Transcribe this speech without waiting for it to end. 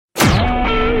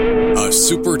A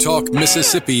Super Talk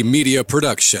Mississippi media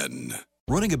production.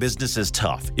 Running a business is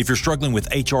tough. If you're struggling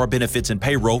with HR, benefits, and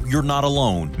payroll, you're not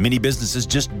alone. Many businesses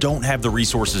just don't have the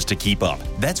resources to keep up.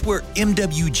 That's where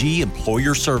MWG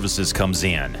Employer Services comes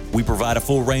in. We provide a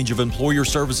full range of employer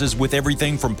services with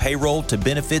everything from payroll to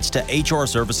benefits to HR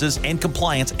services and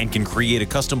compliance, and can create a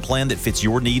custom plan that fits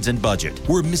your needs and budget.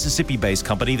 We're a Mississippi-based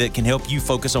company that can help you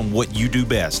focus on what you do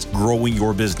best, growing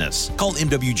your business. Call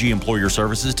MWG Employer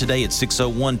Services today at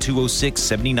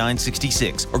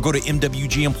 601-206-7966 or go to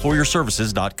MWGEmployerServices.com.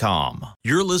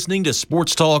 You're listening to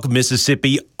Sports Talk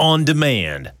Mississippi On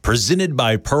Demand, presented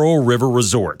by Pearl River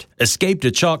Resort. Escape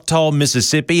to Choctaw,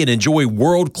 Mississippi and enjoy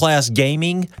world-class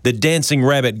gaming, the Dancing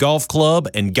Rabbit Golf Club,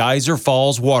 and Geyser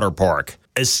Falls Water Park.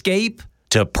 Escape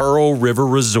to Pearl River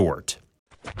Resort.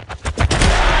 To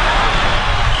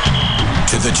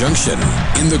the junction,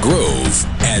 in the Grove,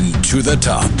 and to the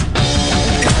top.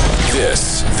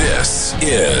 This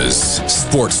is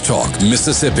Sports Talk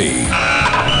Mississippi.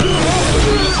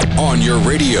 On your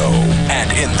radio and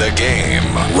in the game,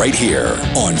 right here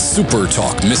on Super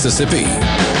Talk Mississippi.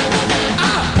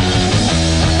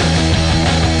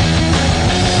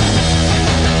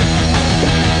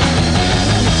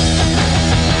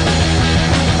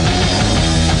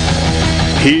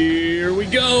 Here we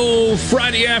go.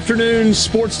 Friday afternoon,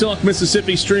 Sports Talk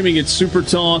Mississippi, streaming at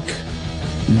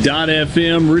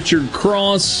supertalk.fm. Richard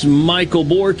Cross, Michael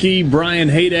Borky, Brian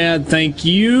Haydad, thank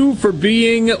you for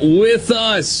being with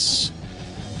us.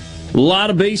 A lot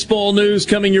of baseball news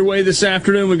coming your way this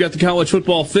afternoon. We've got the college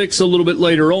football fix a little bit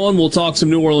later on. We'll talk some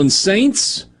New Orleans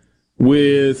Saints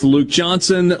with Luke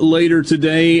Johnson later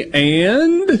today,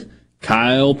 and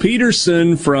Kyle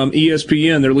Peterson from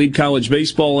ESPN, their lead college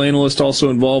baseball analyst, also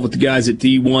involved with the guys at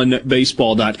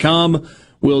D1Baseball.com,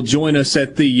 will join us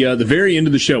at the very end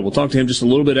of the show. We'll talk to him just a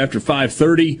little bit after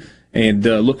 5:30 and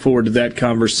look forward to that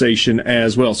conversation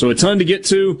as well. So a ton to get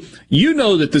to. You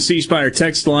know that the C Spire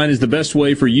text line is the best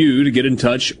way for you to get in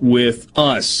touch with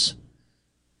us.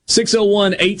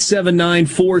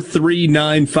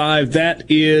 601-879-4395. That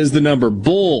is the number.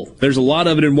 Bull. There's a lot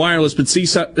of it in wireless, but C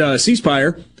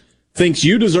Spire thinks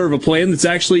you deserve a plan that's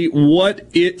actually what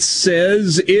it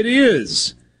says it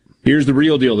is. Here's the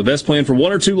real deal. The best plan for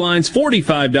one or two lines,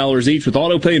 $45 each with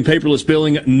auto pay and paperless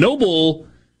billing. Noble,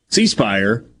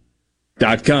 cspire.com.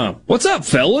 What's up,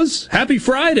 fellas? Happy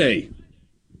Friday.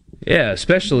 Yeah,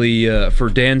 especially for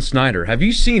Dan Snyder. Have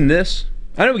you seen this?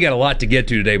 I know we got a lot to get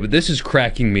to today, but this is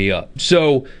cracking me up.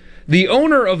 So, the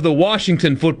owner of the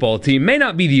Washington football team may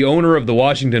not be the owner of the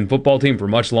Washington football team for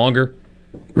much longer.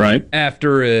 Right.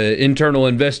 After an internal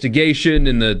investigation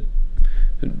and the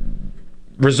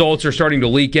results are starting to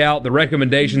leak out, the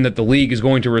recommendation that the league is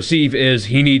going to receive is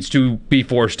he needs to be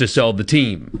forced to sell the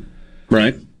team.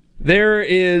 Right. There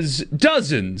is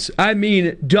dozens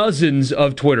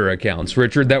of Twitter accounts,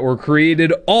 Richard, that were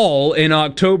created all in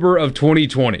October of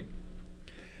 2020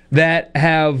 that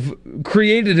have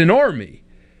created an army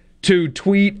to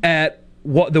tweet at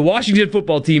the Washington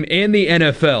football team and the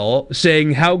NFL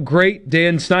saying how great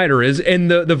Dan Snyder is,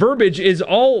 and the verbiage is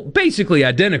all basically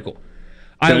identical.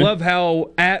 I love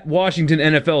how at Washington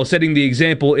NFL is setting the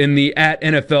example in the at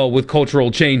NFL with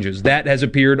cultural changes. That has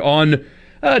appeared on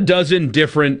a dozen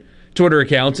different Twitter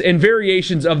accounts and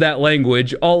variations of that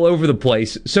language all over the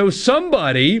place. So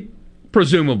somebody,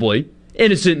 presumably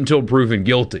innocent until proven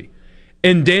guilty,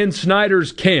 in Dan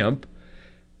Snyder's camp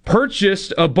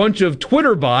purchased a bunch of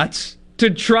Twitter bots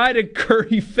to try to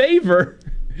curry favor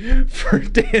for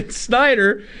Dan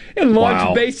Snyder and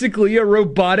launched basically a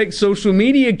robotic social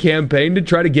media campaign to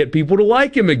try to get people to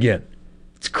like him again.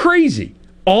 It's crazy.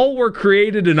 All were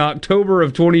created in October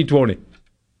of 2020.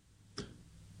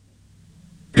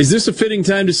 Is this a fitting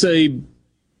time to say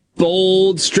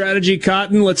bold strategy,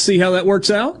 Cotton? Let's see how that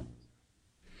works out.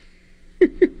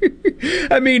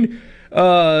 I mean,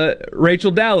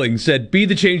 Rachel Dowling said, "Be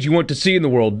the change you want to see in the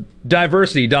world.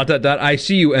 Diversity, ... I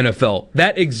see you, NFL."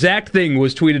 That exact thing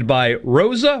was tweeted by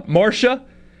Rosa, Marsha,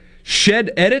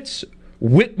 Shed Edits,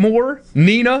 Whitmore,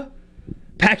 Nina,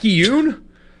 Pacquiyoon,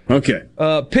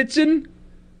 Pitson,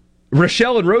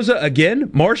 Rochelle and Rosa again,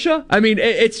 Marsha. I mean,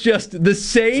 it's just the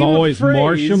same. It's always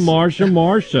phrase.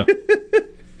 Marsha.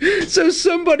 So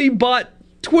somebody bought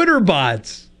Twitter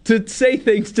bots to say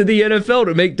things to the NFL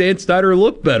to make Dan Snyder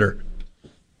look better.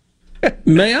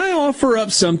 May I offer up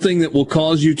something that will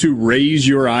cause you to raise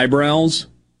your eyebrows?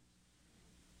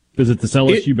 Is it this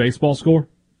LSU baseball score?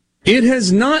 It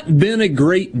has not been a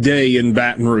great day in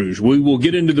Baton Rouge. We will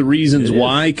get into the reasons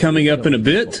why coming up in a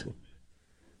bit.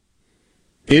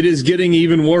 It is getting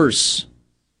even worse.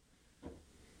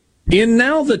 In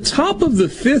now the top of the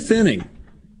fifth inning,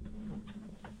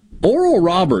 Oral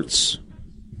Roberts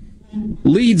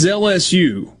leads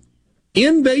LSU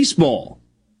in baseball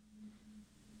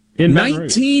In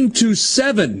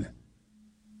 19-7.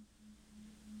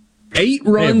 8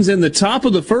 runs in the top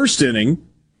of the first inning,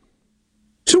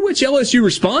 to which LSU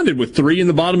responded with 3 in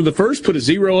the bottom of the first, put a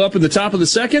 0 up in the top of the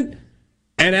second,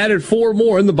 and added 4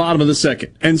 more in the bottom of the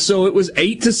second. And so it was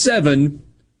 8-7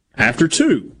 after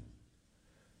 2.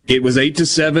 It was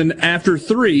 8-7 after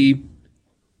 3.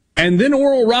 And then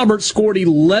Oral Roberts scored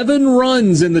 11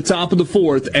 runs in the top of the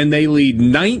fourth, and they lead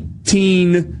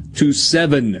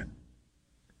 19-7.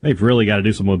 They've really got to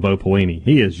do something with Bo Pelini.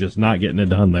 He is just not getting it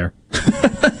done there.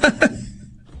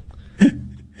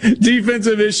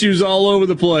 Defensive issues all over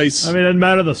the place. I mean, it doesn't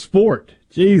matter the sport.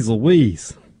 Jeez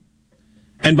Louise.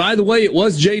 And by the way, it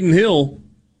was Jaden Hill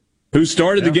who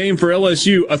started the game for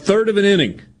LSU, a third of an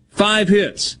inning, 5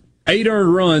 hits, 8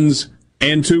 earned runs,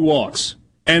 and 2 walks.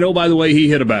 And oh, by the way, he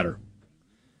hit a batter.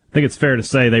 I think it's fair to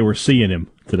say they were seeing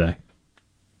him today.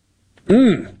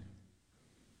 That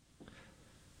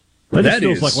just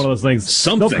feels like one of those things.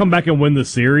 Something. They'll come back and win the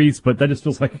series, but that just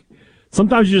feels like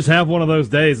sometimes you just have one of those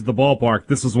days at the ballpark.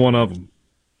 This is one of them.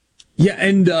 Yeah,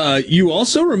 and you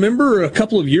also remember a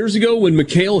couple of years ago when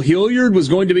Mikhail Hilliard was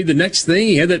going to be the next thing.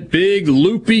 He had that big,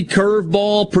 loopy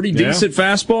curveball, pretty decent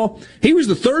fastball. He was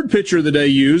the third pitcher of the day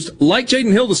used. Like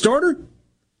Jaden Hill, the starter,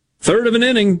 third of an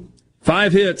inning,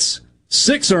 5 hits,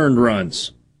 6 earned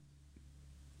runs.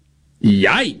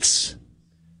 Yikes.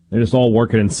 They're just all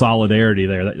working in solidarity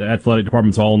there. The athletic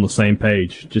department's all on the same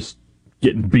page, just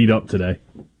getting beat up today.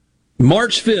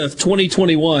 March 5th,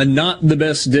 2021, not the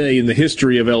best day in the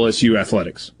history of LSU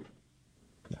athletics.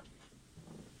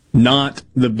 Not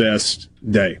the best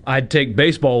day. I'd take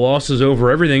baseball losses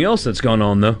over everything else that's gone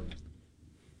on, though.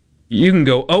 You can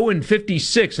go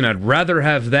 0-56, and I'd rather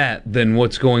have that than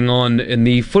what's going on in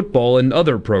the football and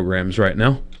other programs right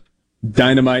now.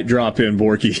 Dynamite drop in,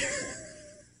 Borky.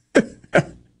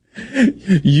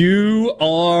 You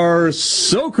are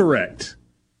so correct.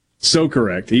 So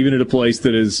correct, even at a place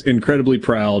that is incredibly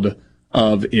proud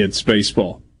of its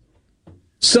baseball.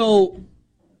 So,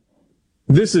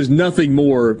 this is nothing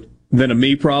more than a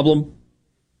me problem,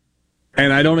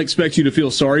 and I don't expect you to feel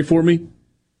sorry for me,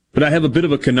 but I have a bit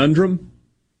of a conundrum.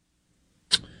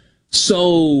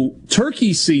 So,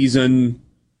 turkey season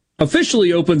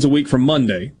officially opens a week from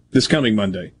Monday, this coming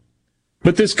Monday.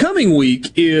 But this coming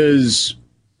week is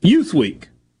Youth Week.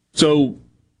 So,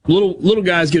 little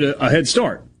guys get a head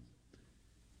start.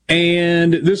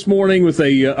 And this morning with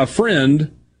a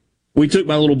friend, we took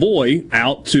my little boy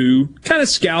out to kind of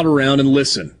scout around and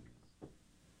listen.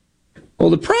 Well,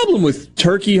 the problem with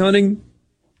turkey hunting,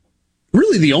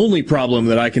 really the only problem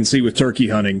that I can see with turkey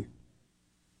hunting,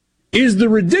 is the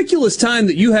ridiculous time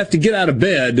that you have to get out of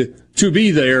bed to be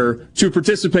there to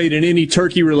participate in any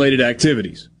turkey-related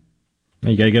activities.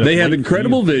 You gotta get up they have late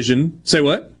incredible vision. Say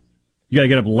what? You got to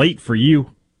get up late for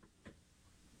you.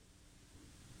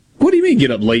 What do you mean get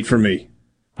up late for me?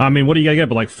 I mean, what do you got to get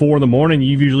up at like 4 in the morning?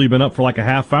 You've usually been up for like a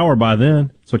half hour by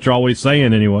then. That's what you're always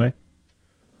saying anyway.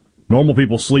 Normal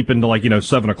people sleep until like,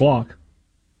 7 o'clock.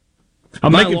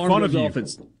 I'm making fun of you.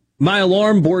 My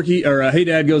alarm, Borky, or Hey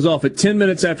Dad, goes off at 10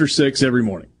 minutes after 6 every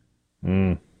morning.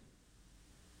 And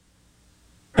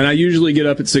I usually get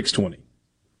up at 6:20.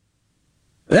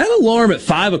 That alarm at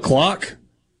 5 o'clock,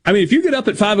 I mean, if you get up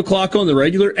at 5 o'clock on the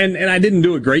regular, and I didn't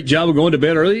do a great job of going to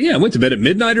bed early, I went to bed at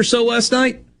midnight or so last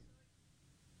night.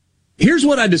 Here's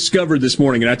what I discovered this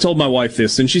morning, and I told my wife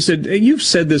this, and she said, hey, you've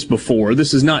said this before.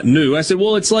 This is not new. I said,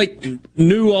 well, it's like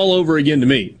new all over again to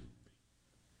me.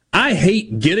 I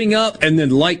hate getting up and then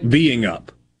like being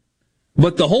up.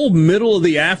 But the whole middle of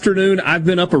the afternoon, I've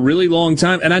been up a really long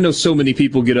time, and I know so many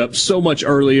people get up so much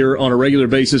earlier on a regular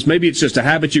basis. Maybe it's just a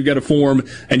habit you've got to form,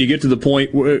 and you get to the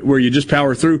point where you just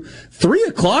power through. 3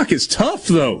 o'clock is tough,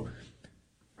 though.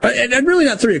 And really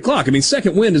not 3 o'clock. I mean,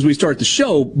 second wind as we start the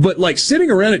show, but like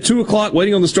sitting around at 2 o'clock,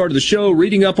 waiting on the start of the show,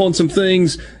 reading up on some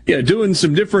things, doing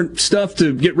some different stuff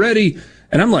to get ready.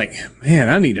 And I'm like, man,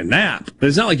 I need a nap. But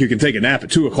it's not like you can take a nap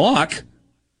at 2 o'clock.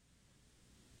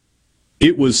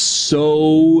 It was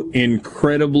so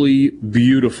incredibly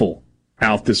beautiful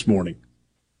out this morning.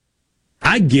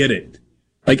 I get it.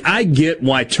 Like, I get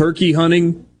why turkey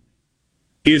hunting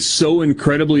is so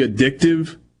incredibly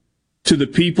addictive to the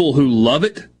people who love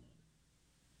it.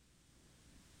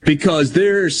 Because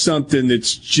there's something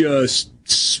that's just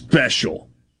special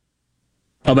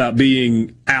about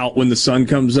being out when the sun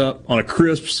comes up on a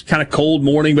crisp, kind of cold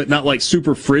morning, but not like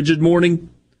super frigid morning.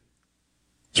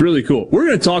 It's really cool. We're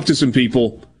going to talk to some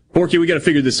people. Borky, we got to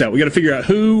figure this out. We got to figure out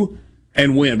who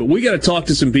and when, but we got to talk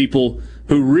to some people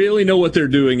who really know what they're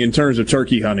doing in terms of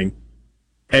turkey hunting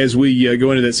as we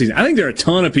go into that season. I think there are a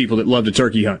ton of people that love to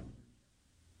turkey hunt.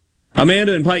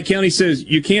 Amanda in Pike County says,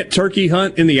 you can't turkey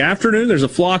hunt in the afternoon. There's a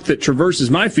flock that traverses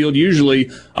my field usually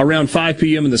around 5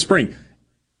 p.m. in the spring.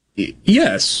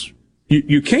 Yes,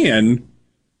 you can,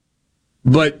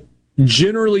 but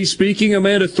generally speaking,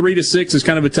 Amanda, 3 to 6 is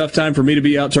kind of a tough time for me to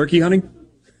be out turkey hunting.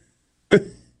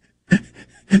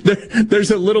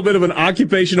 There's a little bit of an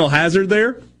occupational hazard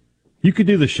there. You could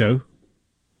do the show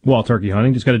while turkey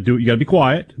hunting. Just got to do it. You got to be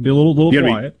quiet. Be a little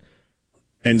quiet.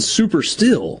 And super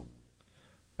still.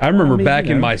 I remember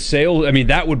in my sales,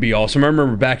 that would be awesome. I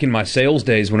remember back in my sales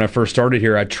days when I first started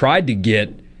here, I tried to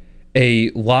get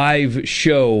a live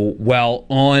show while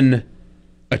on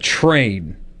a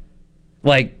train.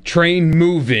 Like train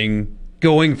moving,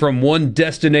 going from one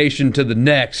destination to the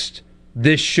next.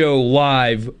 This show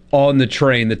live on the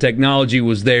train. The technology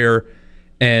was there,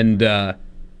 and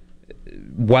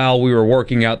while we were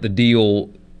working out the deal,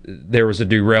 there was a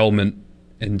derailment,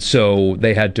 and so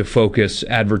they had to focus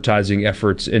advertising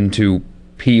efforts into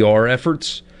PR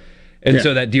efforts, and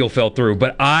so that deal fell through.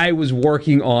 But I was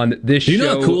working on this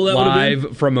show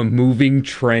live from a moving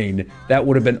train. That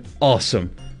would have been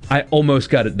awesome. I almost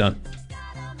got it done.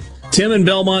 Tim in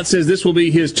Belmont says this will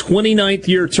be his 29th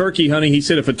year turkey hunting. He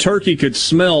said if a turkey could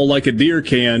smell like a deer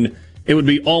can, it would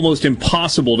be almost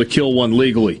impossible to kill one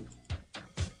legally.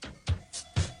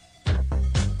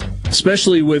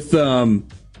 Especially with that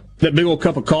big old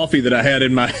cup of coffee that I had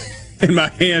in my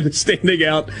hand, standing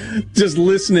out, just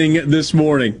listening this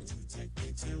morning.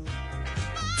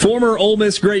 Former Ole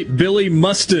Miss great Billy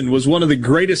Mustin was one of the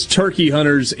greatest turkey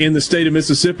hunters in the state of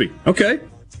Mississippi. Okay.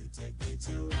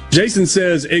 Jason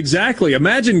says, exactly.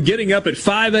 Imagine getting up at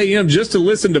 5 a.m. just to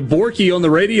listen to Borky on the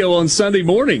radio on Sunday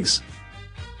mornings.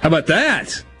 How about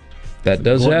that? That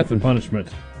does happen. Punishment.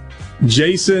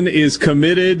 Jason is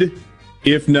committed,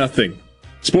 if nothing.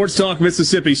 Sports Talk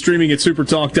Mississippi, streaming at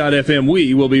supertalk.fm.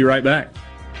 We will be right back.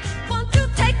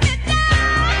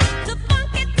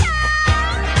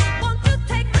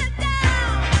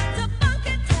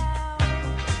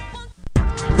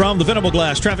 From the Venable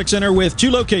Glass Traffic Center with 2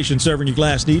 locations serving your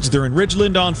glass needs. They're in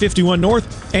Ridgeland on 51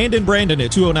 North and in Brandon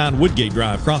at 209 Woodgate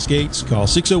Drive, Cross Gates. Call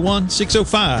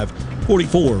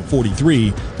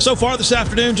 601-605-4443. So far this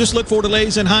afternoon, just look for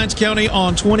delays in Hinds County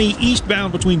on 20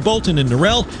 eastbound between Bolton and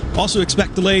Norrell. Also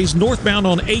expect delays northbound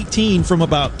on 18 from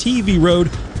about TV Road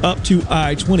up to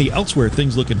I-20. Elsewhere,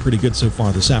 things looking pretty good so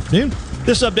far this afternoon.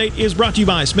 This update is brought to you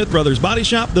by Smith Brothers Body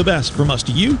Shop, the best from us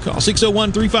to you. Call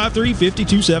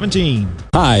 601-353-5217.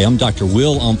 Hi, I'm Dr.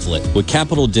 Will Umflett with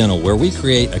Capital Dental, where we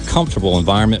create a comfortable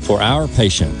environment for our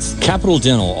patients. Capital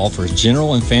Dental offers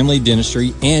general and family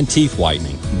dentistry and teeth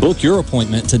whitening. Book your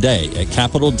appointment today at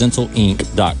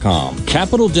CapitalDentalInc.com.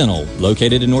 Capital Dental,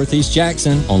 located in Northeast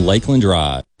Jackson on Lakeland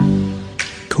Drive.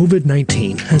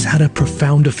 COVID-19 has had a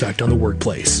profound effect on the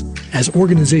workplace. As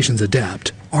organizations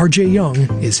adapt, RJ Young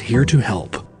is here to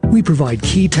help. We provide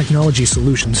key technology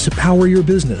solutions to power your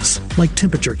business, like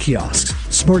temperature kiosks,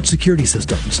 smart security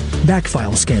systems,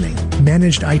 backfile scanning,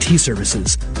 managed IT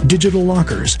services, digital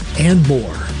lockers, and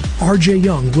more. RJ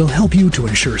Young will help you to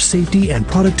ensure safety and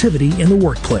productivity in the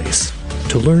workplace.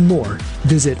 To learn more,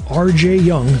 visit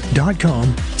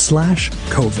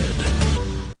rjyoung.com/COVID.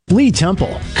 Lee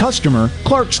Temple, customer,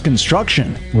 Clark's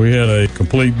Construction. We had a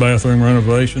complete bathroom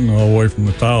renovation all the way from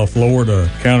the tile floor to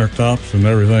countertops and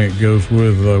everything that goes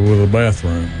with a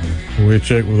bathroom. We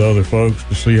checked with other folks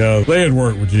to see how they had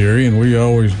worked with Jerry, and we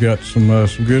always got some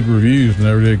good reviews.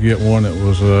 Never did get one that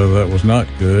was not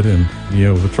good, and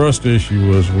the trust issue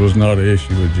was not an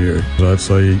issue with Jerry. I'd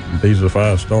say he's a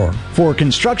 5-star. For a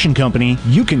construction company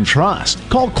you can trust,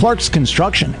 call Clark's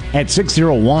Construction at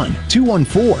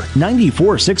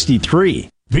 601-214-9463.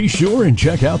 Be sure and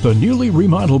check out the newly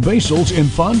remodeled Basil's in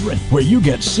Fondren, where you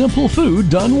get simple food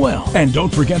done well. And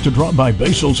don't forget to drop by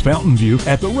Basil's Fountain View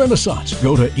at the Renaissance.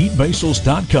 Go to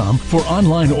eatbasils.com for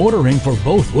online ordering for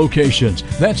both locations.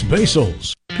 That's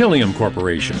Basil's. Pilium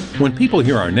Corporation. When people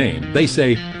hear our name, they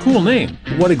say, cool name.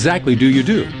 What exactly do you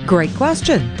do? Great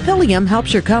question. Pilium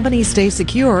helps your company stay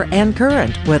secure and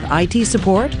current with IT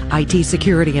support, IT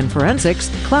security and forensics,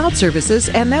 cloud services,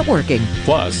 and networking.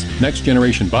 Plus,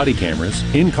 next-generation body cameras,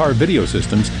 in-car video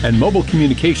systems, and mobile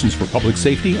communications for public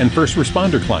safety and first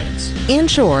responder clients. In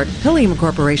short, Pilium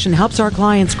Corporation helps our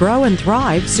clients grow and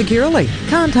thrive securely.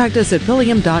 Contact us at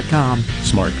Pilium.com.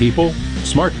 Smart people,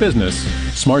 smart business,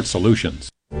 smart solutions.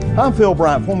 I'm Phil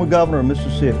Bryant, former governor of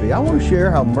Mississippi. I want to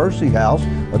share how Mercy House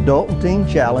Adult and Teen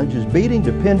Challenge is beating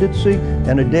dependency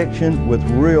and addiction with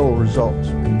real results.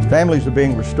 Families are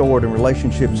being restored and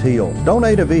relationships healed.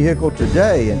 Donate a vehicle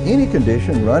today in any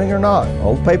condition, running or not.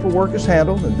 All paperwork is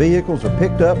handled and vehicles are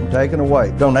picked up and taken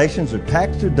away. Donations are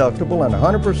tax deductible and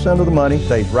 100% of the money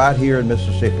stays right here in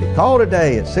Mississippi. Call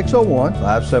today at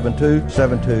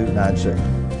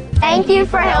 601-572-7296. Thank you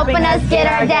for helping us get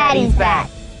our daddies back.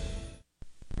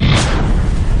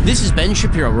 This is Ben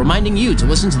Shapiro reminding you to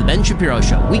listen to The Ben Shapiro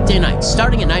Show weekday nights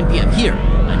starting at 9 p.m. here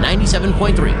on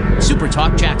 97.3 Super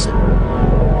Talk Jackson.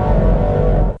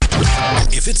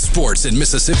 If it's sports in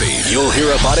Mississippi, you'll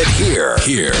hear about it here.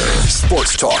 Here,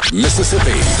 Sports Talk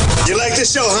Mississippi. You like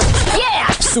this show, huh?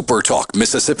 Yeah! Super Talk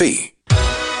Mississippi.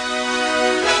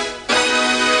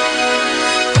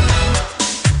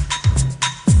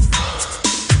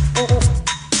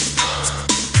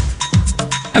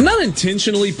 I'm not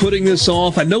intentionally putting this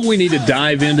off. I know we need to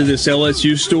dive into this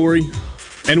LSU story,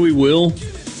 and we will.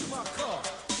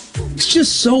 It's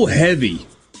just so heavy,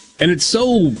 and it's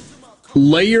so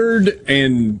layered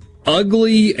and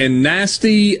ugly and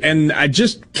nasty, and I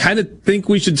just kind of think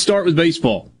we should start with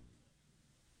baseball.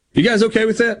 You guys okay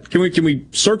with that? Can we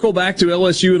circle back to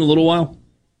LSU in a little while?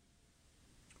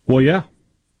 Well, yeah.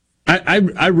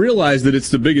 I realize that it's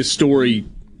the biggest story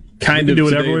kind of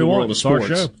today in the world of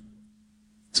sports.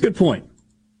 It's a good point.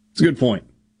 It's a good point.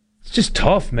 It's just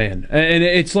tough, man. And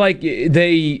it's like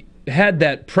they had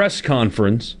that press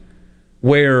conference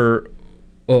where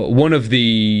one of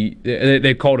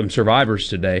they called them survivors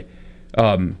today,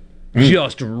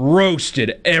 just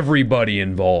roasted everybody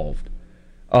involved.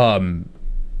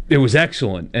 It was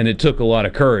excellent, and it took a lot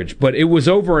of courage. But it was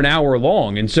over an hour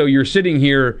long, and so you're sitting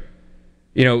here,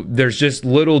 there's just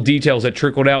little details that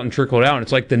trickled out. And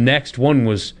it's like the next one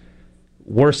was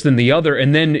worse than the other,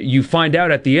 and then you find out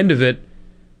at the end of it,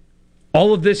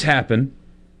 all of this happened.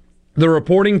 The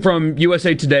reporting from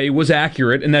USA Today was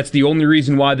accurate, and that's the only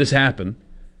reason why this happened.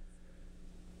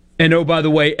 And oh, by the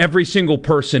way, every single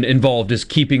person involved is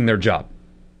keeping their job.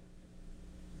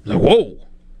 Like, whoa.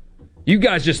 You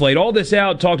guys just laid all this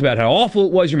out, talked about how awful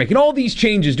it was, you're making all these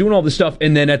changes, doing all this stuff,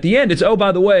 and then at the end, it's, oh,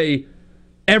 by the way,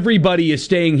 everybody is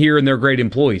staying here and they're great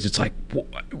employees. It's like,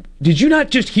 did you not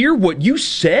just hear what you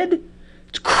said?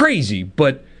 It's crazy,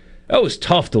 but that was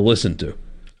tough to listen to.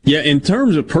 Yeah, in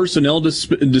terms of personnel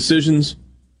decisions,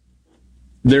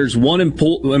 there's one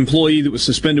employee that was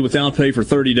suspended without pay for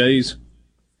 30 days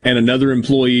and another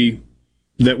employee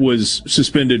that was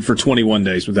suspended for 21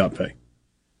 days without pay.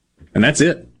 And that's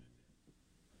it.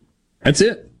 That's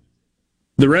it.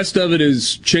 The rest of it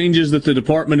is changes that the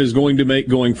department is going to make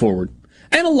going forward.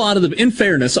 And in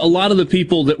fairness, a lot of the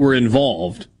people that were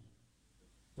involved,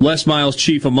 Les Miles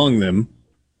chief among them,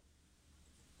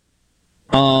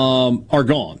 are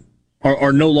gone,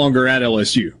 are no longer at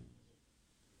LSU.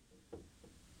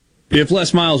 If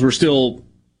Les Miles were still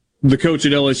the coach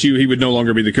at LSU, he would no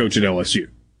longer be the coach at LSU.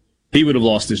 He would have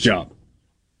lost his job.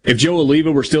 If Joe Oliva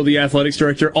were still the athletics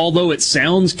director, although it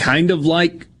sounds kind of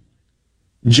like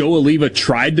Joe Oliva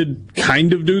tried to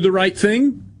kind of do the right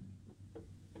thing.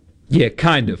 Yeah,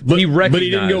 kind of. But he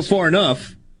didn't go far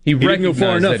enough. He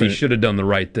recognized that he should have done the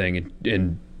right thing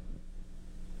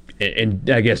and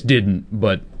I guess didn't,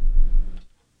 but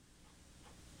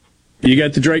you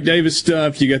got the Drake Davis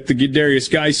stuff, you got the Darius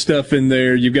Guy stuff in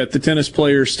there, you've got the tennis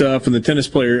player stuff and the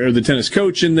tennis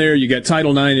coach in there, you got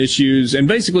Title IX issues, and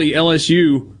basically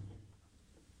LSU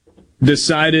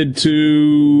decided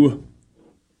to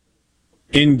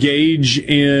engage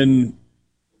in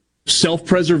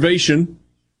self-preservation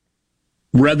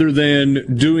rather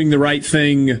than doing the right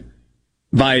thing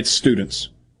by its students.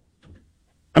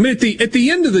 I mean, at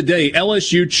the end of the day,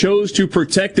 LSU chose to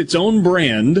protect its own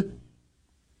brand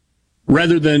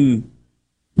rather than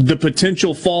the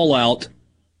potential fallout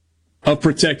of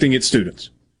protecting its students.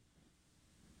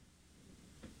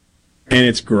 And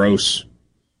it's gross.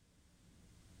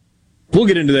 We'll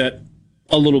get into that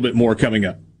a little bit more coming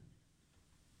up.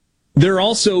 There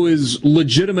also is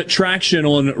legitimate traction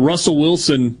on Russell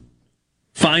Wilson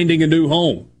finding a new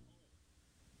home.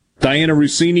 Diana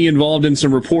Rossini involved in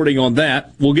some reporting on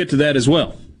that. We'll get to that as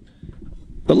well.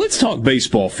 But let's talk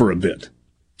baseball for a bit.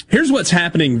 Here's what's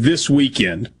happening this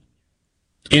weekend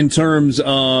in terms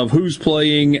of who's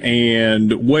playing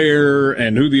and where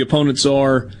and who the opponents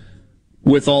are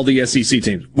with all the SEC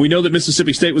teams. We know that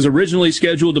Mississippi State was originally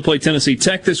scheduled to play Tennessee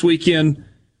Tech this weekend.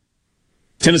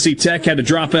 Tennessee Tech had to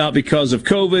drop out because of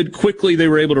COVID. Quickly, they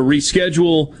were able to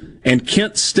reschedule, and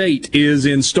Kent State is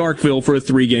in Starkville for a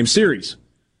 3-game series.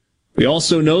 We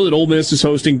also know that Ole Miss is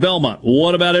hosting Belmont.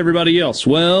 What about everybody else?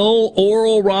 Well,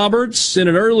 Oral Roberts, in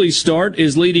an early start,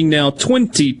 is leading now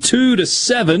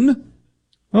 22-7.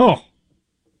 Oh.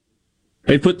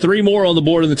 They put 3 more on the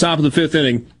board in the top of the 5th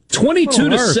inning.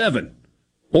 22-7.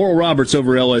 Oral Roberts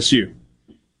over LSU.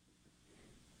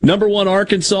 Number 1,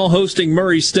 Arkansas hosting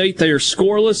Murray State. They are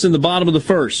scoreless in the bottom of the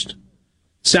 1st.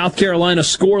 South Carolina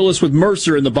scoreless with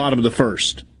Mercer in the bottom of the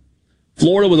 1st.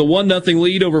 Florida with a 1-0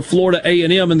 lead over Florida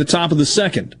A&M in the top of the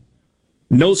 2nd.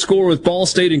 No score with Ball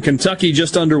State and Kentucky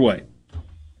just underway.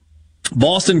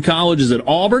 Boston College is at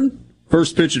Auburn.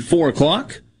 First pitch at 4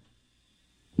 o'clock.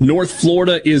 North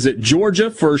Florida is at Georgia.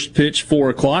 First pitch, 4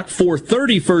 o'clock.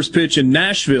 4:30 first pitch in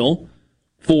Nashville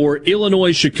for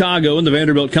Illinois, Chicago, and the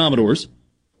Vanderbilt Commodores.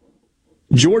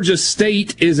 Georgia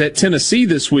State is at Tennessee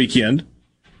this weekend.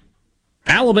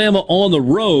 Alabama on the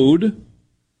road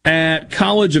at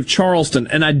College of Charleston.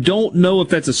 And I don't know if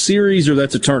that's a series or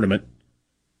that's a tournament.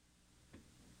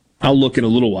 I'll look in a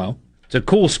little while. It's a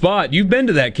cool spot. You've been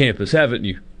to that campus, haven't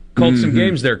you? Called some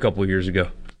games there a couple of years ago.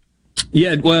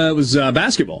 Yeah, well, it was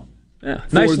basketball. Yeah,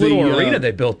 nice little arena they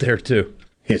built there, too.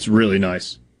 It's really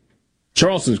nice.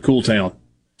 Charleston's a cool town.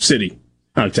 City.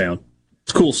 Not a town.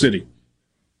 It's a cool city.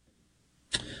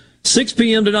 6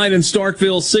 p.m. tonight in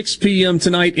Starkville, 6 p.m.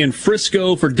 tonight in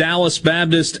Frisco for Dallas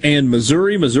Baptist and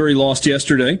Missouri. Missouri lost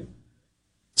yesterday.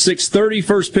 6:30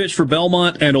 first pitch for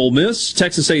Belmont and Ole Miss.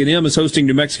 Texas A&M is hosting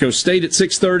New Mexico State at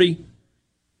 6:30.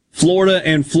 Florida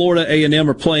and Florida A&M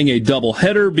are playing a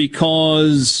doubleheader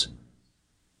because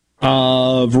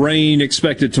of rain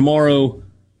expected tomorrow.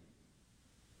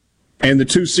 And the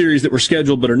 2 series that were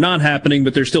scheduled but are not happening,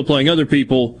 but they're still playing other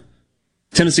people,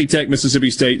 Tennessee Tech, Mississippi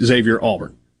State, Xavier,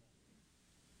 Auburn.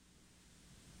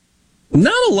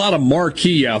 Not a lot of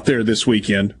marquee out there this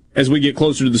weekend as we get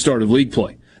closer to the start of league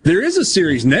play. There is a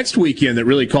series next weekend that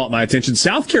really caught my attention.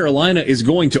 South Carolina is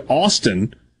going to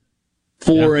Austin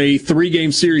for a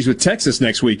 3-game series with Texas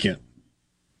next weekend.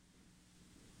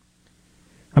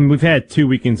 I mean, we've had 2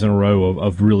 weekends in a row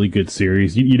of really good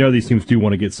series. You know, these teams do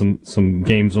want to get some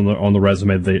games on the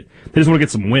resume. They just want to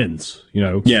get some wins. You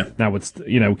know. Yeah. Now it's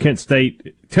Kent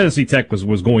State, Tennessee Tech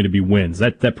was going to be wins.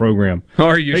 That program.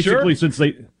 Are you sure?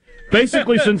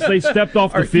 Basically, since they stepped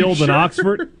off the field in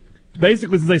Oxford.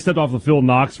 Basically, since they stepped off the field in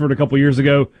Oxford a couple years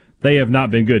ago, they have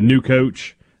not been good. New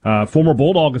coach, former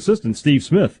Bulldog assistant Steve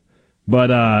Smith, but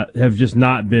have just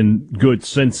not been good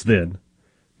since then.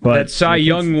 But that Cy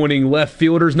Young winning left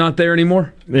fielder's not there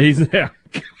anymore? He's there.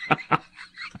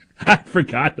 I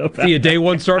forgot about that. Is he a day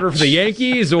 1 starter for the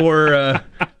Yankees, or...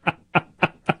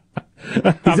 He's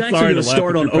actually going to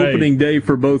start on opening day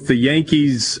for both the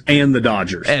Yankees and the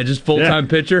Dodgers. Yeah, just full-time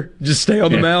pitcher? Just stay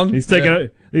on the mound? He's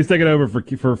taking over for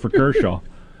Kershaw.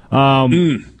 So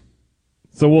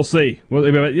we'll see.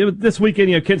 Well, this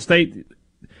weekend, Kent State,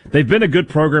 they've been a good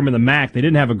program in the MAC. They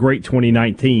didn't have a great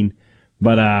 2019,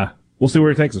 but we'll see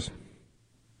where it takes us.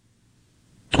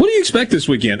 What do you expect this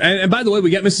weekend? And by the way, we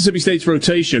got Mississippi State's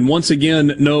rotation. Once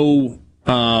again, no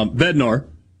Bednar.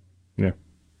 Yeah.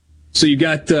 So you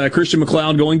got Christian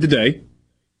McLeod going today,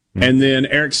 and then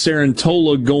Eric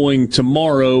Sarantola going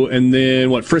tomorrow, and then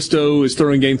Fristow is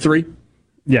throwing game 3?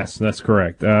 Yes, that's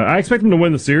correct. I expect them to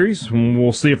win the series.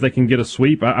 We'll see if they can get a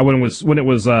sweep. When it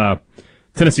was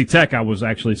Tennessee Tech, I was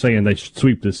actually saying they should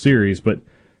sweep this series, but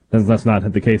that's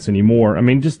not the case anymore. I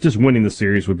mean, just winning the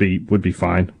series would be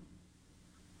fine.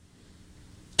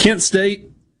 Kent State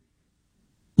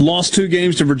lost 2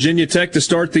 games to Virginia Tech to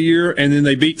start the year, and then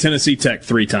they beat Tennessee Tech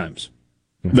 3 times.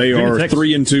 They are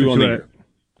 3-2 on the year.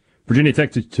 Virginia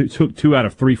Tech took 2 out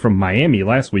of 3 from Miami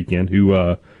last weekend,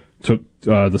 who took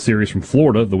the series from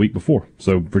Florida the week before.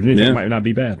 So Virginia Tech might not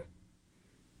be bad.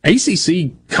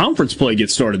 ACC conference play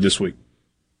gets started this week.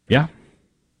 Yeah.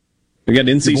 We got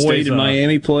NC State and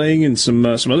Miami playing, and some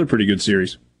other pretty good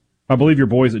series. I believe your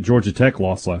boys at Georgia Tech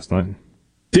lost last night.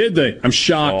 Did they? I'm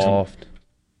shocked. Soft.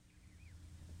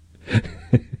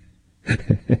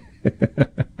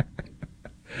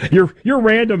 Your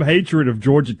random hatred of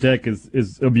Georgia Tech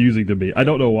is amusing to me. I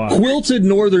don't know why. Quilted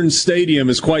Northern Stadium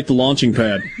is quite the launching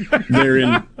pad there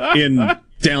in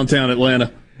downtown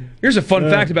Atlanta. Here's a fun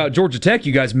fact about Georgia Tech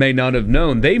you guys may not have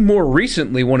known. They more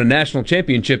recently won a national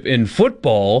championship in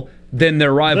football than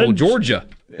their rival Georgia.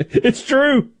 It's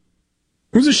true.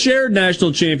 It was a shared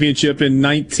national championship in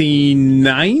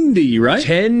 1990, right?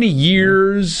 10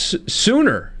 years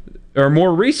sooner, or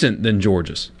more recent than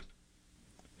Georgia's.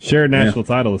 Shared national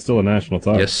title is still a national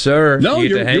title. Yes, sir. No, you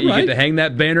you're right. You get to hang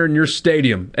that banner in your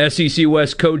stadium. SEC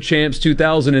West co-champs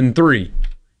 2003.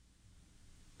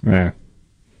 Yeah.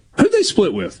 Who'd they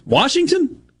split with?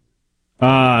 Washington?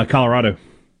 Colorado.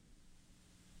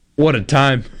 What a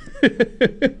time.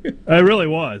 It really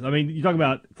was. I mean, you talk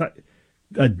about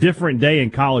a different day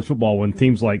in college football when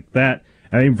teams like that.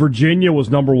 I mean, Virginia was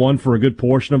number one for a good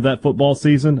portion of that football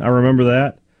season. I remember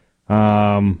that.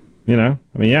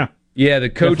 Yeah, the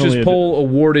coaches poll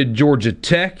awarded Georgia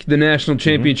Tech the national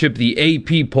championship. Mm-hmm.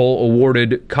 The AP poll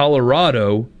awarded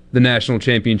Colorado the national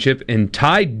championship, and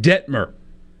Ty Detmer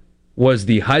was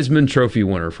the Heisman Trophy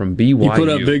winner from BYU. He put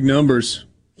up big numbers.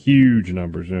 Huge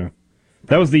numbers, yeah.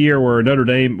 That was the year where Notre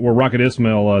Dame, where Rocket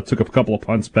Ismail took a couple of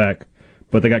punts back,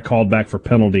 but they got called back for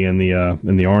penalty in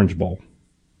the Orange Bowl.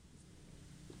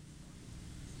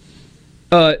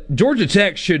 Georgia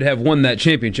Tech should have won that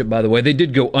championship, by the way. They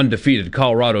did go undefeated.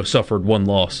 Colorado suffered one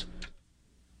loss.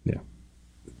 Yeah.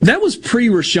 That was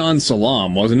pre-Rashaan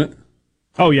Salam, wasn't it?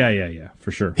 Oh, yeah,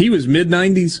 for sure. He was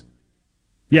mid-90s?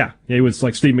 Yeah, it was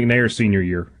like Steve McNair's senior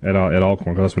year at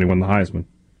Alcorn, because that's when he won the Heisman.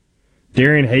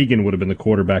 Darian Hagan would have been the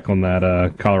quarterback on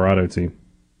that Colorado team.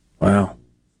 Wow.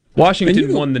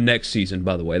 Washington won the next season,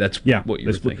 by the way. That's what you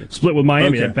were thinking. Split with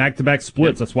Miami. Okay. Back-to-back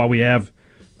splits. Yep.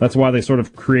 That's why they sort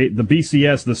of create the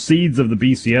BCS. The seeds of the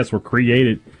BCS were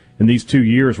created in these 2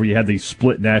 years where you had these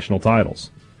split national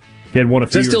titles. He had one a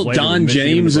few years later. Don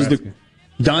James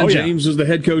James was the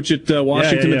head coach at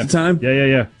Washington at the time?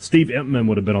 Yeah. Steve Empman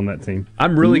would have been on that team.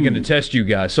 I'm really going to test you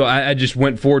guys. So I just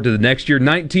went forward to the next year.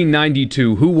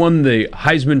 1992. Who won the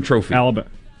Heisman Trophy? Alabama.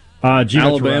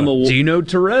 Gino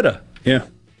Torretta. Yeah.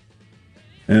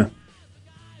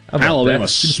 Alabama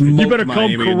smoked You better come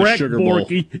Miami correct,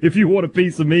 Borky, if you want a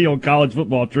piece of me on college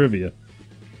football trivia.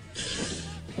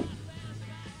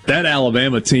 That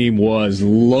Alabama team was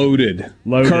loaded.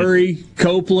 Curry,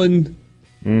 Copeland,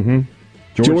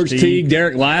 George Teague,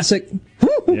 Derek Lassick.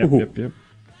 Yep.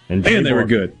 And they were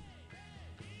good.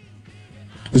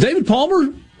 Was David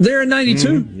Palmer there in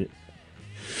 92?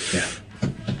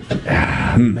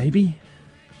 Yeah. Maybe.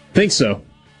 Think so.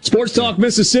 Sports Talk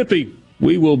Mississippi.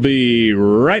 We will be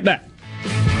right back.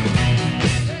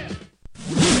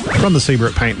 From the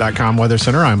SeabrookPaint.com Weather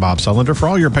Center, I'm Bob Sullender. For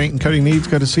all your paint and coating needs,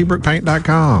 go to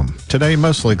SeabrookPaint.com. Today,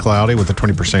 mostly cloudy with a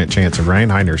 20% chance of rain,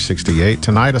 high near 68.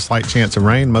 Tonight, a slight chance of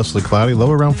rain, mostly cloudy, low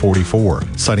around 44.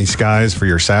 Sunny skies for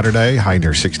your Saturday, high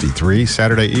near 63.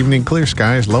 Saturday evening, clear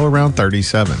skies, low around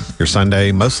 37. Your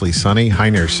Sunday, mostly sunny, high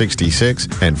near 66.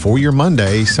 And for your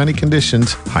Monday, sunny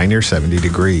conditions, high near 70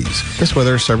 degrees. This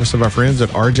weather is service of our friends at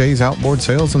RJ's Outboard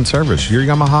Sales and Service, your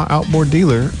Yamaha outboard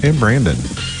dealer in Brandon.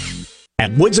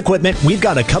 At Woods Equipment, we've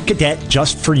got a Cub Cadet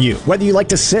just for you. Whether you like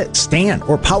to sit, stand,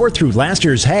 or power through last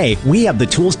year's hay, we have the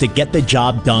tools to get the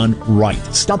job done right.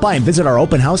 Stop by and visit our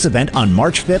open house event on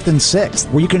March 5th and 6th,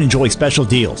 where you can enjoy special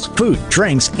deals, food,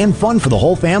 drinks, and fun for the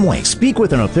whole family. Speak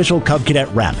with an official Cub Cadet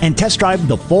rep and test drive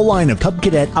the full line of Cub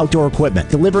Cadet outdoor equipment,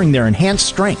 delivering their enhanced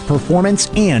strength,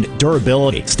 performance, and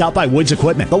durability. Stop by Woods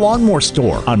Equipment, the Lawnmower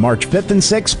Store, on March 5th and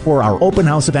 6th for our open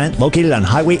house event located on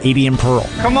Highway 80 in Pearl.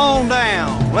 Come on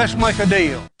down. Let's make a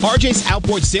deal. RJ's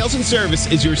Outboard Sales and Service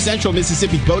is your Central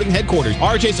Mississippi boating headquarters.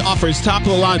 RJ's offers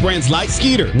top-of-the-line brands like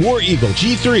Skeeter, War Eagle,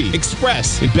 G3,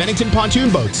 Express, and Bennington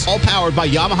pontoon boats, all powered by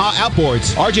Yamaha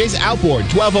Outboards. RJ's Outboard,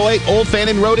 1208 Old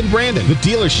Fannin Road in Brandon, the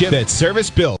dealership that's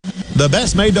service-built. The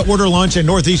best made-to-order lunch in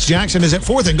Northeast Jackson is at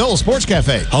 4th and Goal Sports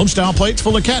Cafe. Homestyle plates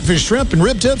full of catfish, shrimp, and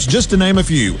rib tips, just to name a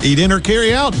few. Eat in or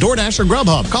carry out, DoorDash or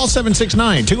Grubhub. Call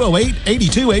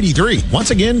 769-208-8283.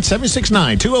 Once again,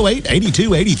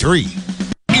 769-208-8283.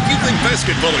 If you think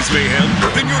basketball is mayhem,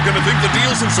 then you're going to think the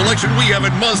deals and selection we have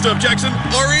at Mazda of Jackson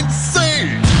are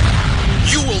insane.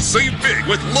 You will save big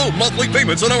with low monthly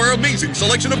payments on our amazing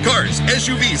selection of cars,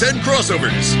 SUVs, and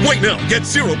crossovers. Right now, get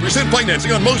 0%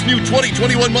 financing on most new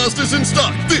 2021 Mazdas in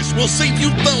stock. This will save you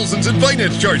thousands in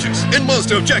finance charges. And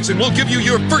Mazda of Jackson will give you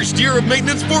your first year of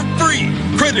maintenance for free.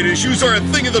 Credit issues are a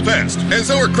thing of the past, as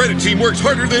our credit team works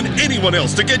harder than anyone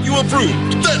else to get you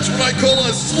approved. That's what I call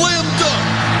a slam dunk.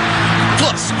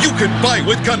 Plus, you can buy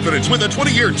with confidence with a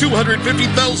 20-year,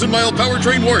 250,000-mile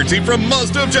powertrain warranty from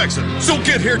Mazda of Jackson. So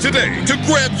get here today to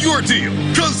grab your deal,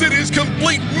 because it is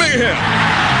complete mayhem,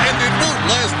 and it won't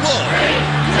last long. 3,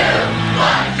 2,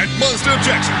 1. At Mazda of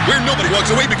Jackson, where nobody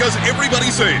walks away because everybody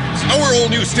saves. Our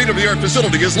all-new state-of-the-art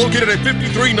facility is located at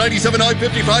 5397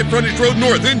 I-55 Frontage Road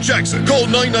North in Jackson. Call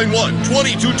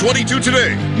 991-2222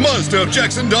 today.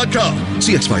 MazdaofJackson.com.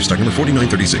 CX5 stock number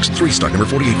 4936. 3 stock number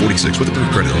 4846 with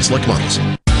approved credit on select models.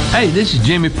 Hey, this is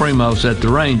Jimmy Primos at the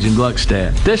Range in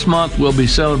Gluckstadt. This month we'll be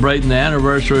celebrating the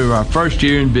anniversary of our first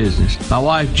year in business. My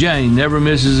wife Jane never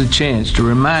misses a chance to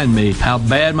remind me how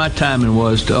bad my timing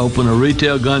was to open a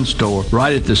retail gun store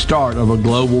right at the start of a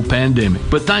global pandemic.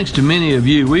 But thanks to many of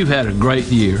you, we've had a great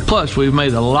year. Plus, we've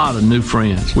made a lot of new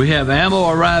friends. We have ammo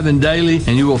arriving daily,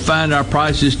 and you will find our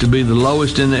prices to be the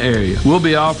lowest in the area. We'll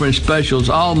be offering specials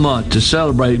all month to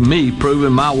celebrate me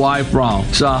proving my wife wrong.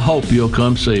 So I hope you'll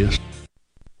come see us.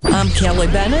 I'm Kelly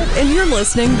Bennett, and you're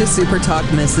listening to Super Talk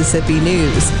Mississippi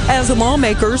News. As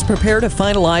lawmakers prepare to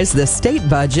finalize the state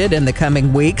budget in the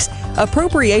coming weeks,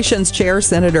 Appropriations Chair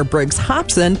Senator Briggs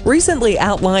Hobson recently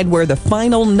outlined where the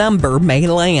final number may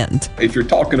land. If you're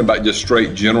talking about just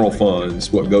straight general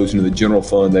funds, what goes into the general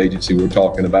fund agency, we're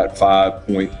talking about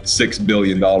 $5.6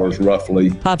 billion roughly.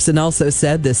 Hobson also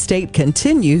said the state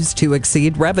continues to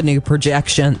exceed revenue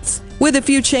projections. With a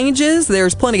few changes,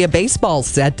 there's plenty of baseball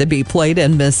set to be played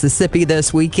in Mississippi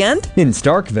this weekend. In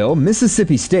Starkville,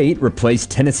 Mississippi State replaced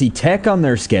Tennessee Tech on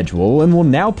their schedule and will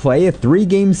now play a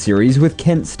 3-game series with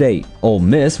Kent State. Ole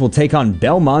Miss will take on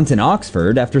Belmont and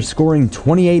Oxford after scoring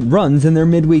 28 runs in their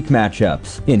midweek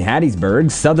matchups. In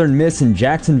Hattiesburg, Southern Miss and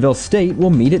Jacksonville State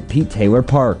will meet at Pete Taylor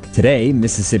Park. Today,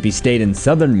 Mississippi State and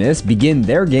Southern Miss begin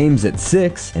their games at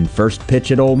 6, and first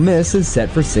pitch at Ole Miss is set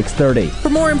for 6:30.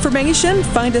 For more information,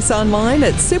 find us online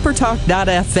at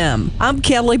supertalk.fm. I'm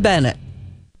Kelly Bennett.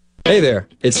 Hey there,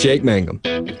 it's Jake Mangum.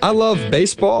 I love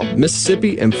baseball,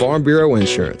 Mississippi, and Farm Bureau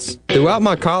insurance. Throughout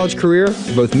my college career,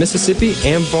 both Mississippi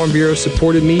and Farm Bureau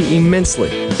supported me immensely.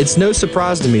 It's no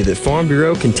surprise to me that Farm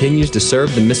Bureau continues to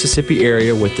serve the Mississippi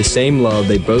area with the same love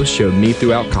they both showed me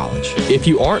throughout college. If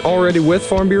you aren't already with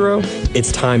Farm Bureau,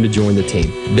 it's time to join the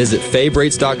team. Visit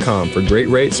favrates.com for great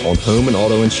rates on home and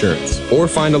auto insurance, or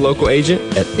find a local agent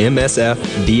at msfbins.com.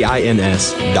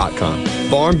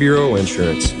 Farm Bureau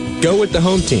Insurance. Go with the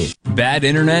home team. Bad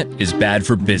internet is bad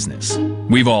for business.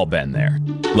 We've all been there.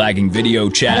 Lagging video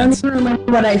chats,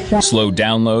 slow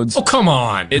downloads. Oh, come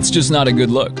on. It's just not a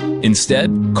good look.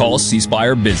 Instead, call C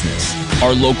Spire Business.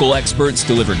 Our local experts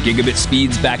deliver gigabit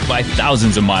speeds backed by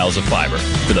thousands of miles of fiber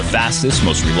for the fastest,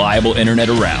 most reliable internet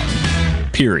around.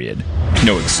 Period.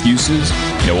 No excuses,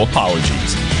 no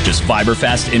apologies. Just fiber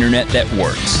fast internet that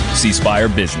works. C Spire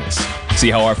Business. See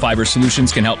how our fiber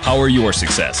solutions can help power your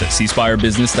success at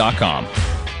cspirebusiness.com.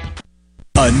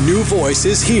 A new voice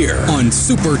is here on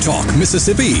Super Talk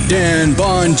Mississippi. Dan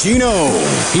Bongino.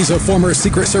 He's a former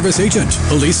Secret Service agent,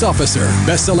 police officer,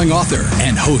 best-selling author,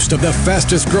 and host of the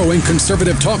fastest-growing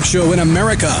conservative talk show in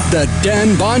America, The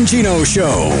Dan Bongino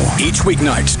Show. Each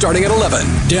weeknight starting at 11,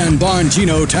 Dan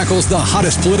Bongino tackles the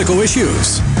hottest political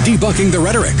issues, debunking the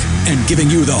rhetoric, and giving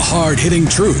you the hard-hitting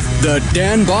truth. The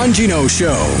Dan Bongino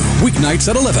Show. Weeknights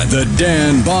at 11, The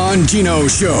Dan Bongino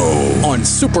Show on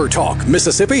Super Talk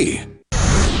Mississippi.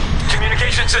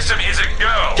 Communication system is a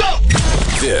go. Go!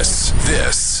 This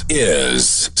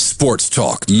is Sports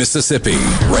Talk Mississippi,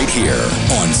 right here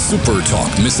on Super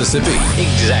Talk Mississippi.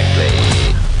 Exactly.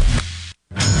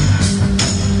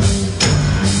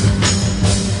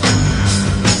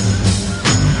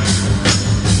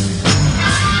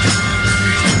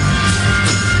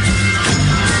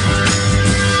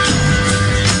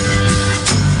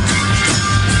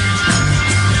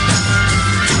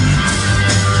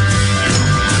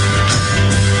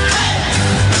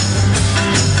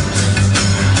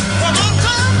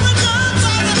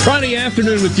 Friday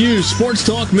afternoon with you, Sports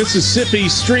Talk Mississippi,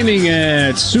 streaming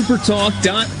at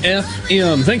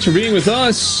supertalk.fm. Thanks for being with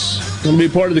us. Want to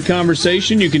be part of the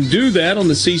conversation? You can do that on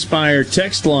the C Spire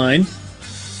text line.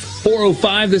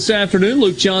 4:05 this afternoon.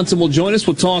 Luke Johnson will join us.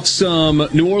 We'll talk some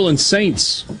New Orleans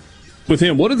Saints with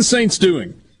him. What are the Saints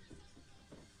doing?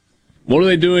 What are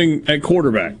they doing at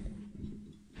quarterback?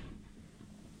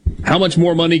 How much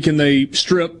more money can they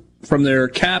strip from their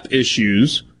cap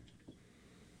issues?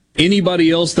 Anybody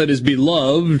else that is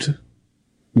beloved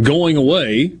going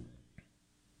away,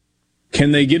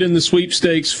 can they get in the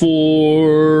sweepstakes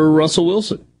for Russell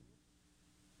Wilson?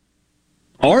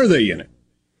 Are they in it?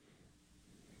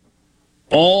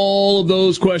 All of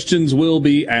those questions will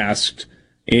be asked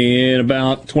in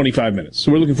about 25 minutes.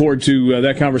 So we're looking forward to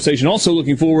that conversation. Also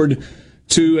looking forward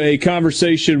to a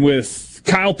conversation with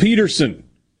Kyle Peterson,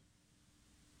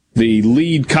 the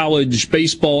lead college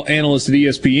baseball analyst at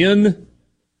ESPN.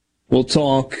 We'll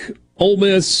talk Ole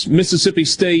Miss, Mississippi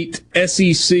State,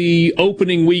 SEC,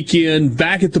 opening weekend,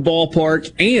 back at the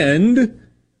ballpark, and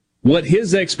what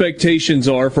his expectations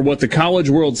are for what the College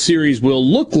World Series will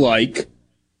look like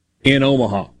in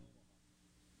Omaha.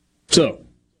 So,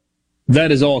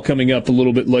 that is all coming up a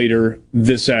little bit later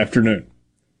this afternoon.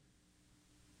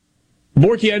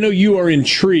 Borky, I know you are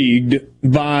intrigued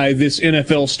by this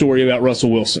NFL story about Russell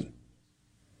Wilson.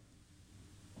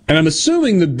 And I'm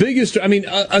assuming the biggest,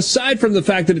 aside from the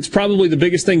fact that it's probably the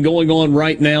biggest thing going on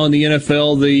right now in the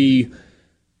NFL, the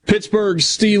Pittsburgh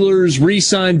Steelers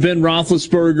re-signed Ben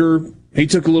Roethlisberger. He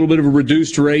took a little bit of a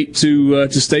reduced rate to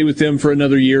stay with them for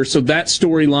another year, so that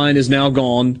storyline is now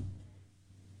gone.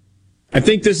 I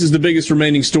think this is the biggest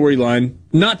remaining storyline.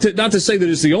 Not to say that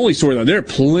it's the only storyline. There are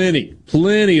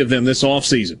plenty of them this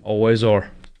offseason. Always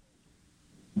are.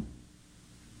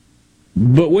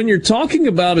 But when you're talking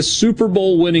about a Super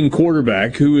Bowl winning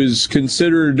quarterback who is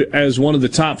considered as one of the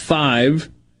top 5,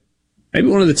 maybe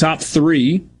one of the top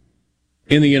 3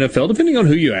 in the NFL, depending on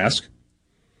who you ask,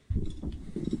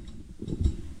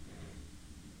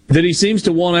 that he seems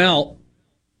to want out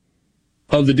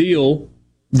of the deal,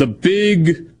 the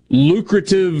big,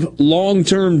 lucrative,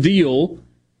 long-term deal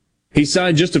he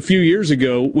signed just a few years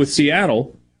ago with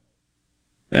Seattle,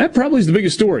 that probably is the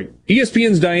biggest story.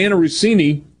 ESPN's Diana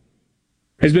Russini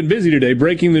has been busy today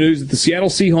breaking the news that the Seattle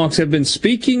Seahawks have been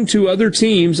speaking to other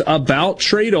teams about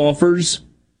trade offers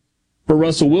for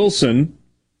Russell Wilson.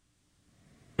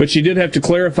 But she did have to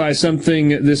clarify something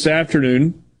this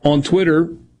afternoon on Twitter.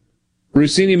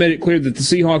 Russini made it clear that the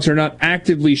Seahawks are not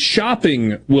actively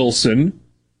shopping Wilson,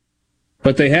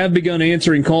 but they have begun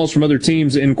answering calls from other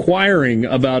teams inquiring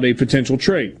about a potential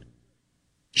trade.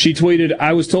 She tweeted,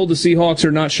 "I was told the Seahawks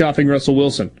are not shopping Russell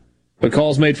Wilson, but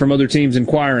calls made from other teams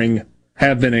inquiring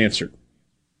have been answered."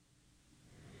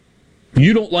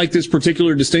 You don't like this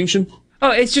particular distinction?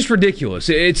 Oh, it's just ridiculous.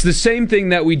 It's the same thing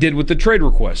that we did with the trade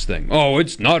request thing. Oh,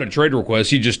 it's not a trade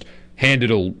request. He just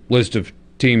handed a list of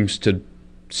teams to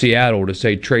Seattle to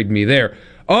say, trade me there.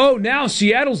 Oh, now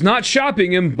Seattle's not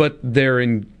shopping him, but they're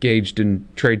engaged in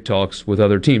trade talks with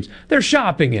other teams. They're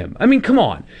shopping him. I mean, come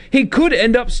on. He could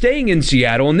end up staying in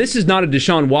Seattle, and this is not a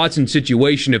Deshaun Watson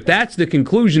situation. If that's the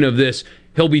conclusion of this,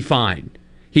 he'll be fine.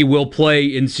 He will play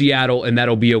in Seattle, and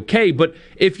that'll be okay. But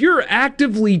if you're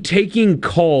actively taking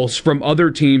calls from other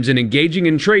teams and engaging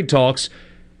in trade talks,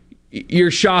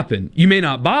 you're shopping. You may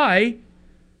not buy,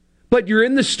 but you're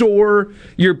in the store,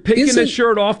 you're picking a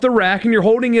shirt off the rack, and you're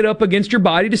holding it up against your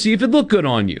body to see if it looked good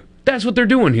on you. That's what they're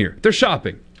doing here. They're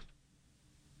shopping.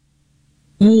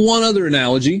 One other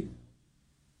analogy.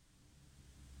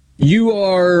 You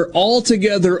are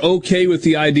altogether okay with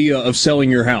the idea of selling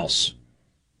your house.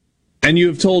 And you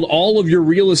have told all of your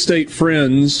real estate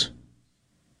friends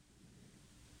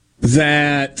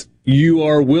that you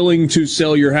are willing to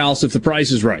sell your house if the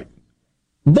price is right.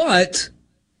 But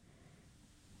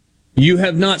you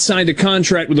have not signed a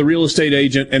contract with a real estate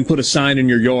agent and put a sign in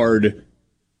your yard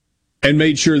and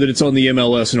made sure that it's on the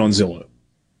MLS and on Zillow.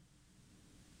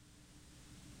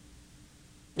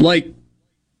 Like,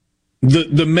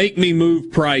 the make me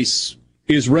move price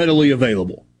is readily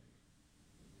available.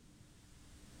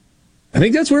 I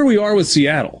think that's where we are with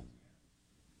Seattle.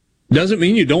 Doesn't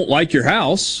mean you don't like your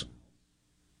house.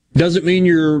 Doesn't mean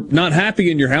you're not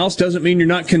happy in your house. Doesn't mean you're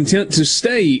not content to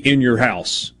stay in your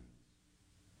house.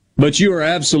 But you are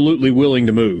absolutely willing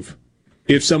to move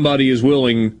if somebody is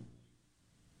willing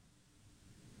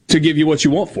to give you what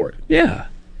you want for it. Yeah.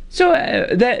 So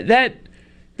that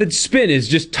spin is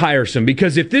just tiresome,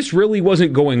 because if this really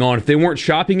wasn't going on, if they weren't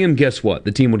shopping him, guess what?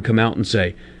 The team would come out and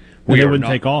say, they wouldn't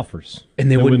take offers.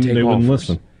 And they wouldn't take offers. They wouldn't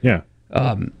listen. Yeah.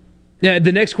 Yeah.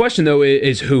 The next question, though,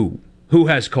 is who? Who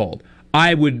has called?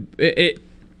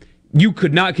 You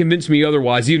could not convince me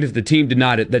otherwise, even if the team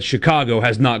denied it, that Chicago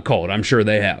has not called. I'm sure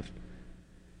they have.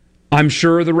 I'm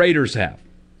sure the Raiders have.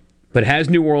 But has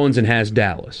New Orleans and has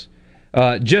Dallas.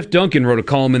 Jeff Duncan wrote a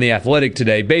column in The Athletic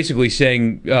today basically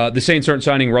saying the Saints aren't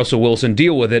signing Russell Wilson,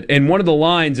 deal with it. And one of the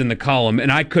lines in the column,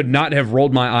 and I could not have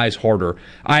rolled my eyes harder.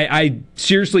 I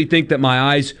seriously think that my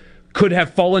eyes could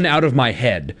have fallen out of my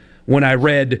head when I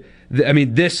read,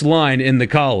 this line in the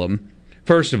column.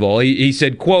 First of all, he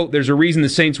said, quote, "There's a reason the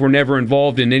Saints were never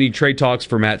involved in any trade talks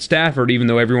for Matt Stafford, even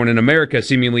though everyone in America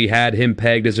seemingly had him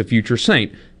pegged as a future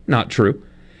Saint." Not true.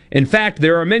 In fact,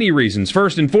 there are many reasons.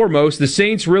 First and foremost, the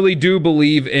Saints really do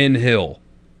believe in Hill.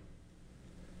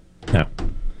 No,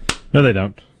 they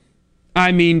don't.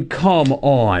 I mean, come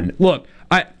on. Look,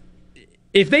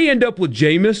 if they end up with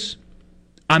Jameis,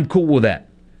 I'm cool with that.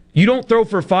 You don't throw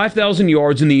for 5,000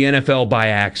 yards in the NFL by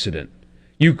accident.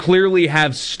 You clearly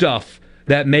have stuff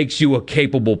that makes you a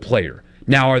capable player.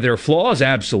 Now, are there flaws?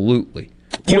 Absolutely.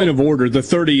 Point of order, the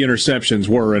 30 interceptions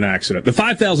were an accident. The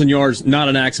 5,000 yards, not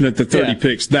an accident. The 30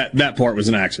 picks, that part was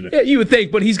an accident. Yeah, you would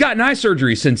think, but he's gotten eye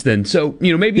surgery since then, so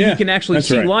maybe he can actually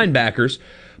see linebackers.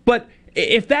 But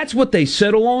if that's what they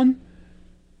settle on...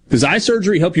 Does eye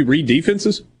surgery help you read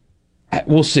defenses?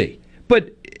 We'll see.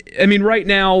 But I mean, right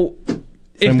now,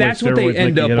 if that's what they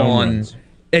end up on,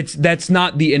 that's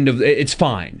not the end of it's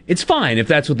fine. It's fine if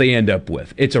that's what they end up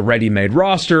with. It's a ready-made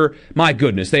roster. My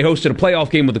goodness, they hosted a playoff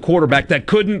game with a quarterback that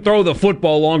couldn't throw the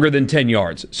football longer than 10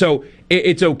 yards. So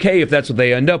it's okay if that's what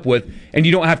they end up with, and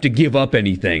you don't have to give up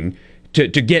anything to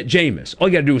get Jameis. All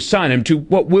you got to do is sign him to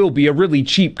what will be a really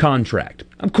cheap contract.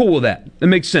 I'm cool with that. That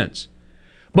makes sense.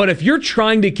 But if you're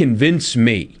trying to convince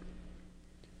me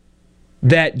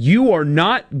that you are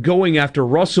not going after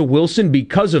Russell Wilson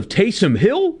because of Taysom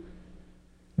Hill,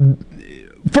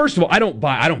 first of all, I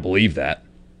don't believe that.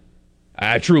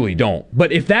 I truly don't.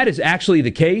 But if that is actually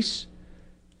the case,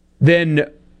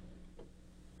 then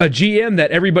a GM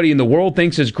that everybody in the world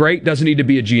thinks is great doesn't need to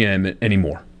be a GM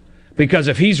anymore. Because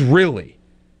if he's really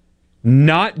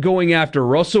not going after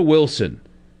Russell Wilson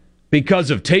because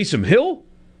of Taysom Hill,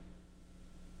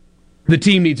 the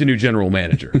team needs a new general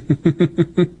manager.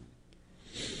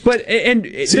 But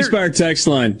C-Spire text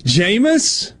line,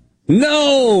 Jameis?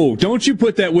 No! Don't you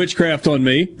put that witchcraft on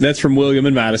me. That's from William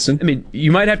and Madison. I mean,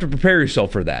 you might have to prepare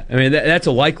yourself for that. I mean, that's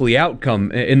a likely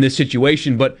outcome in this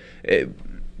situation. But,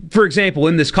 for example,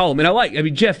 in this column,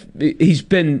 and Jeff, he's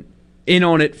been in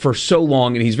on it for so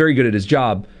long, and he's very good at his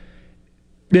job.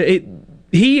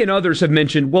 He and others have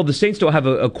mentioned, well, the Saints don't have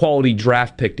a quality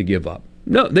draft pick to give up.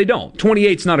 No, they don't.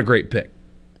 28's not a great pick.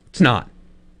 It's not.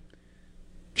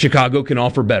 Chicago can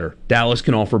offer better. Dallas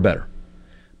can offer better.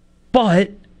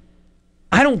 But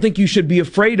I don't think you should be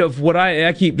afraid of what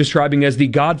I keep describing as the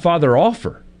Godfather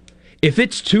offer. If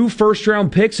it's 2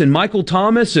 first-round picks and Michael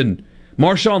Thomas and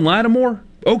Marshawn Lattimore,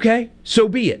 okay, so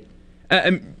be it.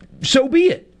 So be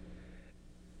it.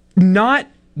 Not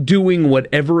doing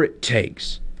whatever it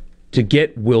takes to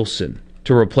get Wilson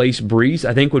to replace Breeze,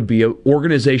 I think would be an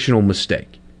organizational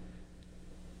mistake.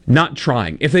 Not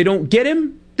trying. If they don't get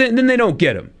him, then they don't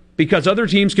get him. Because other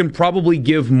teams can probably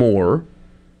give more.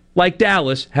 Like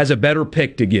Dallas has a better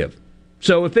pick to give.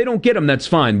 So if they don't get him, that's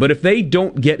fine. But if they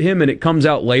don't get him and it comes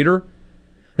out later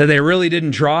that they really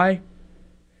didn't try,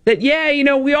 that,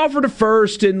 we offered a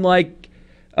first and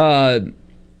a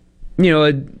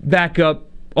backup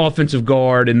offensive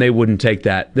guard and they wouldn't take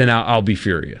that, then I'll be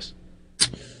furious.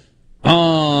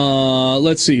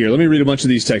 Let's see here. Let me read a bunch of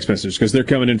these text messages because they're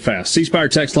coming in fast. C-Spire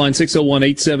text line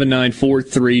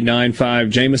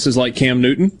 601-879-4395. Jameis is like Cam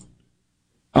Newton.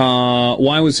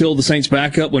 Why was Hill the Saints'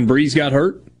 backup when Breeze got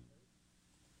hurt?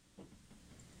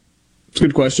 It's a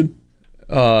good question.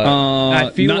 I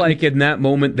feel like in that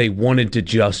moment they wanted to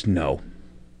just know.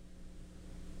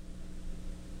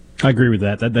 I agree with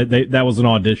that. That was an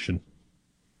audition.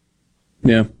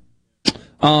 Yeah.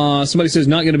 Somebody says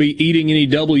not going to be eating any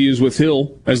W's with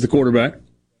Hill as the quarterback.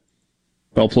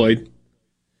 Well played.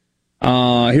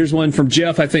 Here's one from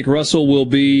Jeff. I think Russell will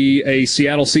be a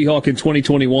Seattle Seahawk in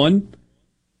 2021.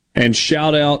 And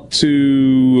shout out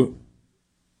to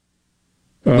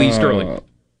Lee Sterling.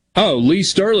 Lee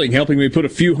Sterling helping me put a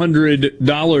few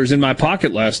 $100 in my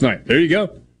pocket last night. There you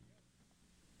go.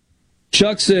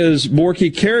 Chuck says,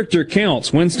 Borky, character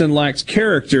counts. Winston lacks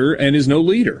character and is no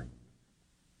leader.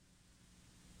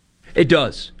 It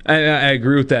does. I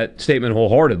agree with that statement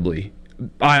wholeheartedly.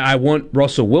 I want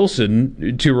Russell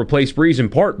Wilson to replace Breeze in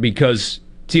part because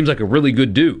it seems like a really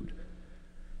good dude.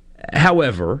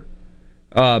 However,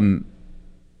 when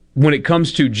it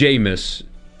comes to Jameis,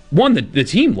 the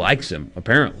team likes him,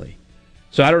 apparently.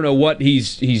 So I don't know what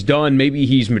he's done. Maybe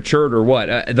he's matured or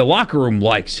what. The locker room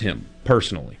likes him,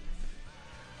 personally.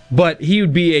 But he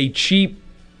would be a cheap,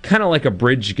 kind of like a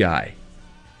bridge guy.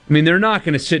 I mean, they're not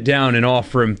going to sit down and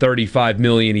offer him $35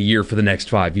 million a year for the next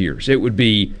 5 years. It would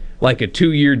be like a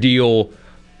 2-year deal,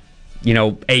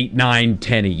 8, 9,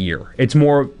 10 a year. It's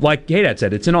more like Haydad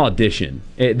said, it's an audition.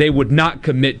 They would not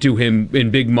commit to him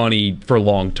in big money for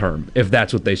long term if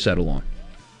that's what they settle on.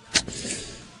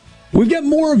 We've got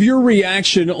more of your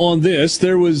reaction on this.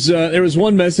 There was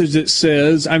one message that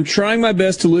says, I'm trying my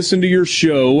best to listen to your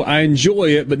show. I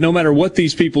enjoy it, but no matter what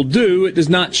these people do, it does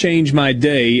not change my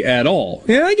day at all.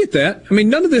 Yeah, I get that. I mean,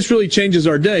 none of this really changes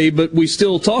our day, but we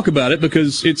still talk about it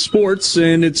because it's sports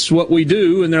and it's what we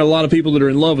do, and there are a lot of people that are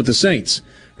in love with the Saints.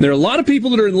 There are a lot of people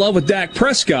that are in love with Dak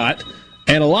Prescott,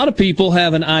 and a lot of people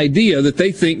have an idea that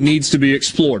they think needs to be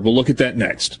explored. We'll look at that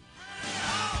next.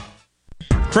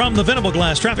 From the Venable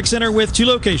Glass Traffic Center with 2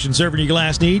 locations serving your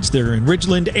glass needs. They're in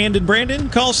Ridgeland and in Brandon.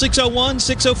 Call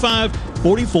 601-605-3000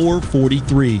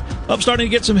 4443. Up starting to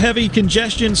get some heavy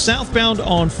congestion southbound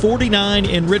on 49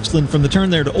 in Richland from the turn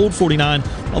there to Old 49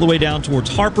 all the way down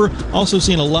towards Harper. Also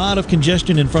seeing a lot of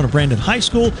congestion in front of Brandon High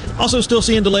School. Also still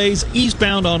seeing delays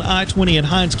eastbound on I-20 in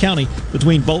Hinds County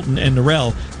between Bolton and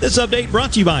Norrell. This update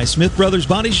brought to you by Smith Brothers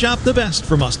Body Shop, the best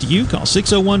from us to you. Call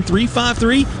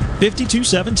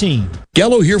 601-353-5217.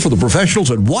 Gallo here for the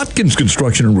professionals at Watkins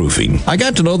Construction and Roofing. I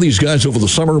got to know these guys over the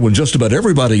summer when just about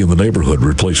everybody in the neighborhood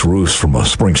replaced roofs from a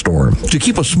spring storm. To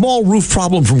keep a small roof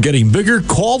problem from getting bigger,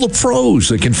 call the pros.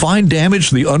 They can find damage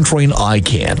the untrained eye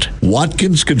can't.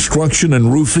 Watkins Construction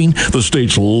and Roofing, the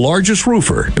state's largest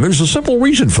roofer. And there's a simple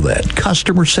reason for that: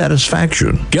 customer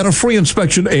satisfaction. Get a free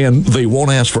inspection and they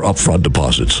won't ask for upfront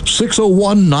deposits.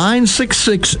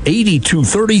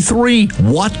 601-966-8233,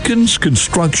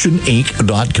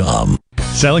 WatkinsConstructionInc.com.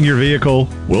 Selling your vehicle?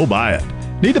 We'll buy it.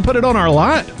 Need to put it on our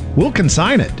lot? We'll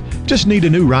consign it. Just need a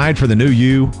new ride for the new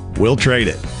you? We'll trade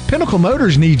it. Pinnacle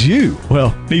Motors needs you.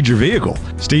 Well, needs your vehicle.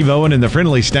 Steve Owen and the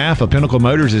friendly staff of Pinnacle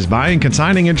Motors is buying,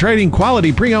 consigning, and trading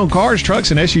quality pre-owned cars,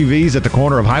 trucks, and SUVs at the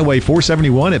corner of Highway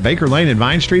 471 at Baker Lane and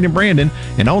Vine Street in Brandon,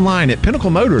 and online at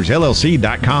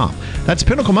PinnacleMotorsLLC.com. That's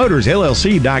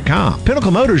PinnacleMotorsLLC.com.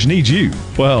 Pinnacle Motors needs you.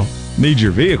 Well, needs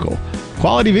your vehicle.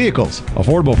 Quality vehicles,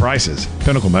 affordable prices.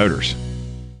 Pinnacle Motors.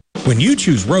 When you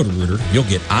choose Roto-Rooter, you'll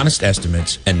get honest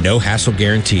estimates and no hassle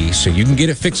guarantees, so you can get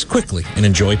it fixed quickly and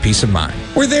enjoy peace of mind.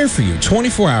 We're there for you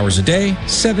 24 hours a day,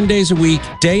 7 days a week,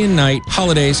 day and night,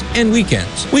 holidays, and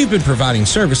weekends. We've been providing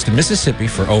service to Mississippi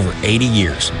for over 80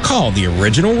 years. Call the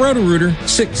original Roto-Rooter,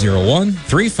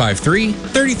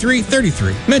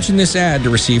 601-353-3333. Mention this ad to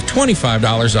receive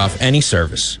 $25 off any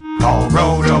service. Call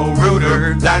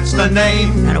Roto-Rooter, that's the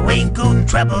name. And away go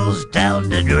troubles down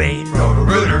the drain.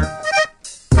 Roto-Rooter.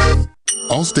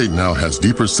 Allstate now has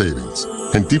deeper savings,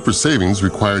 and deeper savings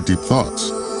require deep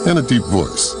thoughts and a deep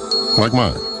voice, like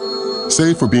mine.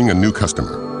 Save for being a new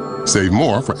customer. Save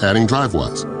more for adding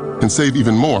DriveWise, and save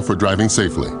even more for driving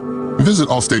safely. Visit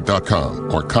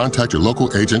Allstate.com or contact your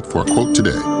local agent for a quote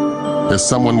today. As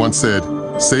someone once said,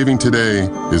 saving today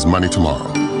is money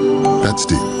tomorrow. That's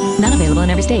deep. Not available in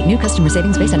every state. New customer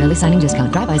savings based on early signing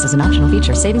discount. DriveWise is an optional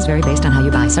feature. Savings vary based on how you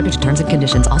buy. Subject to terms and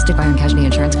conditions. Allstate Fire and Casualty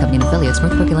Insurance Company and affiliates.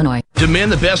 Northbrook, Illinois.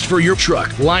 Demand the best for your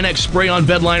truck. Line-X spray-on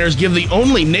bed liners give the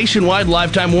only nationwide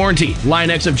lifetime warranty.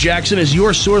 Line-X of Jackson is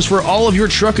your source for all of your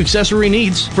truck accessory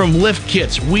needs. From lift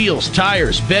kits, wheels,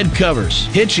 tires, bed covers,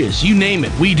 hitches, you name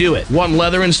it, we do it. Want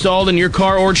leather installed in your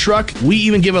car or truck? We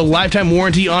even give a lifetime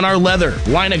warranty on our leather.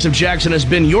 Line-X of Jackson has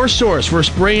been your source for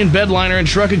spray and bed liner and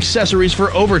truck accessories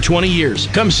for over 20 years.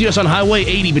 Come see us on Highway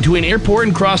 80 between Airport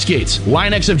and Crossgates.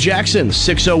 Line-X of Jackson,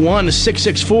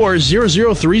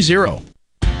 601-664-0030.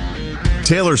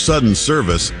 Taylor Sudden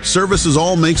Service services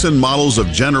all makes and models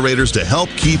of generators to help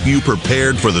keep you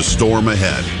prepared for the storm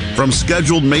ahead. From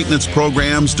scheduled maintenance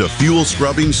programs to fuel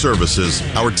scrubbing services,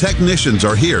 our technicians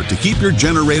are here to keep your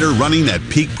generator running at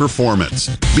peak performance.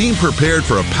 Being prepared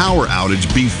for a power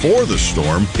outage before the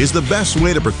storm is the best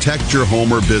way to protect your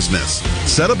home or business.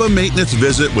 Set up a maintenance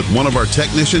visit with one of our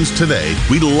technicians today.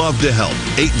 We'd love to help.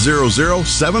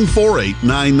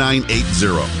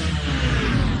 800-748-9980.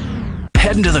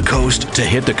 Heading to the coast to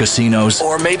hit the casinos,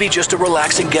 or maybe just a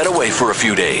relaxing getaway for a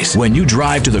few days. When you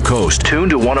drive to the coast, tune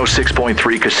to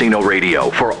 106.3 Casino Radio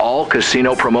for all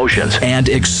casino promotions and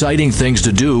exciting things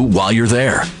to do while you're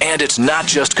there. And it's not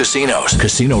just casinos.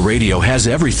 Casino Radio has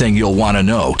everything you'll want to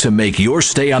know to make your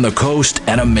stay on the coast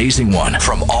an amazing one.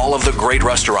 From all of the great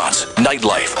restaurants,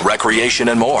 nightlife, recreation,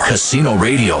 and more, Casino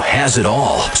Radio has it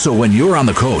all. So when you're on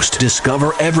the coast,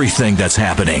 discover everything that's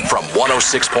happening from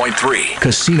 106.3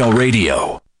 Casino Radio.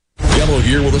 Gallo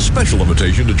here with a special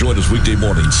invitation to join us weekday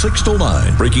morning, 6 to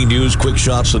 9. Breaking news, quick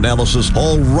shots, analysis,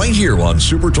 all right here on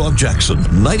Super Talk Jackson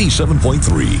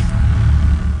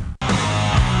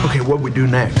 97.3. Okay, what we do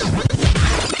next?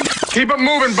 Keep it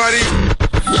moving, buddy.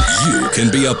 You can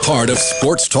be a part of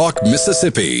Sports Talk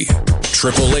Mississippi.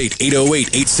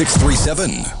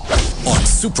 888-808-8637 on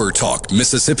Super Talk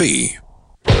Mississippi.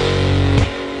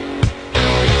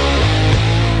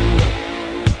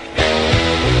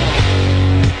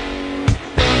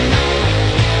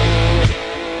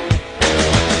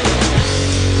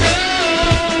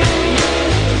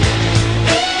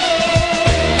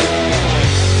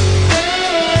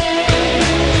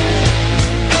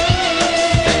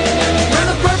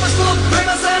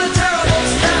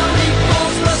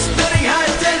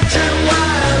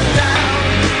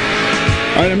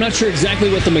 All right, I'm not sure exactly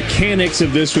what the mechanics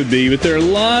of this would be, but there are a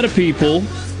lot of people,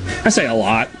 I say a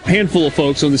lot, handful of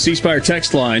folks on the C Spire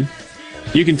text line.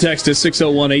 You can text us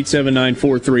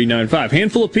 601-879-4395.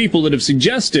 Handful of people that have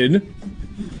suggested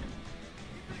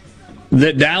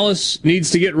that Dallas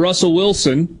needs to get Russell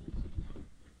Wilson,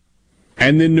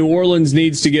 and then New Orleans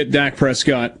needs to get Dak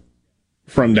Prescott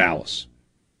from Dallas.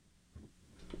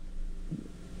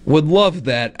 Would love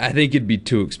that. I think it'd be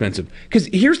too expensive. Because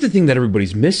here's the thing that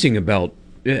everybody's missing about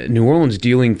New Orleans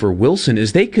dealing for Wilson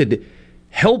is they could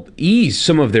help ease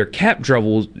some of their cap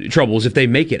troubles if they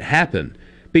make it happen.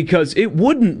 Because it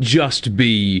wouldn't just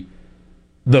be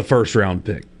the first-round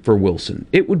pick for Wilson.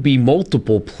 It would be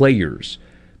multiple players.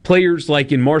 Players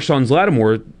like in Marshawn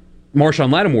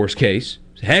Lattimore's case,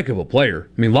 he's a heck of a player.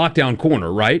 I mean, lockdown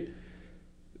corner, right?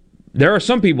 There are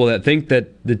some people that think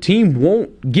that the team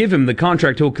won't give him the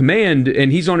contract he'll command,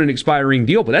 and he's on an expiring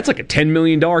deal, but that's like a $10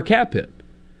 million cap hit.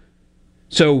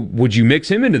 So would you mix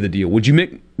him into the deal? Would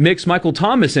you mix Michael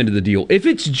Thomas into the deal? If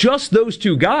it's just those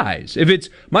two guys, if it's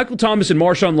Michael Thomas and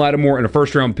Marshawn Lattimore and a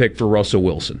first-round pick for Russell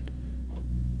Wilson,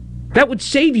 that would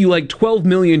save you like $12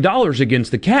 million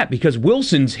against the cap because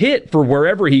Wilson's hit for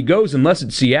wherever he goes, unless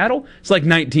it's Seattle, it's like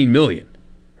 $19 million.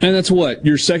 And that's what?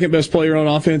 Your second best player on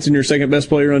offense and your second best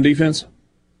player on defense?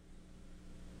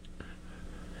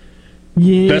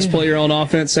 Yeah. Best player on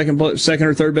offense, second or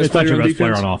third best player on defense? It's not your best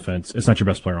player on offense. It's not your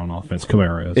best player on offense.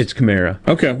 Kamara is. It's Kamara.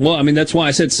 Okay, well, I mean, that's why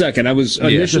I said second. I was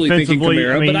initially thinking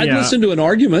Kamara, but I'd listen to an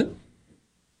argument.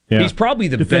 Yeah. He's probably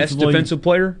the best defensive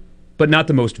player, but not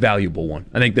the most valuable one.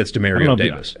 I think that's Demario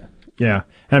Davis. Yeah.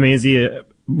 I mean, is he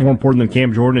more important than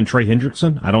Cam Jordan and Trey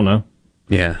Hendrickson? I don't know.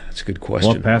 Yeah, that's a good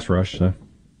question. Love pass rush, so.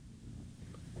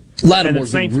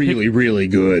 Lattimore's really, really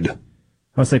good.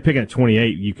 I would say picking at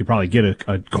 28, you could probably get a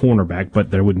cornerback,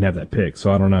 but they wouldn't have that pick,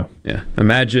 so I don't know. Yeah,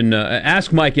 imagine,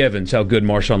 ask Mike Evans how good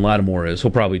Marshawn Lattimore is. He'll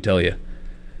probably tell you.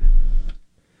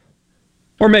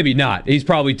 Or maybe not. He's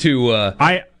probably too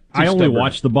I only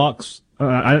watched the Bucs.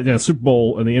 The Super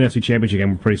Bowl and the NFC Championship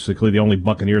game were basically the only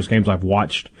Buccaneers games I've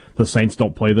watched. The Saints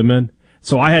don't play them in.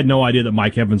 So I had no idea that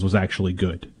Mike Evans was actually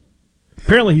good.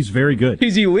 Apparently he's very good.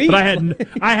 He's elite.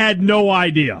 But I had no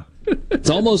idea. It's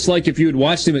almost like if you had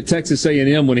watched him at Texas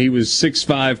A&M when he was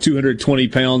 6'5", 220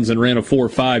 pounds and ran a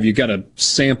 4.5, you got a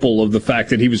sample of the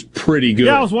fact that he was pretty good.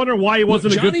 Yeah, I was wondering why he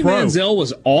wasn't a good pro. Johnny Manziel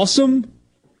was awesome,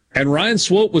 and Ryan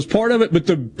Swope was part of it, but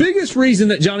the biggest reason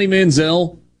that Johnny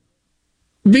Manziel,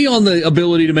 beyond the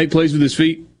ability to make plays with his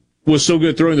feet, was so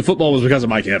good throwing the football was because of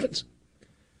Mike Evans.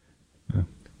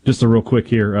 Just a real quick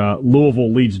here.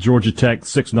 Louisville leads Georgia Tech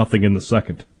 6-0 in the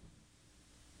second.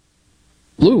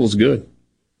 Louisville's good.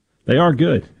 They are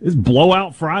good. It's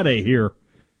blowout Friday here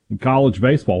in college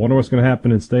baseball. Wonder what's going to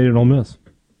happen in State and Ole Miss.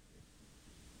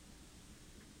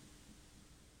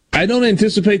 I don't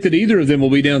anticipate that either of them will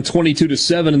be down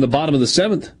 22-7 in the bottom of the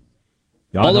seventh.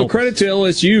 Although credit to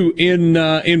LSU,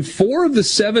 in 4 of the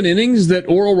 7 innings that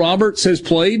Oral Roberts has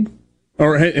played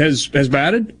or has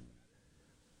batted,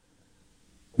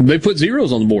 they put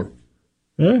zeros on the board.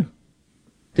 Yeah.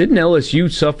 Didn't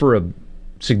LSU suffer a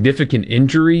significant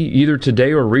injury either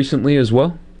today or recently as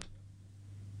well?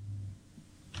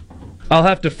 I'll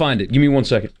have to find it. Give me 1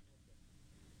 second.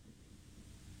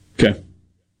 Okay.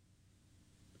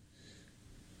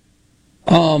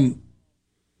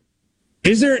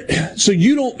 Is there, so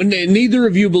you don't, neither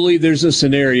of you believe there's a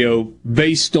scenario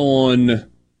based on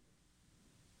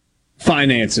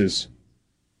finances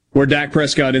where Dak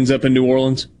Prescott ends up in New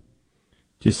Orleans?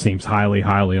 Just seems highly,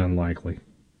 highly unlikely.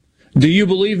 Do you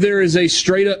believe there is a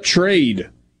straight-up trade?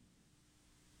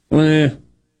 I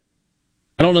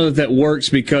don't know that works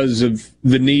because of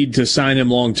the need to sign him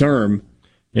long-term.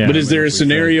 Yeah, but is there a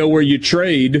scenario where you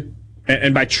trade,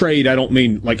 and by trade I don't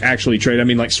mean like actually trade, I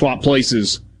mean like swap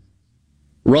places,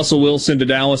 Russell Wilson to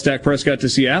Dallas, Dak Prescott to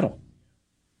Seattle?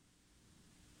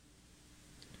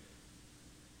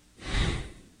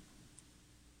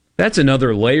 That's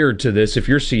another layer to this. If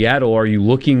you're Seattle, are you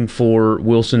looking for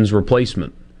Wilson's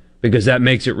replacement? Because that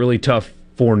makes it really tough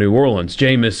for New Orleans.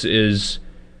 Jameis is,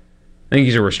 I think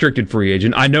he's a restricted free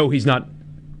agent. I know he's not,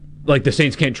 like the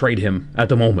Saints can't trade him at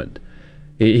the moment.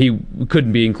 He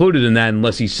couldn't be included in that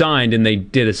unless he signed and they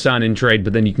did a sign-in trade,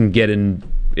 but then you can get in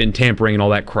tampering and all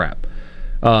that crap.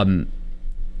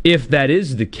 If that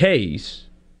is the case,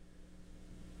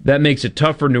 that makes it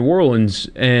tough for New Orleans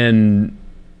and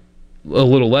a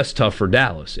little less tough for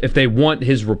Dallas if they want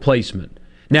his replacement.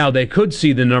 Now, they could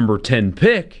see the number 10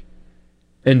 pick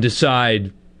and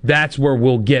decide that's where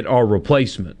we'll get our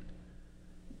replacement.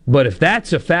 But if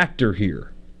that's a factor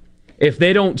here, if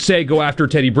they don't say go after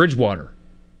Teddy Bridgewater,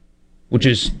 which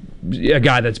is a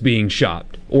guy that's being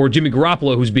shopped, or Jimmy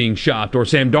Garoppolo who's being shopped, or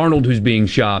Sam Darnold who's being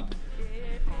shopped,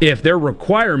 if their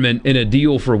requirement in a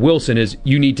deal for Wilson is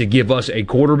you need to give us a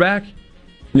quarterback,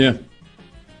 yeah,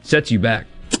 sets you back.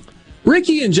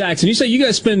 Ricky and Jackson, you say you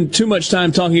guys spend too much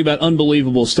time talking about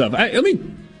unbelievable stuff. I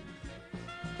mean,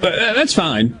 That's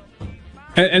fine.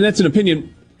 And that's an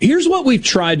opinion. Here's what we've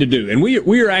tried to do, and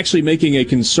we are actually making a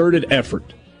concerted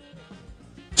effort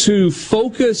to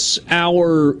focus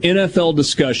our NFL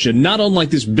discussion, not on like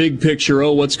this big picture,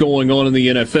 what's going on in the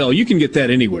NFL. You can get that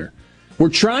anywhere. We're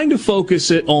trying to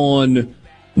focus it on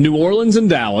New Orleans and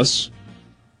Dallas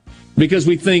because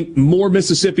we think more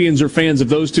Mississippians are fans of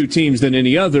those two teams than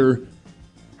any other,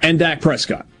 and Dak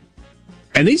Prescott.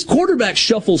 And these quarterback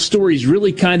shuffle stories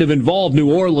really kind of involve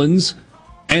New Orleans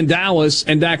and Dallas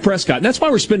and Dak Prescott. And that's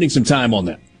why we're spending some time on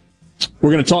that.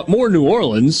 We're going to talk more New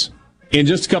Orleans in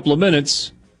just a couple of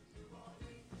minutes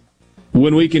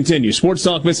when we continue. Sports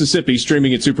Talk Mississippi,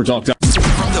 streaming at SuperTalk.com.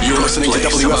 You're listening to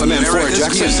WFMN Florida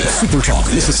Jackson. Super Talk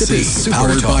Mississippi,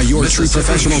 powered by your true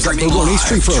professionals at Lagone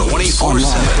Tree Pros. Online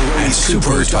at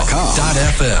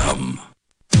supertalk.fm.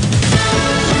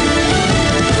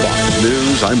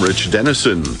 News, I'm Rich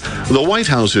Dennison. The White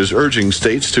House is urging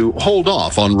states to hold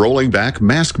off on rolling back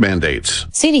mask mandates.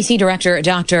 CDC Director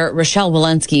Dr. Rochelle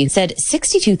Walensky said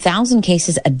 62,000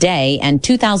 cases a day and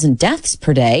 2,000 deaths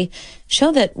per day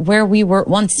show that where we were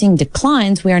once seeing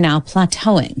declines, we are now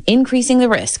plateauing, increasing the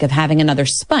risk of having another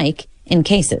spike in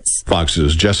cases.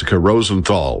 Fox's Jessica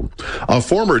Rosenthal. A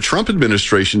former Trump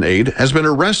administration aide has been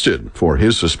arrested for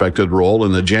his suspected role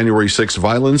in the January 6th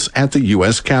violence at the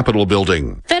U.S. Capitol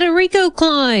building. Federico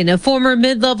Klein, a former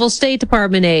mid-level State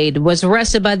Department aide, was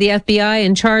arrested by the FBI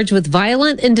and charged with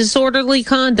violent and disorderly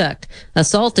conduct,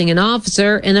 assaulting an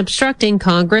officer and obstructing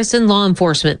Congress and law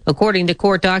enforcement. According to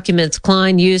court documents,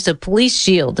 Klein used a police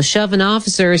shield to shove an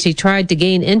officer as he tried to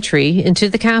gain entry into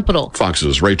the Capitol.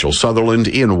 Fox's Rachel Sutherland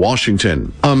in Washington.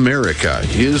 America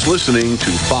is listening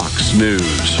to Fox News.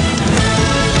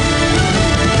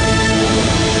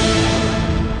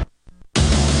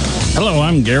 Hello,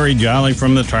 I'm Gary Jolly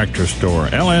from the Tractor Store.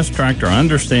 LS Tractor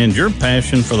understands your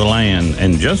passion for the land,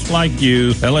 and just like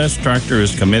you, LS Tractor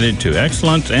is committed to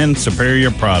excellence and superior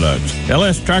products.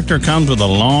 LS Tractor comes with a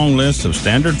long list of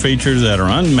standard features that are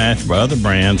unmatched by other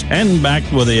brands and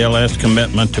backed with the LS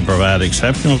commitment to provide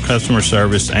exceptional customer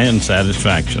service and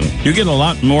satisfaction. You get a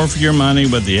lot more for your money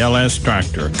with the LS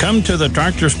Tractor. Come to the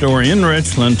Tractor Store in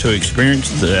Richland to experience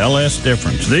the LS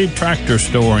difference. The Tractor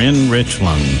Store in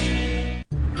Richland.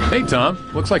 Hey, Tom.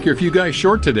 Looks like you're a few guys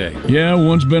short today. Yeah,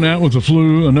 one's been out with the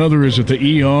flu, another is at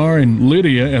the ER, and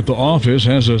Lydia at the office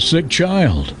has a sick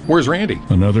child. Where's Randy?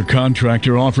 Another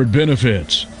contractor offered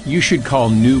benefits. You should call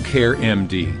New Care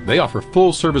MD. They offer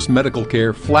full-service medical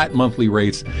care, flat monthly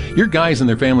rates. Your guys and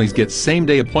their families get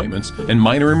same-day appointments and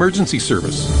minor emergency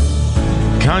service.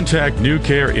 Contact New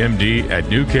Care MD at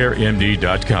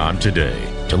newcaremd.com today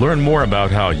to learn more about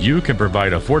how you can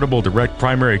provide affordable direct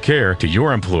primary care to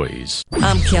your employees.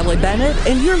 I'm Kelly Bennett,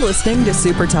 and you're listening to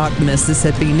Super Talk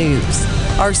Mississippi News.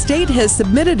 Our state has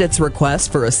submitted its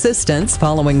request for assistance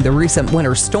following the recent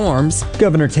winter storms.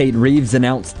 Governor Tate Reeves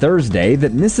announced Thursday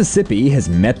that Mississippi has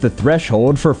met the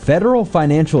threshold for federal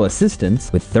financial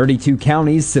assistance, with 32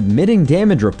 counties submitting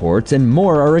damage reports and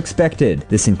more are expected.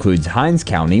 This includes Hinds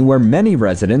County, where many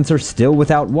residents are still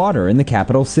without water in the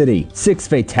capital city. 6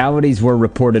 fatalities were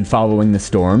reported following the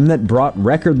storm that brought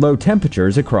record low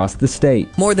temperatures across the state.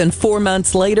 More than 4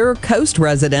 months later, coast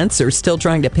residents are still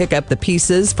trying to pick up the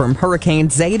pieces from Hurricane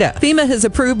Zeta. FEMA has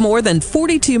approved more than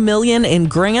 $42 million in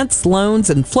grants, loans,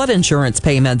 and flood insurance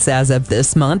payments as of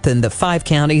this month in the 5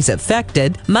 counties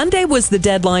affected. Monday was the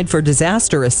deadline for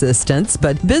disaster assistance,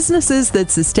 but businesses that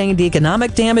sustained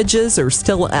economic damages are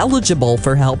still eligible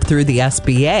for help through the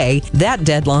SBA. That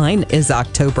deadline is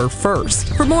October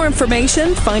 1st. For more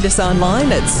information, find us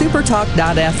online at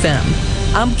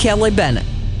supertalk.fm. I'm Kelly Bennett.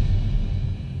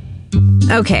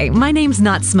 Okay, my name's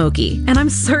not Smokey, and I'm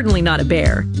certainly not a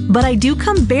bear, but I do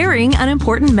come bearing an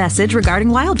important message regarding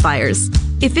wildfires.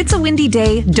 If it's a windy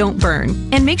day, don't burn,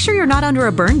 and make sure you're not under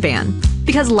a burn ban.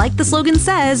 Because like the slogan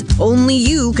says, only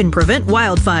you can prevent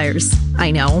wildfires.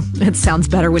 I know, it sounds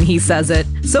better when he says it.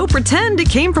 So pretend it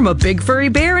came from a big furry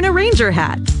bear in a ranger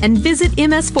hat. And visit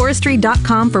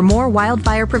msforestry.com for more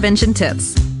wildfire prevention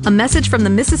tips. A message from the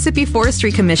Mississippi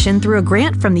Forestry Commission through a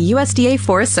grant from the USDA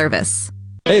Forest Service.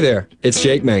 Hey there, it's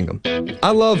Jake Mangum.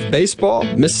 I love baseball,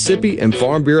 Mississippi, and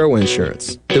Farm Bureau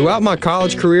insurance. Throughout my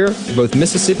college career, both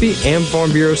Mississippi and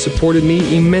Farm Bureau supported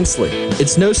me immensely.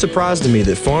 It's no surprise to me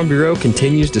that Farm Bureau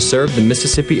continues to serve the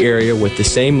Mississippi area with the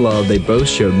same love they both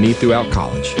showed me throughout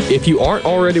college. If you aren't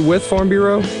already with Farm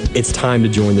Bureau, it's time to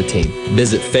join the team.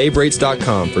 Visit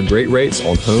favrates.com for great rates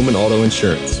on home and auto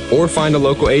insurance, or find a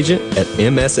local agent at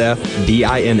msfbins.com.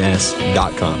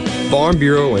 Farm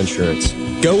Bureau Insurance.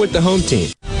 Go with the home team.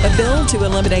 A bill to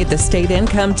eliminate the state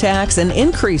income tax and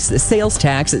increase the sales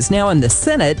tax is now in the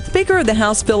Senate. Speaker of the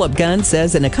House, Philip Gunn,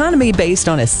 says an economy based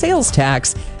on a sales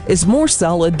tax is more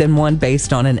solid than one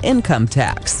based on an income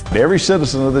tax. Every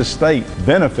citizen of this state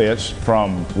benefits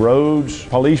from roads,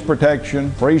 police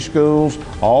protection, free schools,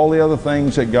 all the other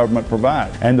things that government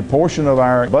provides. And the portion of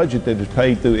our budget that is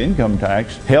paid through income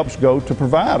tax helps go to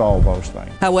provide all those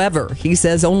things. However, he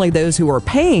says only those who are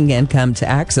paying income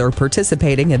tax are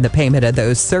participating in the payment of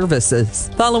those services.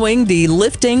 Following the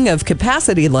lifting of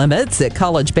capacity limits at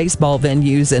college baseball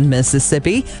venues in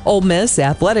Mississippi, Ole Miss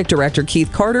Athletic Director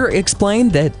Keith Carter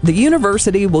explained that the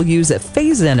university will use a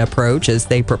phase-in approach as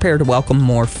they prepare to welcome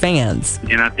more fans.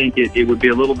 And I think it would be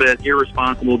a little bit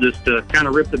irresponsible just to kind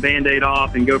of rip the Band-Aid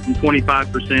off and go from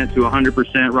 25% to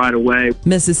 100% right away.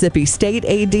 Mississippi State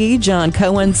AD John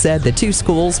Cohen said the two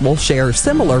schools will share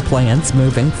similar plans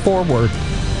moving forward.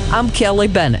 I'm Kelly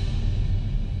Bennett.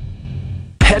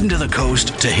 Heading to the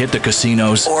coast to hit the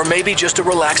casinos, or maybe just a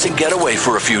relaxing getaway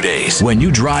for a few days. When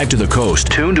you drive to the coast,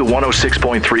 tune to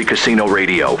 106.3 Casino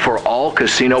Radio for all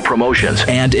casino promotions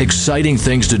and exciting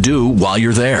things to do while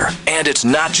you're there. And it's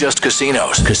not just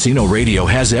casinos. Casino Radio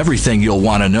has everything you'll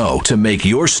want to know to make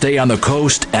your stay on the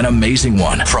coast an amazing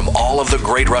one. From all of the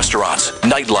great restaurants,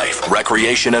 nightlife,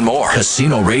 recreation, and more,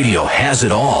 Casino Radio has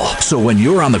it all. So when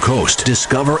you're on the coast,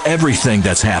 discover everything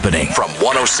that's happening from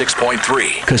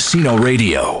 106.3 Casino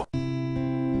Radio.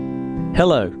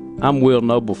 Hello, I'm Will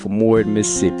Noble from Moorhead,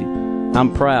 Mississippi.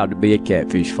 I'm proud to be a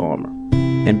catfish farmer,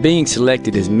 and being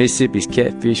selected as Mississippi's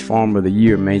Catfish Farmer of the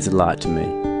Year means a lot to me.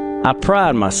 I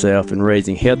pride myself in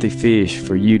raising healthy fish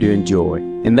for you to enjoy,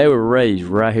 and they were raised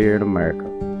right here in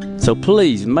America. So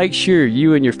please make sure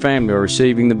you and your family are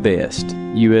receiving the best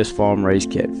U.S.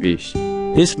 farm-raised catfish.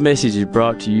 This message is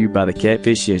brought to you by the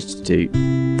Catfish Institute.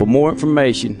 For more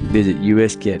information, visit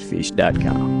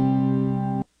uscatfish.com.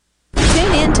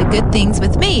 To Good Things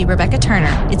with me, Rebecca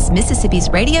Turner. It's Mississippi's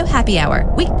Radio Happy Hour,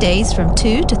 weekdays from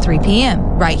 2 to 3 p.m.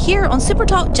 right here on Super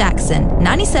Talk Jackson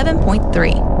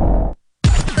 97.3.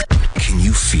 Can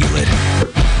you feel it?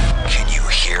 Can you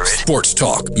hear it? Sports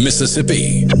Talk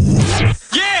Mississippi.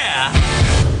 Yeah!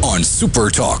 On Super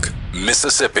Talk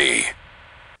Mississippi.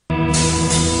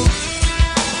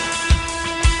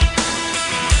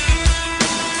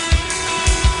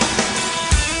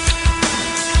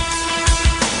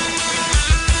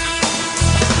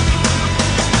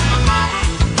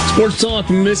 Sports Talk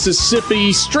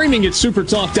Mississippi, streaming at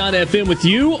supertalk.fm with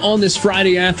you on this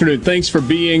Friday afternoon. Thanks for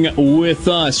being with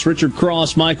us. Richard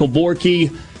Cross, Michael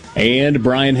Borky, and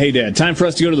Brian Haydad. Time for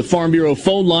us to go to the Farm Bureau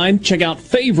phone line. Check out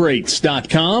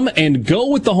favorites.com and go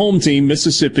with the home team,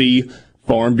 Mississippi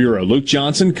Farm Bureau. Luke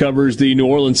Johnson covers the New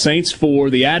Orleans Saints for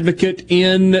The Advocate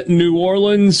in New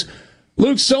Orleans.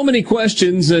 Luke, so many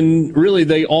questions, and really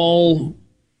they all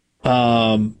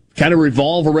kind of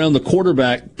revolve around the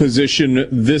quarterback position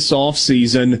this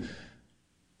offseason.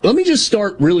 Let me just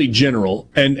start really general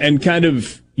and kind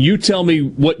of you tell me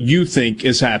what you think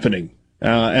is happening.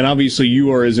 And obviously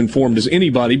you are as informed as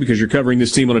anybody because you're covering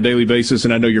this team on a daily basis,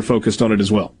 and I know you're focused on it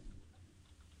as well.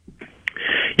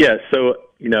 Yeah, so,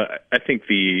 I think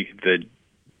the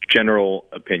general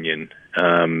opinion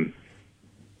of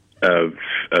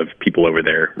people over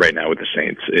there right now with the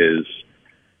Saints is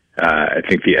I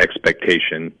think the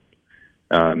expectation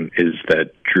is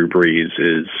that Drew Brees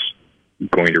is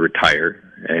going to retire,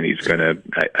 and he's going to,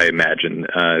 I imagine,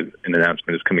 an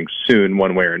announcement is coming soon,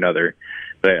 one way or another.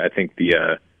 But I think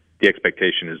the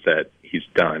expectation is that he's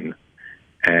done,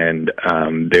 and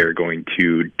they're going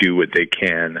to do what they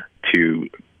can to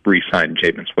re-sign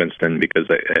Jameis Winston because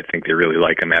I think they really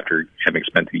like him after having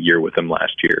spent a year with him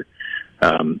last year.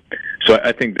 So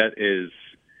I think that is,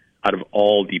 out of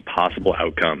all the possible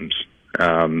outcomes,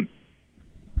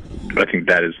 I think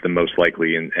that is the most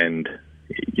likely, and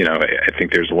I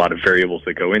think there's a lot of variables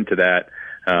that go into that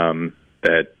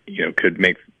that could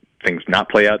make things not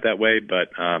play out that way. But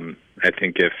I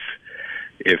think if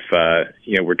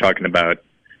we're talking about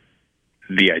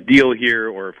the ideal here,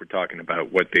 or if we're talking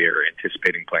about what they are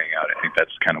anticipating playing out, I think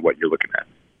that's kind of what you're looking at.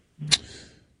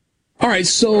 All right,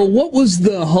 so what was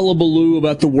the hullabaloo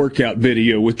about the workout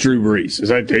video with Drew Brees? Is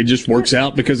that it just works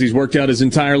out because he's worked out his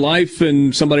entire life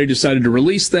and somebody decided to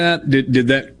release that?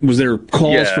 Was there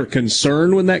cause for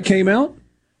concern when that came out?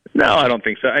 No, I don't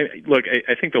think so. I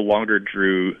think the longer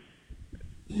Drew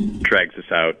drags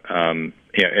this out, and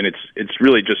it's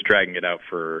really just dragging it out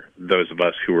for those of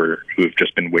us who've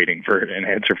just been waiting for an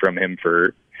answer from him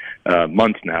for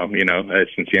months now,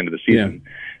 since the end of the season.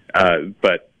 Yeah.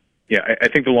 But yeah, I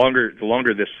think the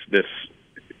longer this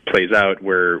plays out,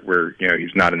 where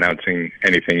he's not announcing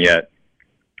anything yet,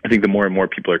 I think the more and more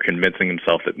people are convincing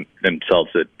themselves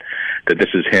that this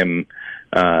is him,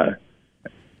 a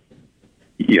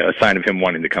sign of him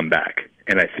wanting to come back.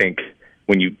 And I think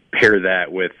when you pair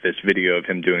that with this video of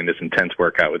him doing this intense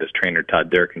workout with his trainer Todd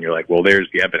Durkin, you're like, well, there's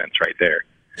the evidence right there.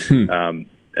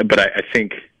 But I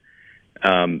think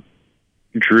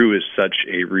Drew is such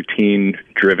a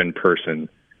routine-driven person,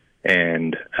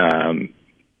 and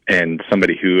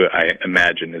somebody who I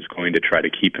imagine is going to try to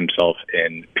keep himself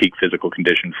in peak physical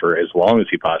condition for as long as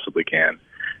he possibly can,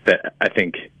 that I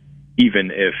think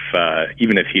even if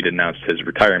he'd announced his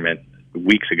retirement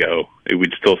weeks ago,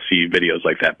 we'd still see videos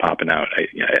like that popping out.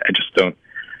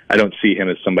 I don't see him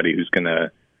as somebody who's going to,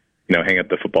 hang up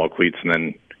the football cleats and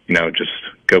then, just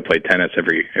go play tennis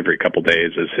every couple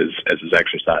days as his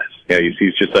exercise. Yeah, he's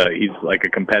like a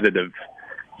competitive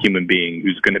human being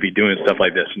who's going to be doing stuff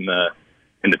like this in the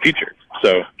future.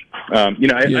 So, I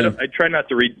try not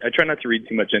to read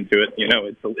too much into it.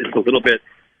 It's a little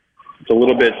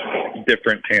bit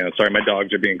different. Hang on, sorry, my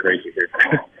dogs are being crazy here.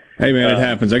 Hey man, it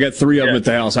happens. I got 3 of them at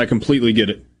the house. I completely get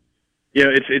it.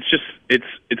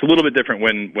 It's a little bit different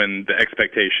when the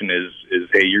expectation is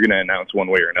hey, you're going to announce one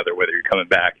way or another whether you're coming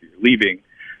back or you're leaving,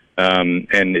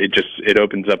 and it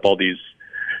opens up all these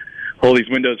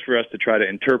windows for us to try to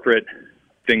interpret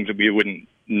things that we wouldn't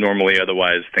normally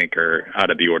otherwise think are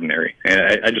out of the ordinary.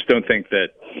 And I just don't think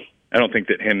that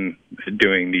him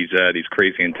doing these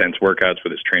crazy intense workouts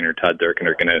with his trainer Todd Durkin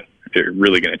are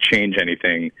really going to change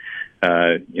anything,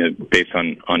 based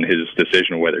on his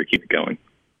decision of whether to keep it going.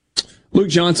 Luke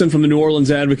Johnson from the New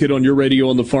Orleans Advocate on your radio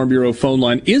on the Farm Bureau phone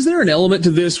line. Is there an element to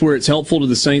this where it's helpful to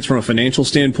the Saints from a financial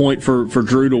standpoint for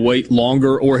Drew to wait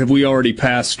longer, or have we already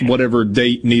passed whatever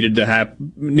date needed to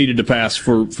pass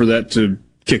for that to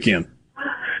kick in?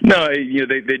 No,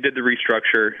 they did the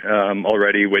restructure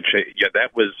already, which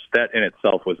that in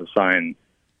itself was a sign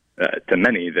to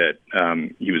many that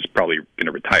he was probably going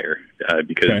to retire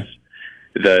because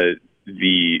the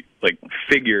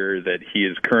figure that he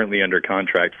is currently under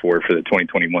contract for the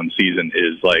 2021 season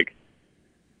is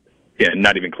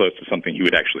not even close to something he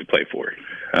would actually play for,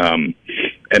 and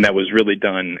that was really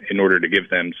done in order to give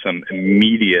them some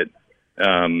immediate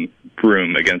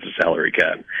room against the salary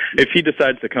cap. If he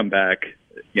decides to come back,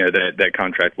 that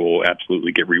contract will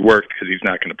absolutely get reworked because he's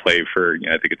not going to play for,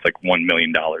 I think it's $1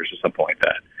 million or something like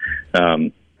that.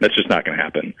 That's just not going to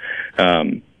happen.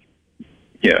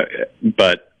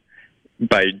 But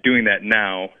by doing that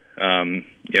now,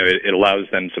 it allows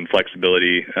them some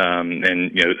flexibility and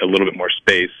a little bit more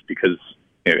space because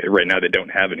right now they don't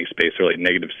have any space. They're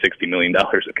negative $60 million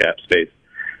of cap space.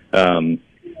 To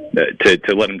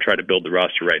let him try to build the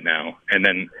roster right now, and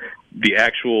then the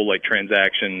actual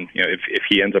transaction, if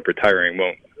he ends up retiring,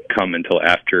 won't come until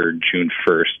after June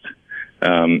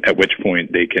 1st, at which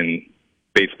point they can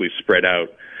basically spread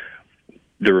out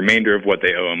the remainder of what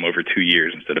they owe him over 2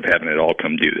 years instead of having it all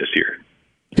come due this year.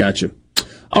 Gotcha.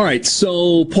 All right,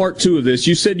 so part 2 of this.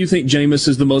 You said you think Jameis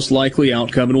is the most likely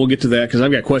outcome, and we'll get to that because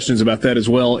I've got questions about that as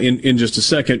well in just a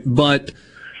second. But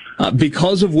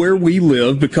because of where we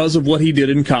live, because of what he did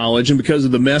in college, and because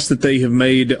of the mess that they have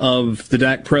made of the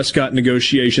Dak Prescott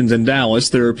negotiations in Dallas,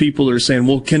 there are people that are saying,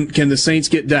 well, can the Saints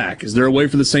get Dak? Is there a way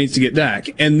for the Saints to get Dak?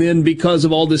 And then because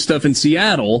of all this stuff in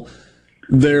Seattle,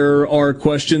 there are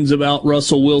questions about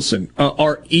Russell Wilson.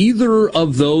 Are either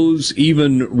of those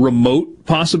even remote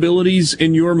possibilities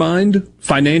in your mind,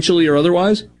 financially or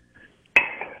otherwise?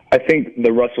 I think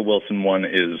the Russell Wilson one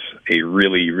is a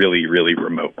really, really, really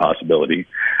remote possibility.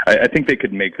 I think they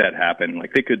could make that happen.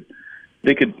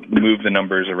 They could move the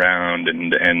numbers around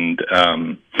and they'd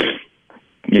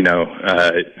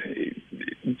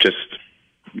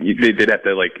have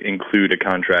to include a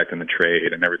contract in the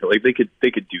trade and everything. They could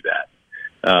do that.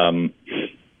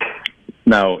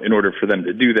 Now, in order for them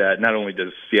to do that, not only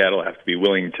does Seattle have to be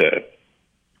willing to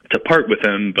part with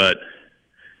him, but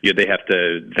they have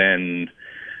to then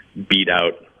beat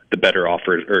out the better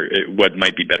offers or what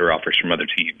might be better offers from other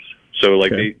teams. So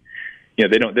they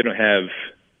don't have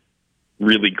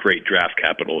really great draft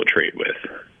capital to trade with.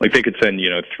 They could send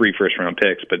 3 first-round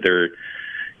picks, but they're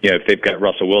if they've got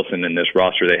Russell Wilson in this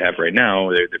roster they have right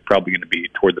now, they're probably going to be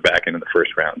toward the back end of the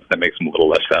first round. So that makes them a little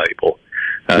less valuable.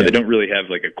 They don't really have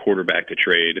a quarterback to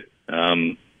trade.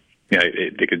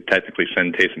 They could technically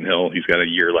send Taysom Hill. He's got a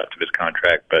year left of his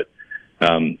contract, but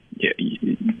there's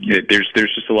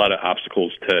just a lot of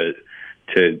obstacles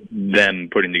to them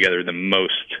putting together the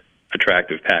most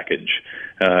attractive package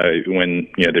when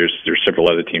there's several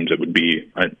other teams that would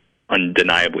be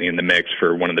undeniably in the mix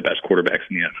for one of the best quarterbacks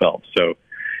in the NFL. So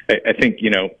I think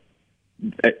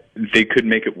they could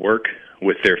make it work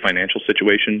with their financial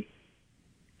situation.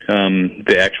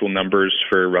 The actual numbers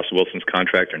for Russell Wilson's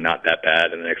contract are not that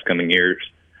bad in the next coming years.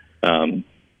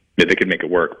 They could make it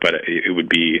work, but it would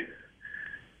be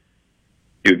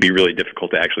really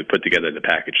difficult to actually put together the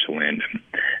package to land him.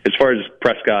 As far as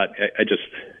Prescott,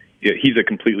 he's a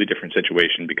completely different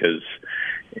situation because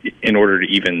in order to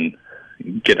even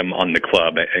get him on the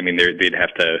club, I mean, they'd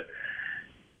have to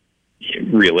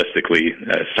realistically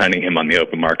signing him on the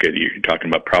open market. You're talking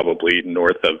about probably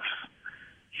north of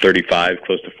 35,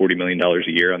 close to $40 million a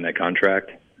year on that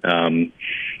contract. And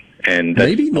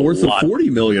maybe north of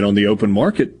 $40 million on the open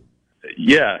market.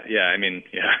 Yeah. I mean,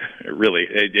 really.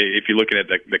 If you're looking at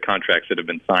the contracts that have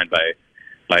been signed by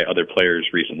other players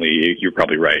recently, you're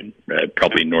probably right.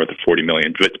 Probably north of $40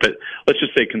 million. But let's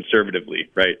just say conservatively,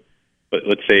 right? But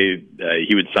let's say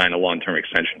he would sign a long-term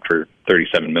extension for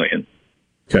 $37 million.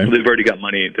 Okay. So they've already got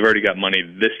money. They've already got money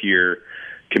this year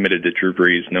committed to Drew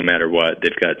Brees. No matter what,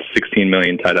 they've got $16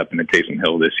 million tied up in the Taysom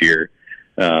Hill this year.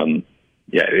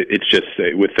 It's just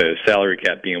with the salary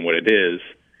cap being what it is.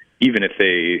 Even if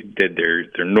they did their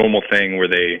normal thing where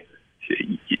they,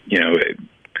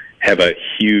 have a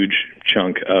huge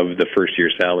chunk of the first year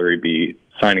salary be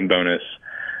signing bonus,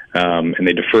 and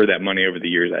they defer that money over the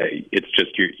years, it's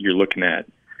just you're looking at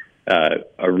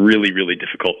a really, really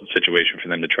difficult situation for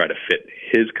them to try to fit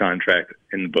his contract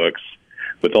in the books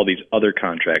with all these other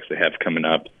contracts they have coming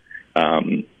up,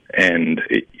 and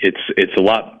it's a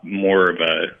lot more of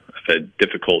a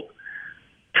difficult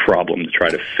problem to try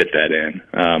to fit that in.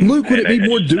 Luke, would it be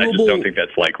more doable? I just don't think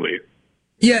that's likely.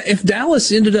 Yeah, if Dallas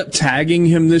ended up tagging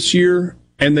him this year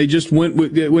and they just went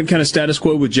kind of status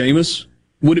quo with Jameis,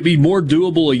 would it be more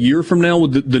doable a year from now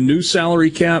with the new salary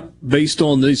cap based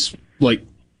on these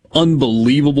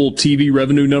unbelievable TV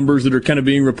revenue numbers that are kind of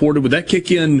being reported? Would that kick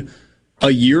in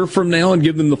a year from now and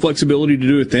give them the flexibility to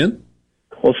do it then?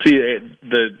 Well, see,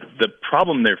 the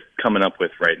problem they're coming up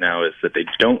with right now is that they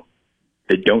don't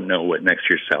know what next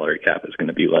year's salary cap is going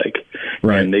to be like,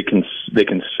 right? And they can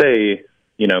say,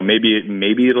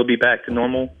 maybe it'll be back to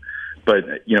normal, but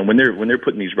when they're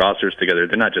putting these rosters together,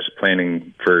 they're not just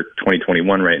planning for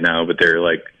 2021 right now, but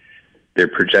they're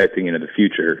projecting into the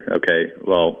future. Okay,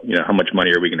 well, how much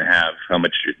money are we going to have? How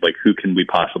much, who can we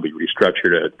possibly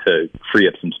restructure to free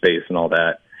up some space and all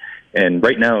that? And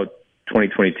right now,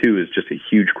 2022 is just a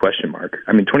huge question mark.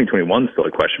 I mean, 2021 is still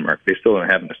a question mark. They still don't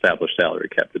have an established salary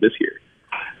cap for this year.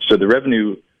 So the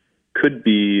revenue could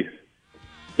be,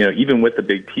 even with the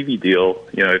big TV deal,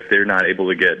 if they're not able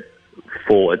to get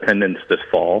full attendance this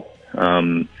fall,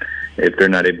 if they're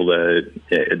not able to,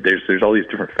 there's all these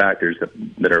different factors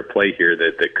that are at play here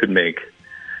that could make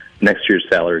next year's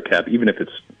salary cap, even if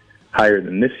it's higher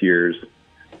than this year's,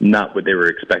 not what they were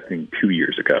expecting 2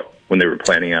 years ago when they were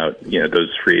planning out, those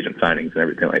free agent signings and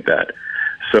everything like that.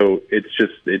 So it's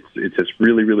this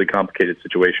really, really complicated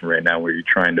situation right now where you're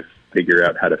trying to figure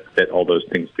out how to fit all those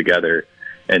things together.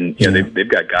 And, they've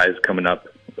got guys coming up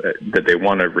that they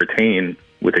want to retain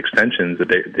with extensions that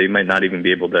they might not even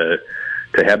be able to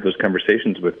have those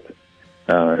conversations with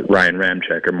Ryan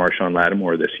Ramczyk or Marshawn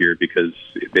Lattimore this year because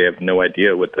they have no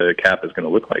idea what the cap is going to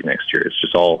look like next year. It's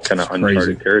just all kind of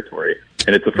uncharted territory.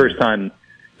 And it's the first time,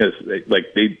 since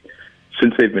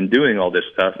they've been doing all this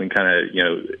stuff and kind of,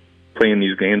 playing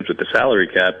these games with the salary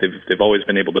cap, they've always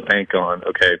been able to bank on,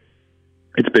 okay,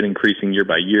 it's been increasing year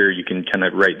by year. You can kind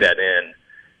of write that in.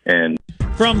 And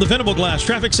from the Venable Glass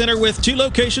Traffic Center with 2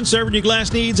 locations serving your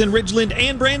glass needs in Ridgeland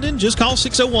and Brandon, just call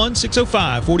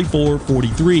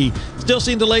 601-605-4443. Still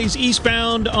seeing delays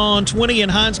eastbound on 20 in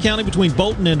Hinds County between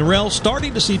Bolton and Norrell.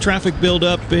 Starting to see traffic build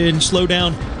up and slow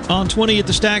down on 20 at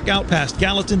the Stack out past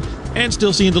Gallatin. And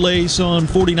still seeing delays on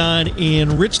 49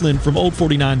 in Richland from Old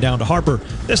 49 down to Harper.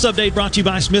 This update brought to you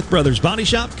by Smith Brothers Body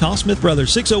Shop. Call Smith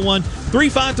Brothers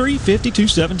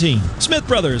 601-353-5217. Smith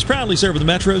Brothers, proudly serving the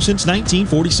Metro since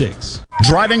 1946.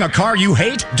 Driving a car you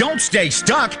hate? Don't stay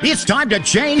stuck. It's time to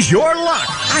change your luck.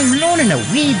 I'm loaning a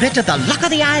wee bit of the luck of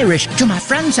the Irish to my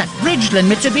friends at Ridgeland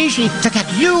Mitsubishi to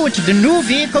get you into the new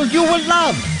vehicle you will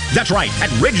love. That's right. At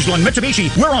Ridgeland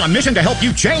Mitsubishi, we're on a mission to help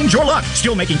you change your luck.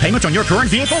 Still making payments on your current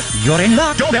vehicle? You're in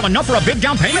luck. Don't have enough for a big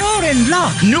down payment? You're in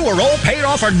luck. New or old, paid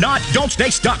off or not, don't stay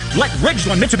stuck. Let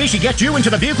Ridgeland Mitsubishi get you into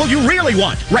the vehicle you really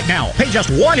want. Right now, pay just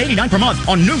 $189 per month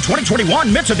on new 2021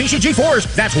 Mitsubishi G4s.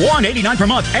 That's $189 per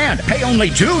month. And pay only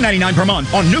 $299 per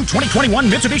month on new 2021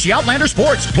 Mitsubishi Outlander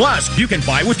Sports. Plus, you can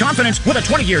buy with confidence with a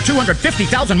 20-year,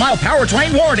 250,000-mile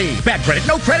powertrain warranty. Bad credit,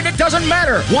 no credit, it doesn't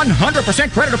matter.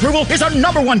 100% credit approval is our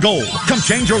 #1 gold. Come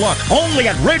change your luck only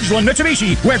at Ridgeland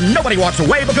Mitsubishi, where nobody walks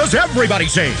away because everybody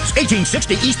saves.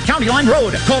 1860 East County Line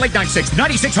Road. Call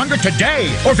 896-9600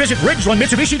 today or visit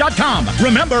RidgelandMitsubishi.com.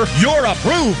 Remember, you're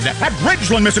approved at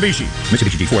Ridgeland Mitsubishi.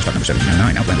 Mitsubishi G4 stock number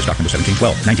 1799. Outlander stock number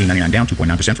 1712. 1999 down,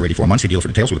 2.9% for 84 months. See dealer for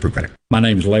details with approved credit. My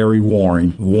name is Larry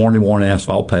Warren, Warren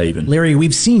Asphalt Paving. Larry,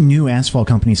 we've seen new asphalt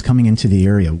companies coming into the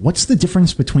area. What's the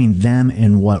difference between them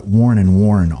and what Warren &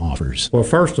 Warren offers? Well,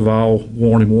 first of all,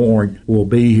 Warren & Warren will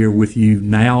be here with you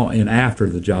now and after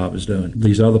the job is done.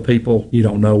 These other people, you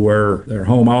don't know where their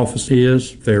home office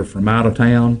is. If they're from out of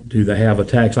town, do they have a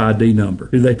tax ID number?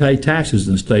 Do they pay taxes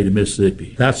in the state of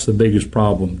Mississippi? That's the biggest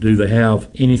problem. Do they have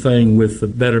anything with the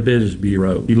Better Business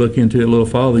Bureau? You look into it a little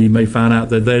further, you may find out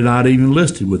that they're not even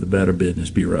listed with the Better Business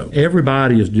Bureau.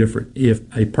 Everybody is different. If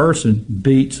a person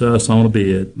beats us on a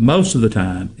bid, most of the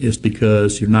time it's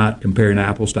because you're not comparing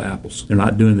apples to apples. They're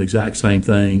not doing the exact same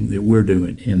thing that we're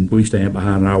doing, and we stand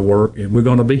behind our work, and we're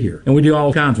going to be here. And we do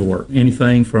all kinds of work,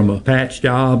 anything from a patch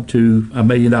job to $1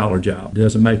 million job. It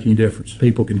doesn't make any difference.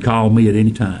 People can call me at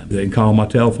any time. They can call my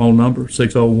telephone number,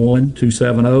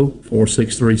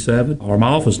 601-270-4637, or my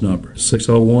office number,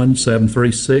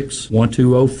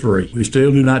 601-736-1203. We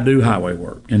still do not do highway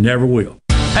work, and never will.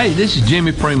 Hey, this is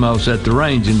Jimmy Primos at the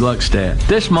Range in Gluckstadt.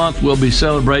 This month we'll be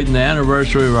celebrating the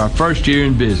anniversary of our first year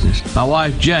in business. My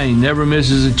wife Jane never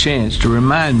misses a chance to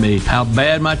remind me how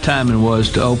bad my timing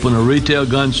was to open a retail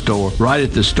gun store right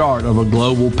at the start of a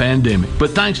global pandemic.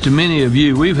 But thanks to many of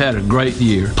you, we've had a great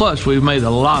year. Plus, we've made a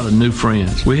lot of new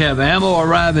friends. We have ammo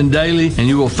arriving daily, and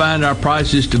you will find our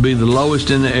prices to be the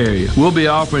lowest in the area. We'll be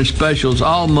offering specials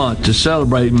all month to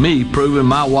celebrate me proving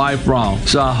my wife wrong.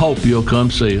 So I hope you'll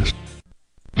come see us.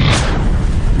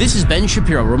 This is Ben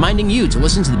Shapiro reminding you to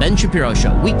listen to The Ben Shapiro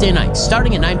Show weekday nights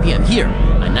starting at 9 p.m. here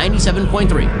on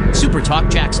 97.3 Super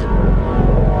Talk Jackson.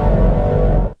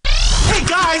 Hey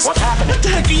guys! What's happening? What the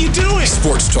heck are you doing?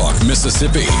 Sports Talk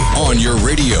Mississippi on your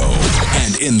radio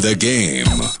and in the game.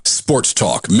 Sports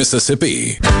Talk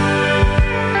Mississippi.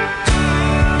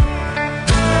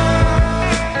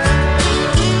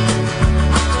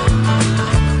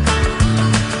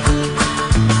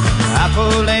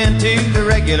 Pulled into the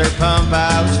regular pump,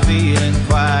 I was feeling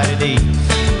quite at ease.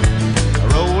 I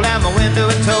rolled down my window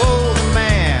and told the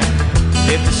man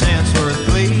 50 cents worth,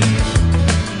 please.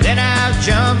 Then I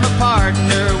jumped my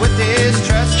partner with his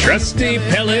trusty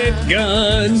pellet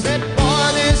gun. Said,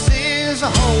 boy, this is a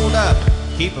hold up.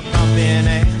 Keep a pumping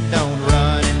and don't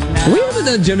run it now. We haven't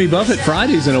done Jimmy Buffett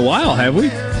Fridays in a while, have we?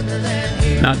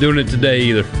 Not doing it today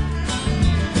either.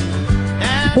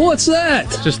 What's that?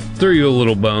 Just threw you a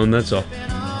little bone, that's all.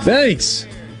 Thanks.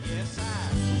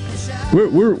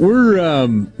 We're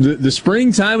the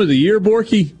springtime of the year,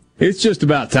 Borky. It's just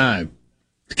about time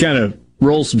to kind of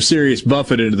roll some serious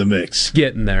Buffett into the mix.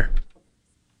 Getting there.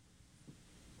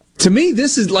 To me,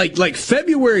 this is like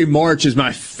February, March is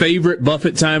my favorite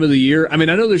Buffett time of the year. I mean,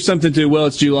 I know there's something to, well,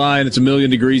 it's July and it's 1,000,000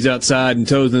 degrees outside and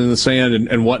toes in the sand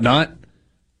and whatnot.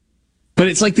 But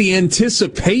it's like the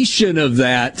anticipation of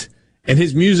that. And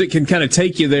his music can kind of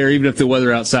take you there even if the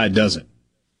weather outside doesn't.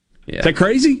 Yeah. Is that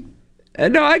crazy?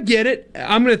 No, I get it.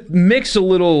 I'm going to mix a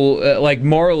little like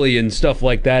Marley and stuff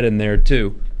like that in there,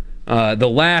 too. The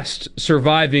last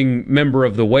surviving member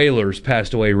of the Wailers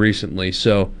passed away recently,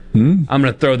 so I'm going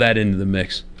to throw that into the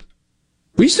mix.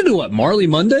 We used to do, what, Marley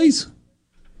Mondays?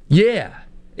 Yeah.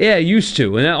 Yeah, I used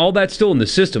to. And all that's still in the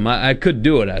system. I could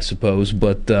do it, I suppose,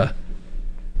 but...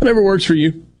 Whatever works for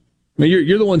you. I mean,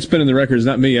 you're the one spinning the records,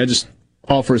 not me. I just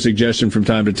offer a suggestion from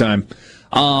time to time.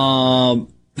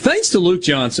 Thanks to Luke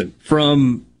Johnson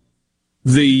from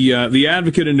the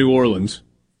Advocate in New Orleans.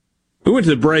 We went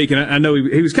to the break, and I know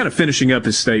he was kind of finishing up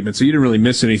his statement, so you didn't really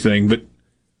miss anything. But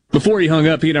before he hung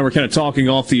up, he and I were kind of talking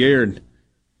off the air, and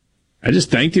I just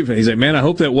thanked him. He's like, man, I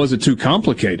hope that wasn't too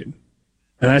complicated.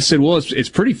 And I said, well, it's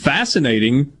pretty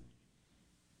fascinating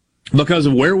because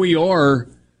of where we are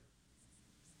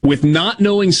with not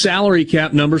knowing salary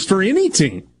cap numbers for any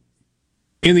team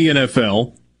in the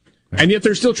NFL, and yet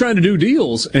they're still trying to do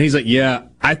deals. And he's like, yeah,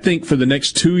 I think for the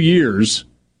next 2 years,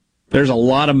 there's a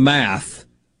lot of math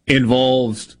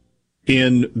involved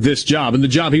in this job. And the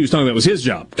job he was talking about was his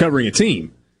job, covering a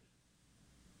team.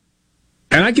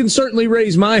 And I can certainly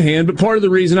raise my hand, but part of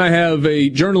the reason I have a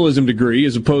journalism degree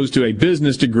as opposed to a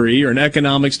business degree or an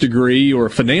economics degree or a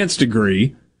finance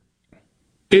degree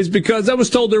is because I was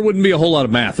told there wouldn't be a whole lot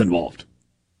of math involved.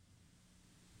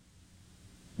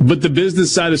 But the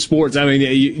business side of sports, I mean,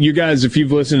 you guys, if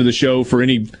you've listened to the show for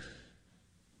any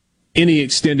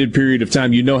extended period of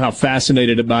time, you know how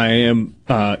fascinated I am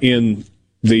in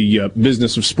the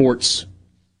business of sports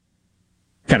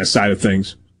kind of side of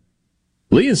things.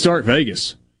 Lee and Stark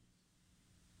Vegas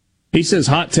He says,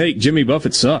 hot take, Jimmy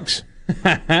Buffett sucks.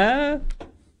 Got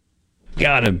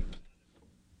him.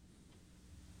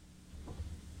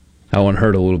 That one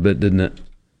hurt a little bit, didn't it?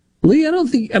 Lee,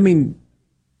 I'm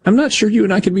not sure you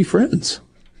and I can be friends.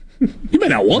 You may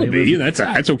not want to be.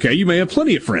 That's okay. You may have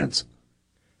plenty of friends.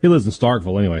 He lives in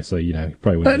Starkville anyway, so, he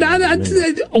probably wouldn't.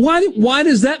 Why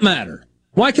does that matter?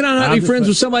 Why can I not be friends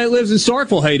with somebody that lives in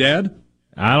Starkville, hey, Dad?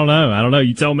 I don't know.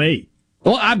 You tell me.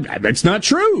 Well, that's not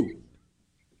true.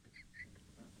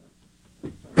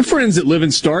 Friends that live in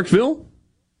Starkville.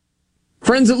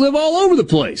 Friends that live all over the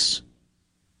place.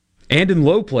 And in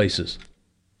low places.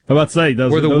 I'm about to say,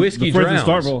 where the whiskey friends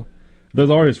drowns. in Starkville, those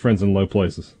are his friends in low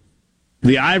places.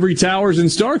 The Ivory Towers in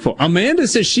Starkville. Amanda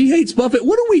says she hates Buffett.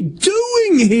 What are we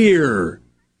doing here?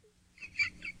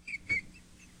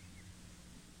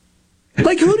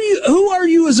 Like, who are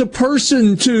you as a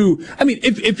person to... I mean,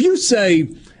 if you say,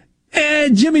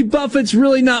 Jimmy Buffett's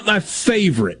really not my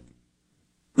favorite.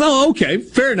 Oh, okay,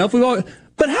 fair enough.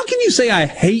 But how can you say I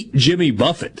hate Jimmy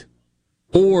Buffett?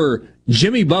 Or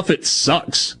Jimmy Buffett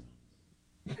sucks?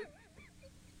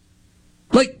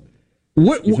 Like,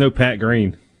 what? He's no Pat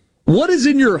Green. What is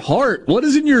in your heart? What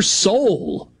is in your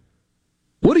soul?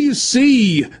 What do you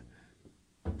see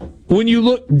when you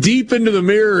look deep into the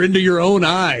mirror, into your own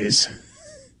eyes?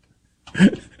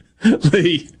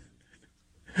 Lee.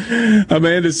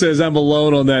 Amanda says, I'm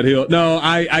alone on that hill. No,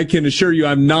 I can assure you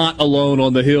I'm not alone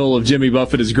on the hill of Jimmy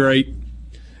Buffett is great.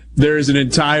 There is an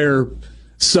entire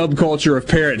subculture of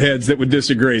parrot heads that would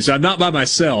disagree. So I'm not by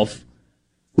myself.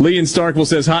 Lee in Starkville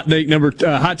says, hot take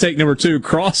number 2,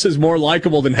 Cross is more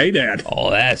likable than Hey Dad. Oh,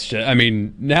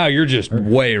 now you're just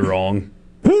way wrong.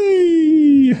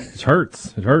 It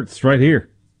hurts. It hurts right here.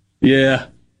 Yeah.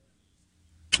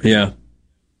 Yeah.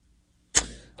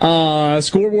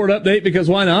 Scoreboard update, because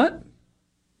why not?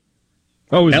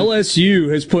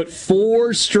 LSU has put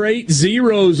 4 straight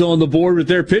zeros on the board with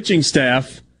their pitching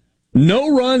staff. No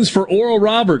runs for Oral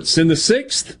Roberts in the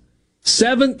 6th,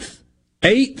 7th,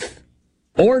 8th,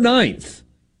 or 9th.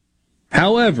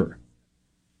 However,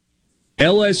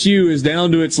 LSU is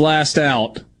down to its last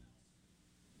out,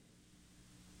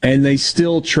 and they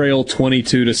still trail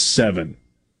 22-7.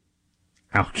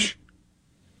 Ouch.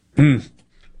 And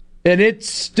it's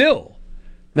still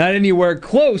not anywhere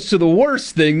close to the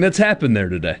worst thing that's happened there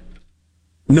today.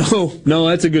 No,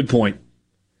 that's a good point.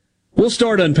 We'll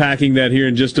start unpacking that here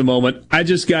in just a moment. I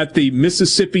just got the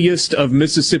Mississippiest of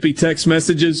Mississippi text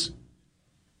messages,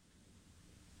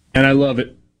 and I love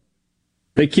it.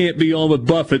 They can't be on with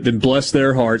Buffett, then bless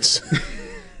their hearts.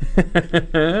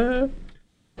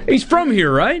 He's from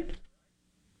here, right?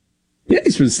 Yeah,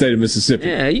 he's from the state of Mississippi.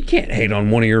 Yeah, you can't hate on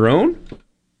one of your own.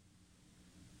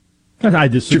 I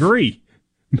disagree.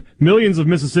 Millions of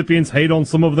Mississippians hate on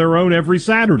some of their own every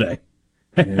Saturday,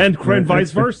 and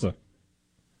vice versa.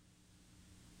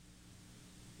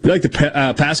 You like the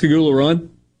Pascagoula Run?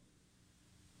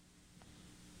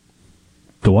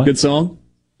 The what? Good song?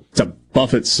 It's a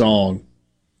Buffett song.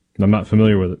 I'm not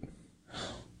familiar with it.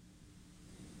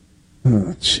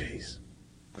 Oh, jeez.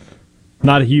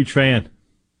 Not a huge fan.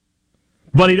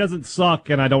 But he doesn't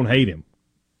suck, and I don't hate him.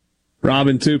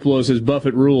 Robin Tupelo says,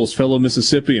 Buffett rules, fellow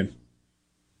Mississippian.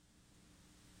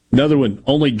 Another one,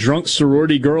 only drunk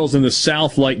sorority girls in the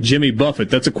South like Jimmy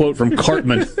Buffett. That's a quote from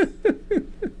Cartman.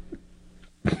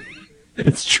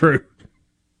 It's true.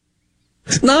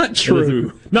 It's not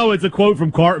true. No, it's a quote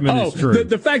from Cartman. It's true.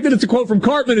 The fact that it's a quote from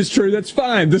Cartman is true. That's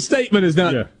fine. The statement is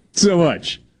not so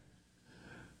much.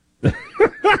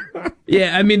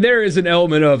 Yeah, I mean, there is an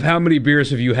element of how many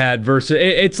beers have you had versus...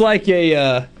 It's like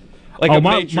a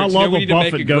matrix. My love of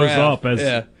Buffett goes up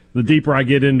as the deeper I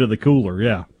get into the cooler.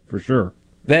 Yeah, for sure.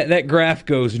 That graph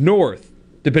goes north,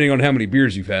 depending on how many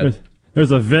beers you've had.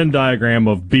 There's a Venn diagram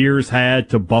of beers had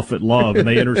to Buffett love, and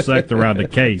they intersect around a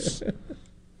case.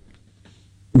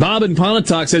 Bob in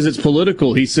Pontotoc says it's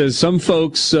political. He says some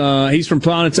folks, he's from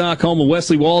Pontotoc, home of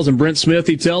Wesley Walls and Brent Smith,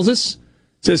 he tells us.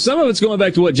 Says some of it's going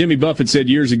back to what Jimmy Buffett said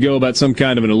years ago about some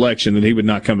kind of an election, that he would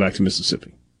not come back to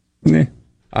Mississippi. Oh,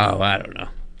 I don't know.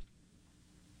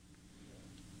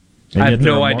 I have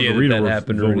no idea that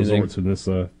happened or anything. In this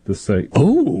state.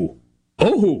 Oh,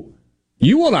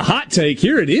 you want a hot take?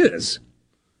 Here it is.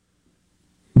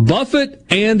 Buffett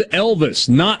and Elvis,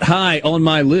 not high on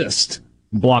my list.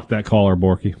 Block that caller,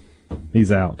 Borky.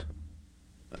 He's out.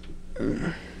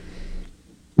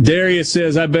 Darius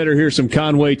says, I better hear some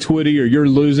Conway Twitty or you're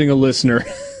losing a listener.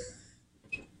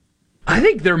 I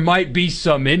think there might be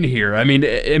some in here. I mean,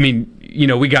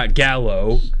 we got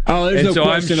Gallo. Oh, there's no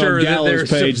question on Gallo's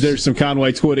page. There's some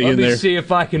Conway Twitty in there. Let me see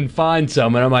if I can find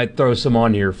some, and I might throw some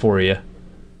on here for you.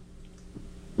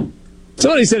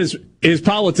 Somebody said His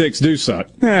politics do suck.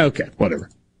 Okay, whatever.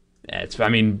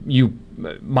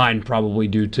 Mine probably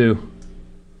do too.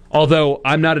 Although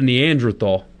I'm not a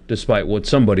Neanderthal, despite what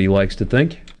somebody likes to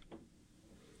think.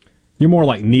 You're more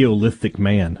like Neolithic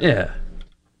man. Yeah.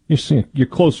 You're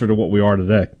closer to what we are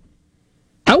today.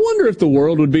 I wonder if the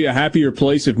world would be a happier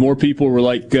place if more people were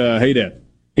like, hey, Dad,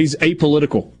 he's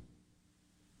apolitical.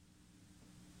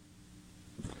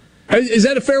 Is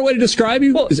that a fair way to describe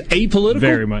you? Is apolitical?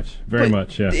 Very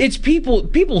much, yeah. It's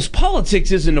people's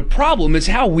politics isn't a problem. It's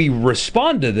how we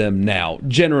respond to them now,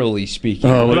 generally speaking.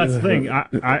 Oh, well, that's the thing.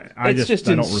 I just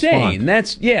don't insane.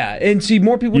 Respond. And see,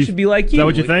 more people should be like you. Is that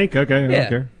what you think? Okay, yeah. I don't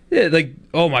care. Yeah, like,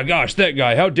 oh my gosh, that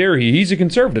guy, how dare he? He's a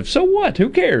conservative. So what? Who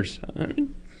cares?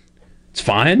 It's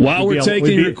fine. While we're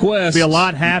taking requests. Be a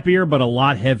lot happier, but a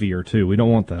lot heavier, too. We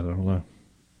don't want that. I don't know.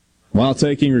 While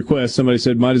taking requests, somebody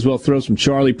said might as well throw some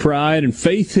Charlie Pride and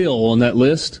Faith Hill on that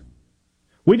list.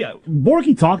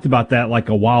 Borky talked about that like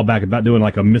a while back, about doing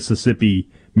like a Mississippi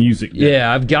music day.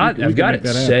 Yeah, I've got it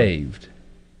saved.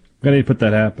 Got to put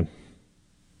that happen.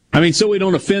 I mean, so we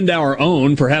don't offend our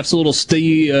own, perhaps a little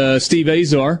Steve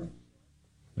Azar.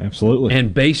 Absolutely.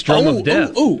 And bass drum of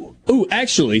death. Ooh,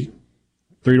 actually.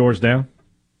 3 Doors Down.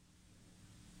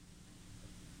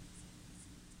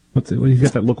 What's it? He's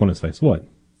got that look on his face. What?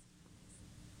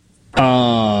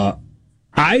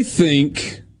 I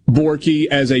think Borky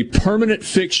as a permanent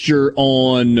fixture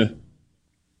on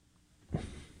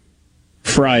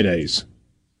Fridays.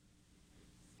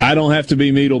 I don't have to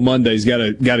be Meadle Mondays. Got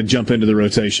to jump into the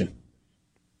rotation.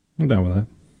 I'm down with that.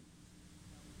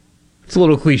 It's a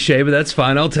little cliche, but that's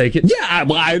fine. I'll take it. Yeah,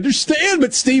 I understand,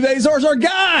 but Steve Azar's our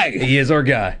guy. He is our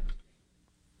guy.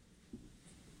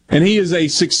 And he is a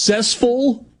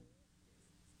successful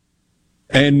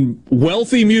and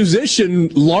wealthy musician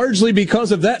largely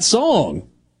because of that song.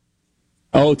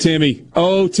 Oh, Timmy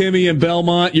and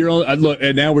Belmont, you're on. Look,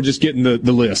 and now we're just getting the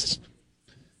lists.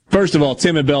 First of all,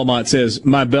 Tim in Belmont says,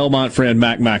 my Belmont friend,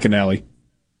 Mac McAnally.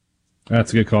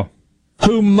 That's a good call.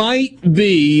 Who might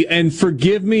be, and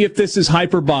forgive me if this is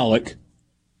hyperbolic,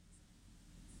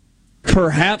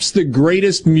 perhaps the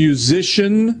greatest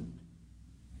musician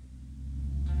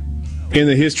in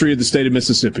the history of the state of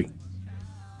Mississippi.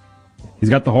 He's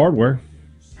got the hardware.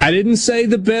 I didn't say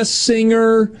the best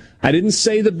singer. I didn't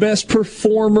say the best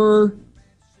performer.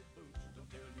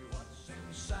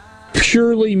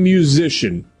 Purely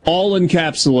musician. All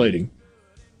encapsulating.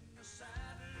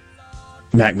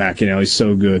 Mac McAnally's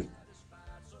so good.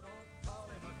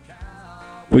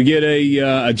 We get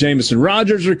a Jameson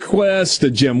Rogers request,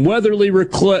 a Jim Weatherly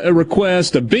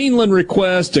request, a Beanland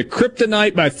request, a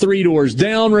Kryptonite by 3 Doors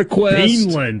Down request.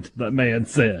 Beanland, that man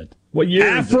said. What year?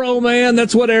 Afro Man,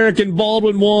 that's what Eric and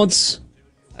Baldwin wants.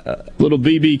 Little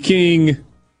B.B. King.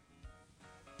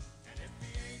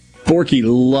 Borky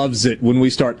loves it when we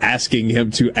start asking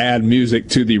him to add music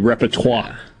to the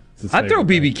repertoire. I'd throw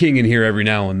B.B. King in here every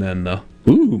now and then, though.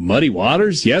 Ooh, Muddy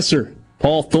Waters, yes, sir.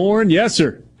 Paul Thorne, yes,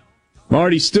 sir.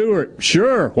 Marty Stewart,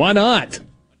 sure, why not?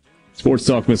 Sports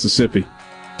Talk Mississippi.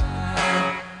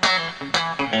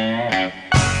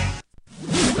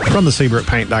 From the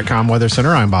SeabrookPaint.com Weather Center,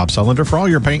 I'm Bob Sullender. For all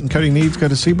your paint and coating needs, go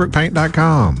to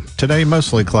SeabrookPaint.com. Today,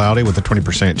 mostly cloudy with a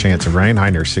 20% chance of rain, high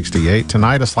near 68.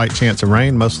 Tonight, a slight chance of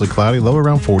rain, mostly cloudy, low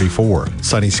around 44.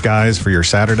 Sunny skies for your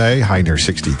Saturday, high near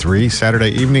 63.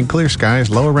 Saturday evening, clear skies,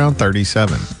 low around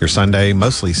 37. Your Sunday,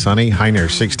 mostly sunny, high near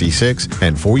 66.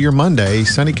 And for your Monday,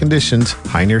 sunny conditions,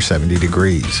 high near 70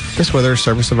 degrees. This weather is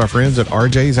service of our friends at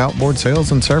RJ's Outboard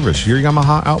Sales and Service, your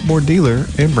Yamaha outboard dealer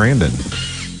in Brandon.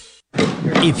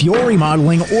 If you're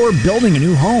remodeling or building a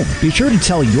new home, be sure to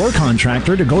tell your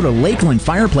contractor to go to Lakeland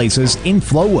Fireplaces in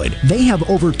Flowood. They have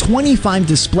over 25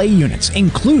 display units,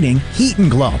 including heat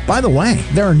and glow. By the way,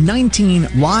 there are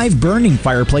 19 live burning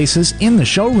fireplaces in the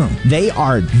showroom. They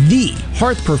are the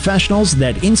hearth professionals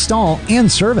that install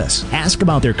and service. Ask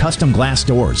about their custom glass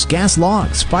doors, gas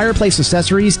logs, fireplace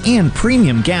accessories, and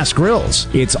premium gas grills.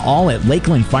 It's all at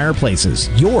Lakeland Fireplaces,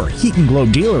 your heat and glow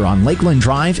dealer on Lakeland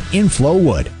Drive in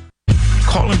Flowood.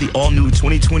 Calling the all-new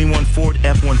 2021 Ford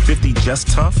F-150 just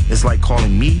tough is like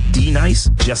calling me, D-Nice,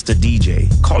 just a DJ.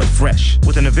 Call it fresh,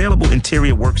 with an available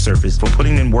interior work surface for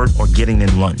putting in work or getting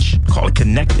in lunch. Call it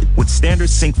connected, with standard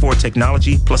Sync 4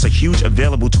 technology, plus a huge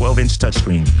available 12-inch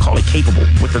touchscreen. Call it capable,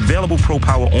 with available Pro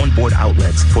Power onboard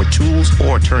outlets for tools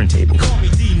or turntables. Call me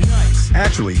D-Nice.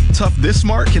 Actually, tough this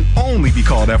smart can only be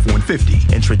called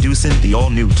F-150. Introducing the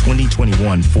all-new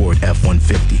 2021 Ford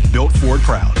F-150. Built Ford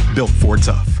proud, built Ford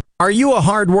tough. Are you a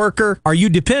hard worker? Are you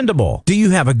dependable? Do you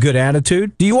have a good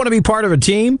attitude? Do you want to be part of a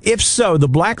team? If so, the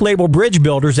Black Label Bridge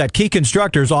Builders at Key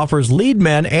Constructors offers lead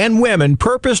men and women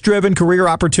purpose-driven career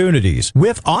opportunities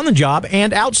with on-the-job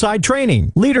and outside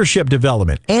training, leadership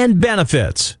development, and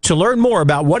benefits. To learn more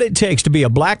about what it takes to be a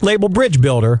Black Label Bridge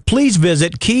Builder, please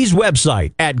visit Key's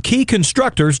website at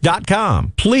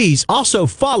keyconstructors.com. Please also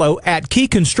follow at Key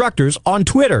Constructors on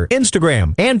Twitter,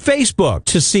 Instagram, and Facebook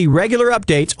to see regular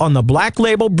updates on the Black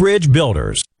Label Bridge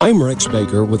Builders. I'm Rex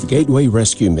Baker with Gateway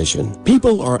Rescue Mission.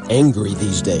 People are angry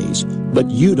these days,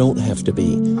 but you don't have to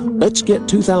be. Let's get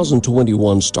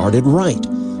 2021 started right,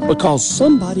 because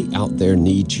somebody out there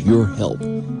needs your help.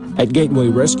 At Gateway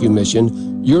Rescue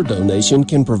Mission, your donation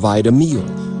can provide a meal.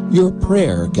 Your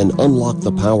prayer can unlock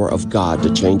the power of God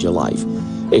to change a life.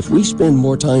 If we spend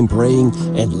more time praying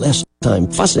and less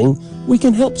time fussing, we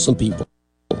can help some people.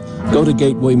 Go to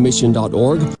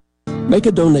gatewaymission.org. Make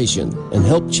a donation and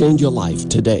help change your life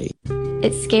today.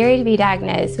 It's scary to be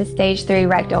diagnosed with stage 3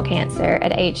 rectal cancer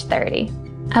at age 30.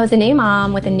 I was a new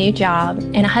mom with a new job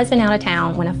and a husband out of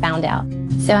town when I found out.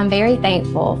 So I'm very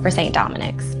thankful for St.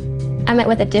 Dominic's. I met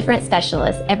with a different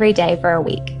specialist every day for a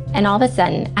week. And all of a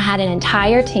sudden, I had an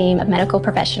entire team of medical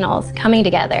professionals coming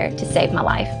together to save my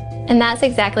life. And that's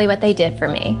exactly what they did for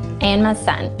me and my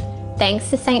son. Thanks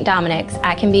to St. Dominic's,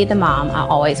 I can be the mom I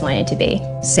always wanted to be.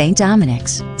 St.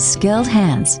 Dominic's, skilled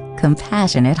hands,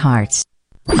 compassionate hearts.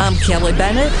 I'm Kelly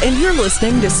Bennett, and you're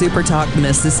listening to Super Talk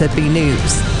Mississippi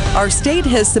News. Our state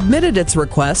has submitted its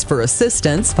request for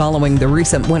assistance following the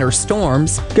recent winter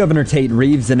storms. Governor Tate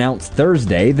Reeves announced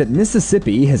Thursday that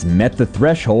Mississippi has met the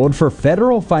threshold for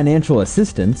federal financial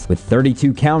assistance, with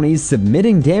 32 counties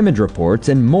submitting damage reports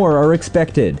and more are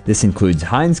expected. This includes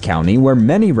Hinds County, where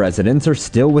many residents are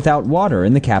still without water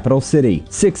in the capital city.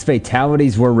 6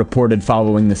 fatalities were reported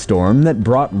following the storm that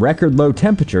brought record low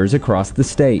temperatures across the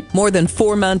state. More than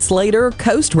 4 months later,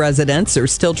 coast residents are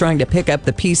still trying to pick up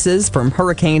the pieces from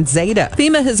Hurricane Zeta.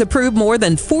 FEMA has approved more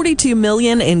than $42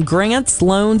 million in grants,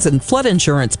 loans, and flood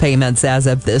insurance payments as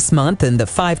of this month in the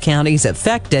 5 counties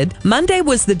affected. Monday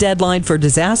was the deadline for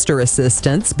disaster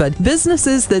assistance, but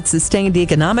businesses that sustained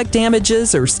economic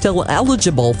damages are still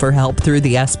eligible for help through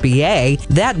the SBA.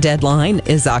 That deadline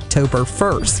is October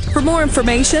 1st. For more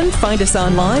information, find us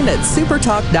online at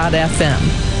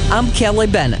supertalk.fm. I'm Kelly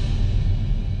Bennett.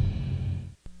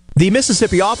 The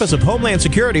Mississippi Office of Homeland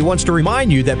Security wants to remind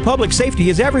you that public safety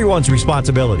is everyone's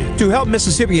responsibility. To help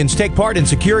Mississippians take part in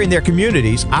securing their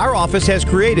communities, our office has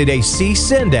created a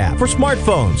CSend app for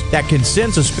smartphones that can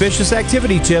send suspicious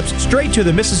activity tips straight to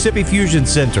the Mississippi Fusion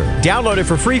Center. Download it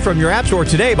for free from your app store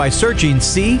today by searching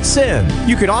CSend.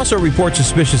 You can also report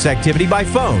suspicious activity by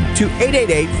phone to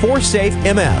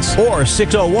 888-4SAFE-MS or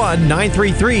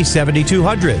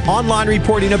 601-933-7200. Online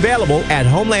reporting available at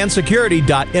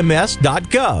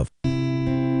homelandsecurity.ms.gov.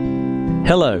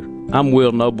 Hello, I'm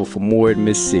Will Noble from Moorhead,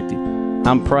 Mississippi.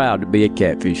 I'm proud to be a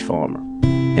catfish farmer,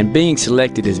 and being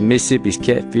selected as Mississippi's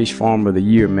Catfish Farmer of the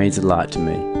Year means a lot to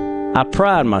me. I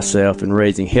pride myself in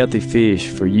raising healthy fish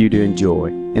for you to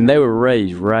enjoy, and they were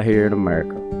raised right here in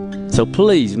America. So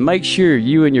please make sure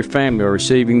you and your family are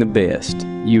receiving the best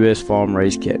U.S.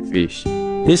 farm-raised catfish.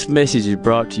 This message is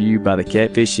brought to you by the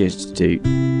Catfish Institute.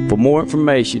 For more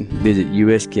information, visit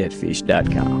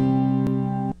uscatfish.com.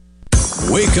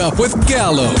 Wake up with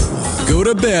Gallo. Go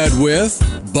to bed with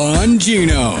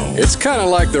Bongino. It's kind of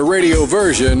like the radio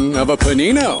version of a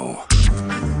panino.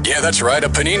 Yeah, that's right, a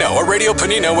panino, a radio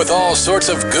panino with all sorts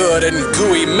of good and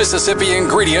gooey Mississippi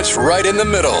ingredients right in the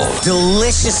middle.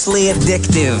 Deliciously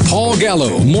addictive. Paul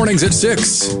Gallo, mornings at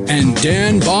 6, and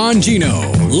Dan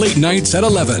Bongino, late nights at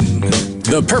 11.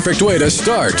 The perfect way to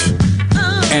start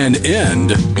and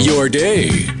end your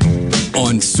day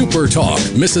on Super Talk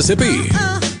Mississippi.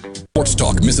 Sports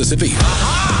Talk Mississippi.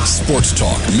 Sports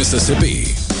Talk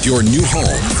Mississippi. Your new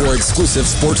home for exclusive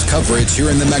sports coverage here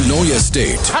in the Magnolia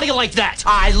State. How do you like that?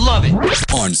 I love it.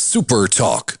 On Super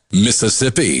Talk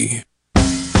Mississippi.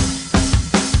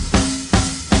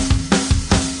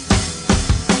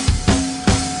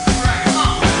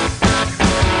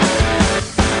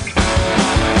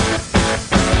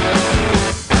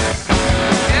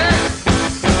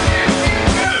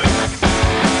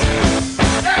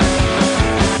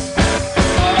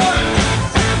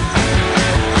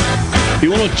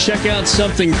 Check out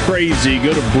something crazy.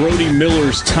 Go to Brody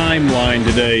Miller's timeline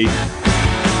today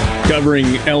covering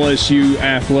LSU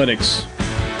athletics.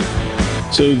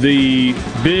 So the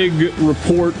big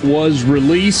report was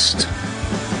released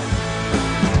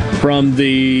from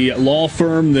the law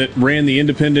firm that ran the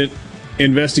independent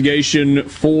investigation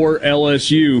for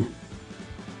LSU,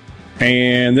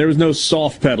 and there was no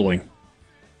soft pedaling.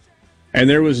 And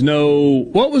there was no...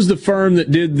 What was the firm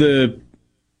that did the...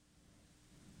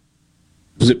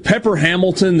 Was it Pepper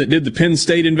Hamilton that did the Penn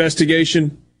State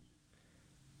investigation?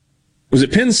 Was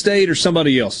it Penn State or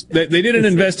somebody else? They did an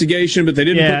investigation, but they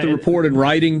didn't put the report in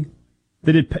writing.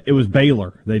 They did. It was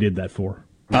Baylor they did that for.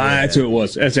 That's who it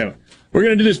was. That's how. We're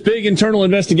going to do this big internal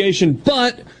investigation,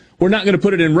 but we're not going to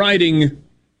put it in writing.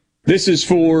 This is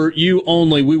for you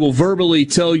only. We will verbally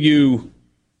tell you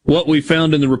what we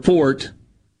found in the report,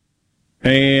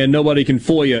 and nobody can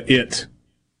FOIA it.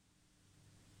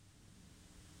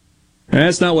 And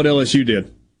that's not what LSU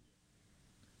did.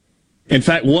 In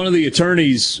fact, one of the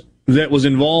attorneys that was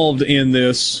involved in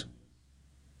this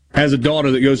has a daughter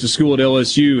that goes to school at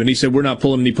LSU, and he said, we're not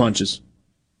pulling any punches.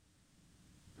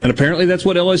 And apparently that's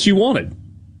what LSU wanted.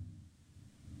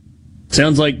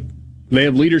 Sounds like they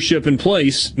have leadership in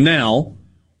place now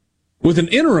with an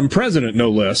interim president, no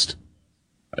less,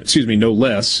 that said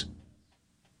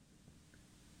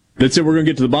we're going to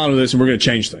get to the bottom of this and we're going to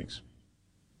change things.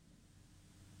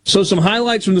 So some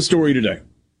highlights from the story today.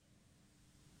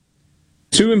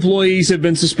 2 employees have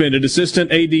been suspended.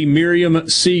 Assistant AD Miriam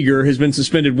Seeger has been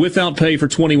suspended without pay for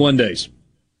 21 days.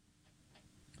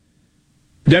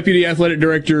 Deputy Athletic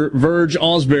Director Verge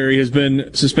Osbury has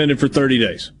been suspended for 30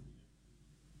 days.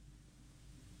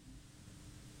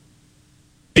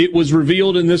 It was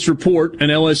revealed in this report,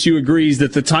 and LSU agrees,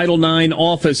 that the Title IX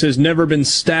office has never been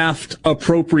staffed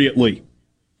appropriately.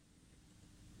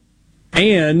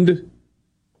 And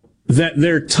that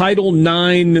their Title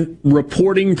IX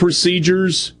reporting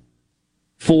procedures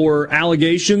for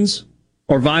allegations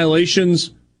or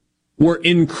violations were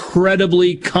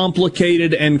incredibly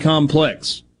complicated and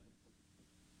complex.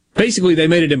 Basically, they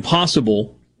made it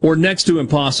impossible, or next to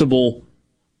impossible,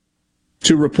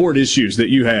 to report issues that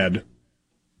you had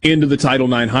into the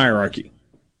Title IX hierarchy.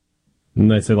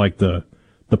 And they say, like, the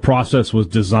process was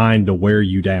designed to wear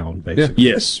you down, basically.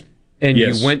 Yeah. Yes. And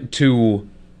you went to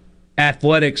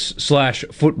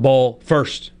athletics/football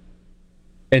first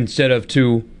instead of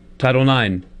to Title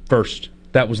IX first.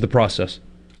 That was the process.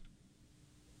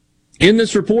 In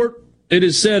this report, it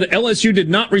is said LSU did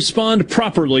not respond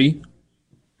properly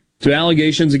to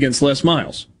allegations against Les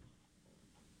Miles.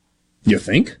 You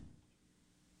think?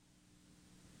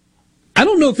 I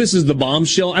don't know if this is the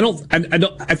bombshell.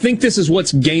 I think this is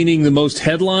what's gaining the most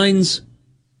headlines.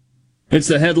 It's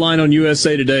the headline on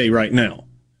USA Today right now.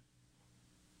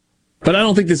 But I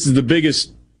don't think this is the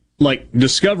biggest,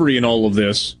 discovery in all of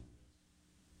this.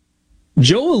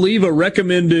 Joe Oliva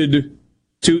recommended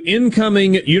to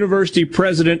incoming University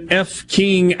President F.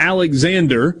 King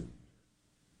Alexander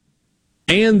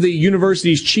and the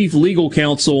university's chief legal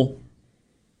counsel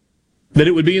that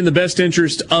it would be in the best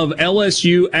interest of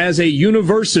LSU as a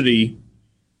university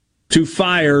to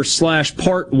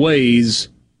fire/part ways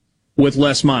with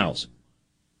Les Miles.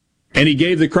 And he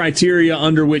gave the criteria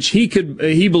under which he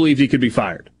believed he could be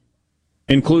fired,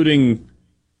 including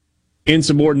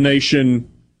insubordination,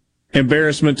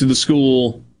 embarrassment to the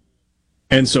school,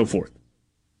 and so forth.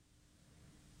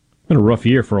 Been a rough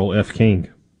year for old F. King.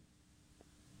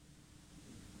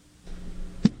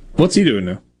 What's he doing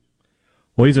now?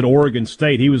 Well, he's at Oregon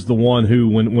State. He was the one who,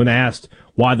 when asked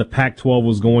why the Pac-12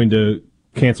 was going to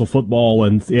cancel football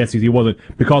and the SEC wasn't,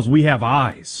 because we have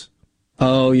eyes.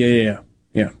 Oh, yeah.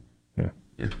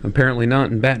 Apparently not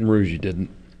in Baton Rouge, you didn't.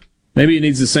 Maybe it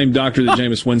needs the same doctor that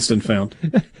Jameis Winston found.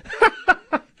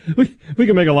 We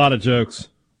can make a lot of jokes.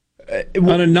 An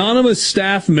anonymous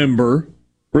staff member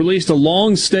released a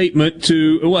long statement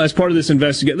as part of this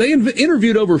investigation. They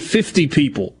interviewed over 50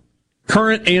 people,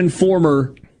 current and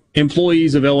former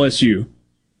employees of LSU.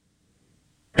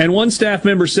 And one staff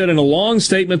member said in a long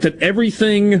statement that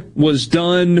everything was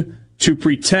done to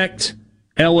protect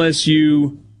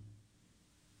LSU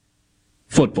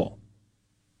football.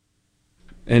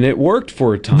 And it worked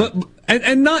for a time.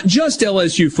 And not just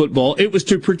LSU football. It was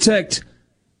to protect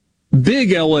big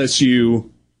LSU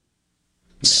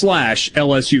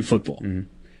 /LSU football. Mm-hmm.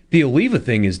 The Oliva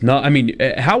thing is not,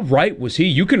 how right was he?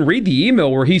 You can read the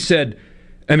email where he said,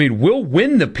 we'll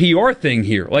win the PR thing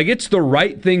here. It's the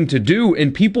right thing to do,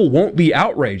 and people won't be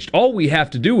outraged. All we have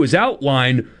to do is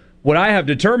outline what I have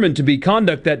determined to be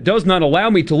conduct that does not allow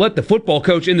me to let the football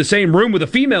coach in the same room with a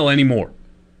female anymore.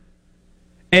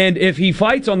 And if he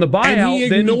fights on the buyout, and he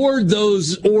ignored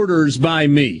those orders by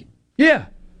me. Yeah.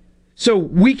 So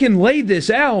we can lay this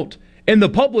out, and the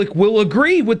public will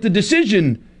agree with the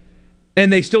decision.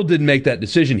 And they still didn't make that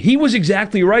decision. He was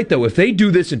exactly right, though. If they do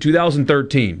this in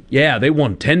 2013, they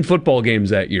won 10 football games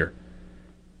that year.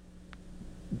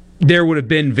 There would have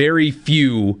been very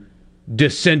few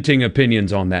dissenting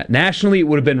opinions on that. Nationally, it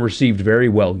would have been received very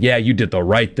well. Yeah, you did the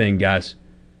right thing, guys.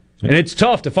 And it's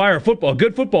tough to fire a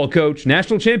good football coach,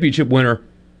 national championship winner,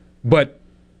 but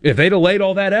if they'd have laid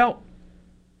all that out,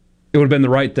 it would have been the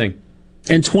right thing.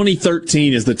 And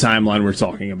 2013 is the timeline we're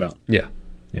talking about. Yeah.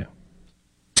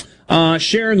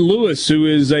 Sharon Lewis, who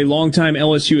is a longtime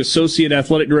LSU associate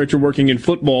athletic director working in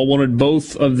football, wanted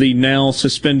both of the now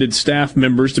suspended staff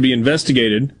members to be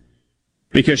investigated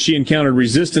because she encountered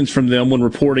resistance from them when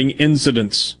reporting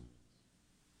incidents.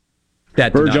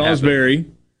 That did Burge not Osbury,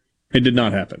 happen. It did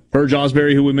not happen. Burge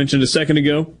Osbury, who we mentioned a second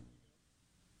ago,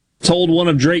 told one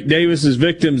of Drake Davis's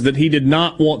victims that he did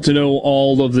not want to know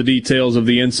all of the details of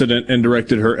the incident and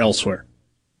directed her elsewhere.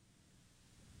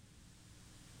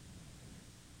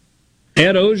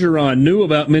 Ed Ogeron knew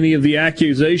about many of the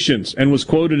accusations and was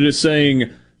quoted as saying,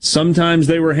 sometimes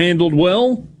they were handled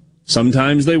well,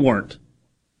 sometimes they weren't.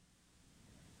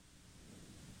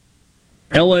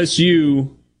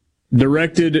 LSU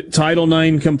directed Title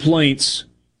IX complaints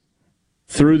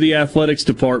through the athletics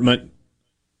department,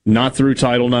 not through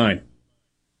Title IX.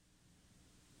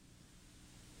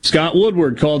 Scott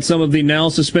Woodward called some of the now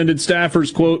suspended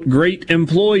staffers, quote, great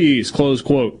employees, close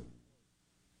quote.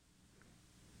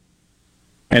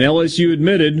 And LSU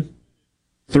admitted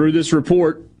through this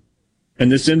report and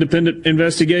this independent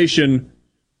investigation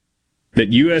that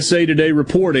USA Today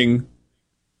reporting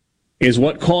is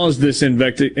what caused this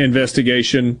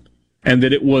investigation and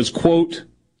that it was, quote,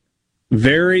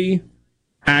 very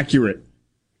accurate,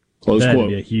 close That'd quote.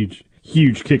 Be a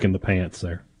huge kick in the pants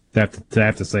there. To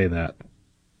have to say that.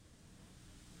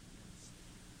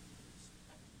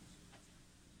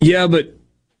 Yeah, but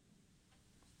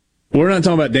we're not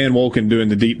talking about Dan Wolken doing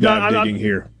the deep dive digging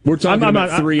here. We're talking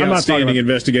about three outstanding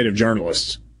investigative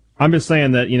journalists. I'm just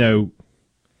saying that,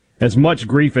 as much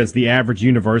grief as the average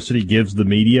university gives the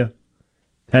media,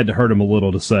 had to hurt them a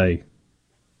little to say,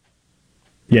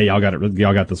 yeah, y'all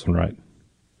got this one right.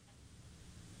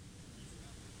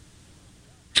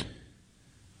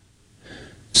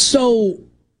 So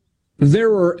there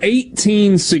were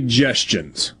 18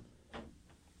 suggestions,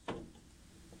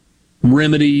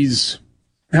 remedies,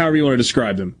 however you want to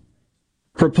describe them,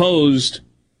 proposed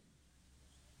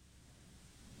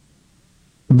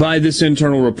by this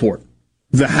internal report.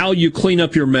 The how you clean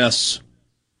up your mess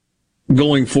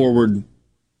going forward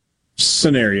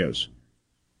scenarios.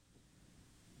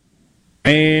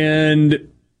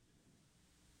 And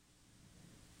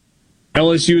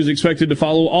LSU is expected to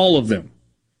follow all of them.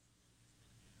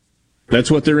 That's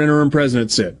what their interim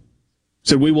president said.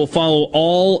 Said, we will follow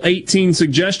all 18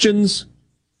 suggestions,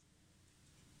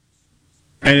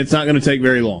 and it's not going to take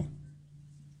very long.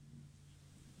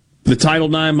 The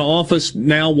Title IX office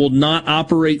now will not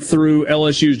operate through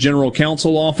LSU's general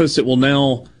counsel office. It will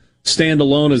now stand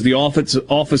alone as the Office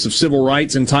of Civil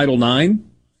Rights in Title IX.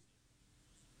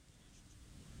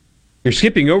 You're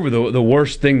skipping over the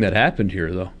worst thing that happened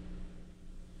here, though.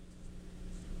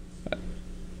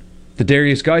 The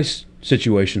Darius Geis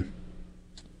situation.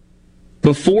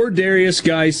 Before Darius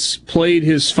Geis played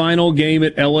his final game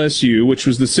at LSU, which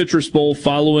was the Citrus Bowl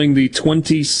following the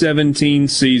 2017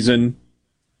 season,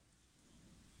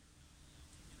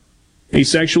 he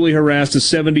sexually harassed a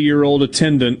 70-year-old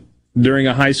attendant during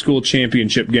a high school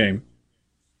championship game.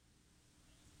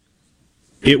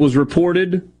 It was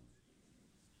reported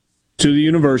to the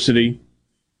university,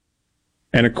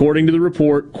 and according to the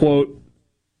report, quote,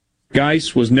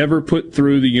 Geis was never put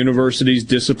through the university's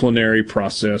disciplinary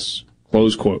process,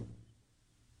 close quote.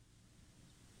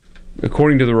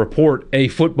 According to the report, a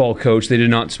football coach, they did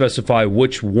not specify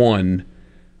which one,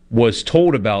 was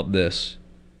told about this.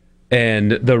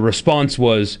 And the response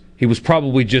was, he was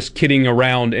probably just kidding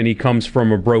around and he comes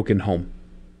from a broken home.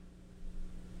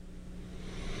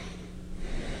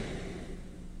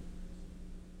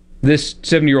 This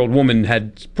 70-year-old woman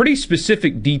had pretty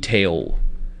specific detail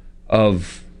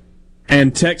of...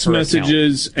 And text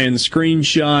messages and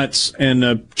screenshots and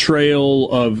a trail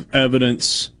of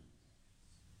evidence.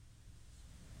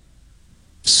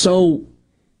 So,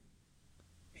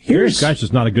 This guy's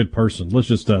just not a good person. Let's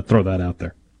just throw that out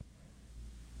there.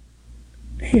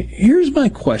 Here's my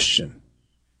question.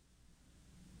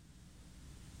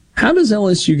 How does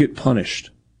LSU get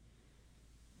punished?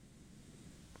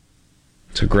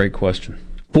 It's a great question.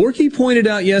 Borky pointed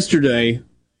out yesterday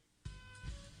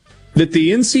that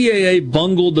the NCAA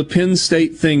bungled the Penn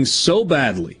State thing so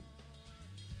badly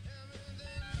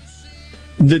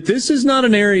that this is not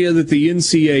an area that the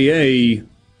NCAA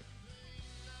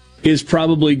is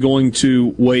probably going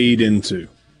to wade into.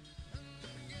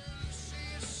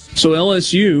 So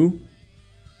LSU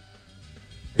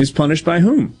is punished by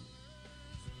whom?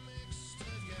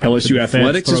 LSU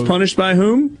Athletics is punished by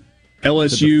whom?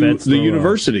 LSU, the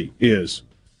university, is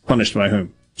punished by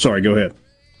whom? Sorry, go ahead.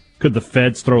 Could the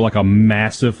feds throw like a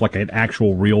massive, like an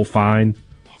actual real fine,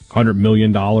 $100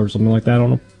 million, something like that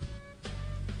on them?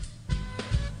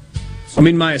 I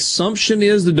mean, my assumption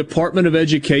is the Department of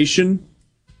Education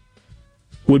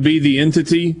would be the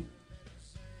entity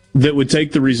that would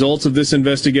take the results of this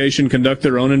investigation, conduct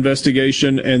their own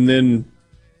investigation, and then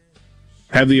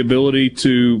have the ability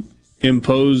to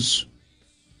impose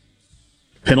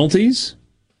penalties.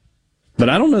 But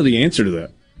I don't know the answer to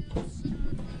that.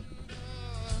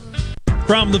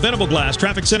 From the Venable Glass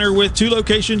Traffic Center with 2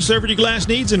 locations serving your glass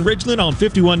needs in Ridgeland on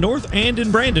 51 North and in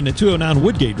Brandon at 209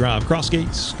 Woodgate Drive, Cross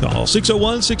Gates. Call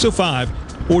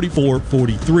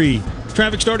 601-605-4443.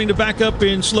 Traffic starting to back up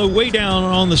and slow way down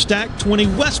on the Stack 20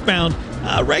 westbound,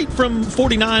 right from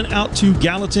 49 out to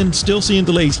Gallatin. Still seeing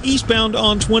delays eastbound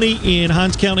on 20 in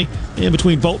Hinds County in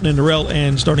between Bolton and Norrell,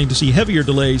 and starting to see heavier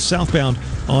delays southbound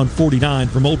on 49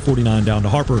 from Old 49 down to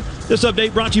Harper. This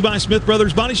update brought to you by Smith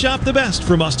Brothers Body Shop, the best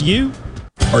from us to you.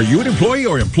 Are you an employee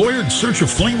or employer in search of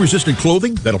flame-resistant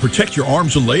clothing that'll protect your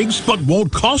arms and legs but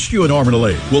won't cost you an arm and a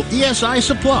leg? Well, ESI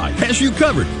Supply has you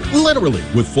covered, literally,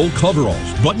 with full coveralls,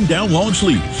 button-down long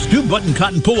sleeves, 2-button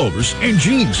cotton pullovers, and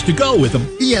jeans to go with them.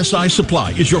 ESI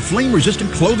Supply is your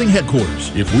flame-resistant clothing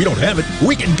headquarters. If we don't have it,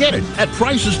 we can get it at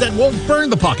prices that won't burn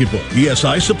the pocketbook.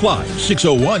 ESI Supply,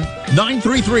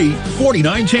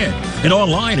 601-933-4910, and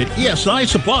online at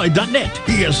esisupply.net.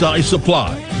 ESI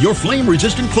Supply, your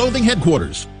flame-resistant clothing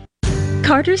headquarters.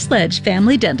 Carter Sledge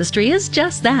Family Dentistry is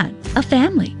just that, a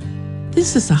family.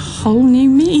 This is a whole new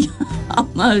me,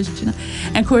 almost. You know.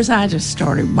 And of course, I just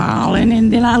started bawling,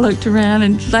 and then I looked around,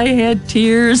 and they had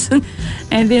tears, and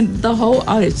then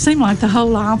it seemed like the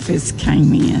whole office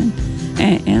came in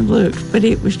and looked, but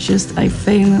it was just a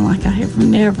feeling like I have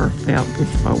never felt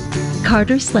before.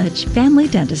 Carter Sledge Family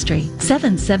Dentistry,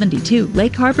 772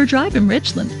 Lake Harbor Drive in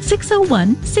Richland,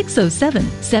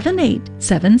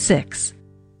 601-607-7876.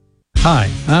 Hi,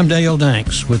 I'm Dale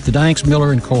Danks with the Danks,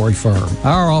 Miller & Corey firm.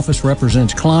 Our office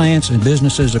represents clients and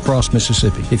businesses across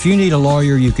Mississippi. If you need a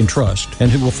lawyer you can trust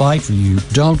and who will fight for you,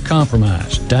 don't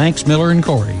compromise. Danks, Miller &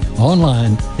 Corey,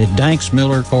 online at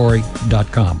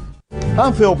danksmillercorey.com.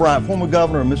 I'm Phil Bryant, former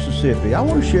governor of Mississippi. I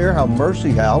want to share how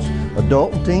Mercy House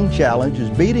Adult and Teen Challenge is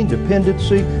beating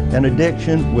dependency and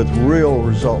addiction with real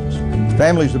results.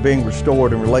 Families are being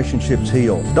restored and relationships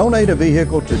healed. Donate a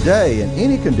vehicle today in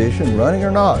any condition, running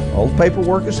or not. All the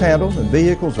paperwork is handled and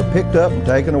vehicles are picked up and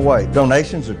taken away.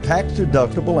 Donations are tax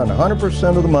deductible and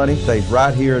 100% of the money stays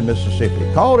right here in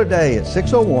Mississippi. Call today at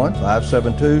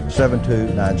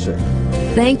 601-572-7296.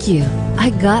 Thank you.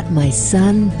 I got my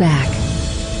son back.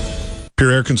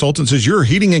 Pure Air Consultants is your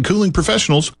heating and cooling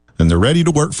professionals, and they're ready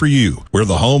to work for you. We're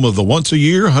the home of the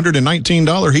once-a-year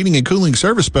 $119 heating and cooling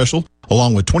service special,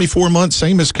 along with 24 months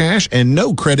same as cash and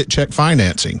no credit check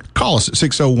financing. Call us at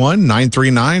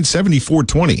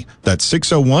 601-939-7420. That's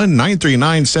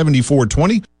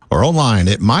 601-939-7420, or online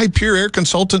at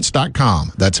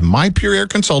mypureairconsultants.com. That's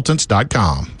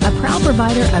mypureairconsultants.com. A proud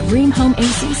provider of Rheem Home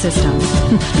AC systems.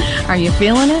 Are you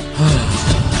feeling it?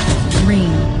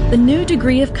 Rheem, the new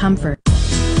degree of comfort.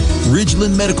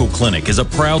 Ridgeland Medical Clinic is a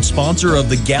proud sponsor of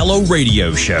the Gallo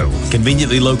Radio Show,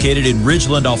 conveniently located in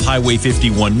Ridgeland off Highway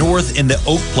 51 North in the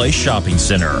Oak Place Shopping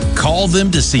Center. Call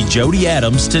them to see Jody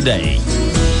Adams today.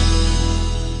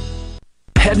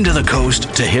 Heading to the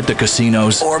coast to hit the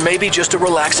casinos, or maybe just a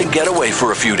relaxing getaway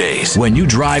for a few days. When you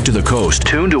drive to the coast,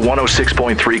 tune to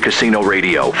 106.3 Casino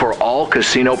Radio for all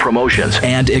casino promotions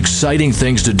and exciting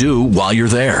things to do while you're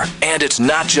there. And it's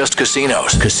not just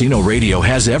casinos. Casino Radio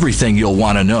has everything you'll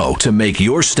want to know to make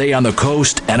your stay on the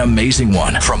coast an amazing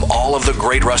one. From all of the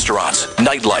great restaurants,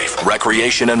 nightlife,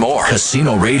 recreation, and more,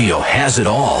 Casino Radio has it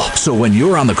all. So when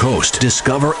you're on the coast,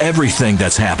 discover everything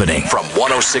that's happening from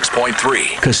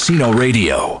 106.3 Casino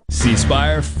Radio. C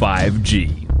Spire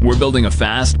 5G. We're building a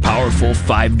fast, powerful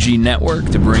 5G network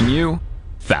to bring you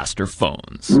faster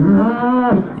phones.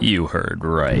 You heard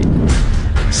right.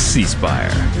 C Spire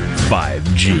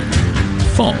 5G.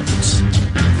 Phones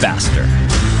faster.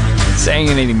 Saying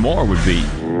anything more would be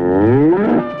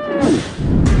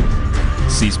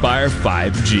C Spire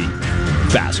 5G.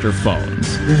 Faster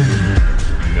phones.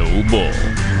 No bull.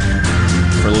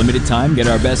 For a limited time, get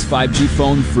our best 5G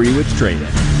phone free with trade-in.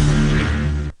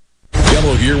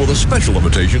 Gallo here with a special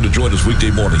invitation to join us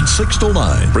weekday morning, 6 to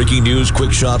 9. Breaking news,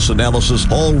 quick shots, analysis,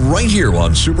 all right here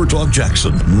on Super Talk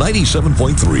Jackson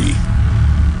 97.3.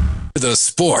 The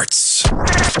sports.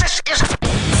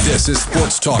 This is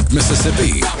Sports Talk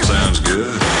Mississippi. Sounds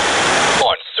good.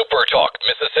 On Super Talk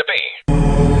Mississippi.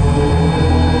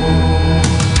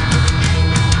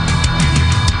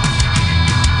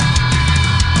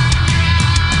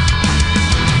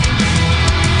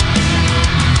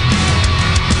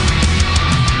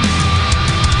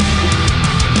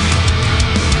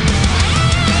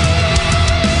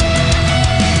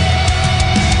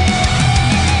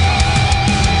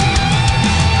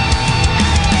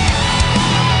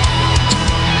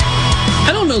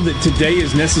 today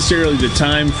is necessarily the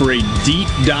time for a deep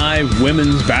dive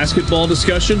women's basketball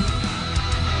discussion.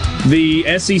 The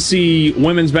SEC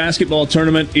women's basketball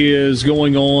tournament is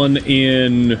going on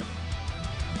in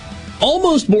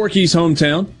almost Borky's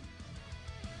hometown.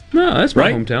 No, that's my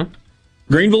right? hometown.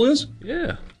 Greenville is?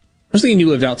 Yeah. I was thinking you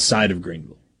lived outside of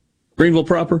Greenville. Greenville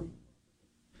proper?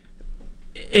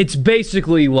 It's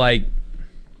basically like...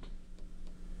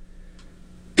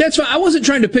 That's fine. I wasn't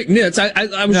trying to pick nits.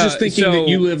 I was just thinking that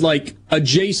you live like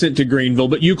adjacent to Greenville,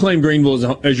 but you claim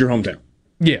Greenville as your hometown.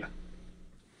 Yeah.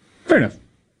 Fair enough.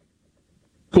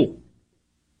 Cool.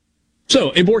 So,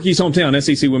 in Borky's hometown,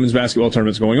 SEC women's basketball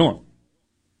tournament's going on.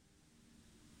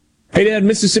 Hey, Dad,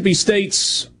 Mississippi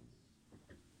State's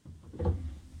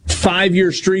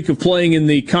 5-year streak of playing in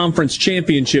the conference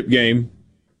championship game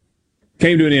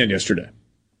came to an end yesterday.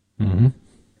 Mm-hmm.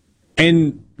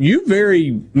 And you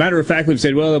very matter-of-factly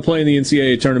said, well, they'll play in the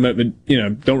NCAA tournament, but,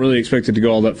 don't really expect it to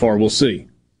go all that far. We'll see.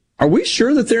 Are we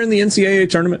sure that they're in the NCAA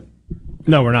tournament?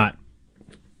 No, we're not.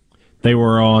 They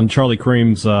were on Charlie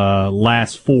Cream's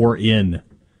last 4 in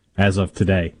as of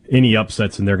today. Any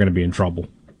upsets, and they're going to be in trouble.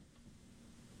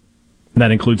 And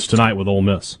that includes tonight with Ole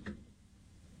Miss.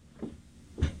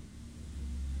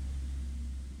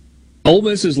 Ole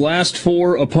Miss's last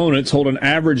 4 opponents hold an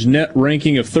average net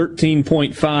ranking of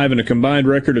 13.5 and a combined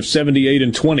record of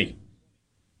 78-20.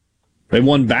 They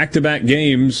won back-to-back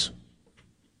games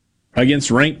against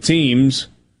ranked teams,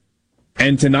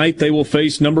 and tonight they will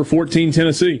face number 14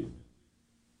 Tennessee.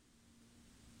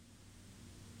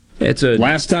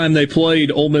 Last time they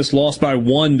played, Ole Miss lost by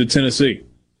 1 to Tennessee.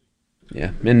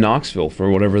 Yeah, in Knoxville,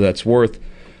 for whatever that's worth.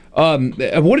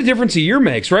 What a difference a year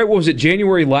makes, right? What was it,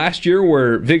 January last year,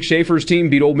 where Vic Schaefer's team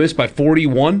beat Ole Miss by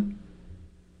 41?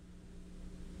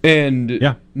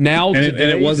 And now today... And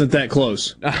it wasn't that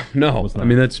close. No, I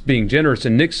mean, that's being generous.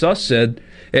 And Nick Suss said,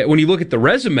 when you look at the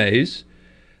resumes,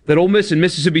 that Ole Miss and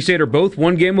Mississippi State are both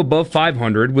one game above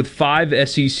 500 with 5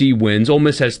 SEC wins. Ole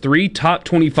Miss has 3 top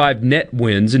 25 net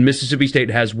wins, and Mississippi State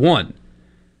has 1.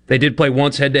 They did play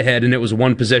once head-to-head, and it was a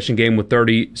one-possession game with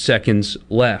 30 seconds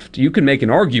left. You can make an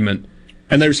argument.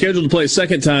 And they were scheduled to play a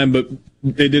second time, but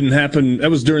it didn't happen. That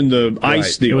was during the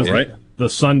ice deal, right? The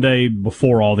Sunday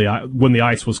before when the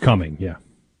ice was coming, yeah.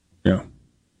 Yeah.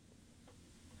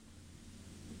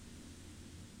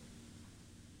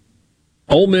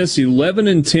 Ole Miss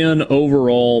 11-10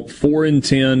 overall,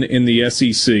 4-10 in the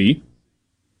SEC.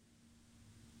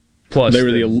 Plus,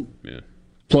 they were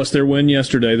plus their win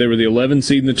yesterday. They were the 11th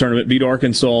seed in the tournament, beat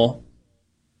Arkansas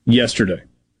yesterday.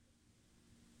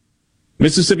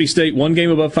 Mississippi State, 1 game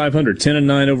above 500,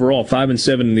 10-9 overall,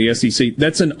 5-7 in the SEC.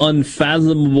 That's an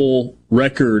unfathomable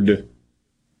record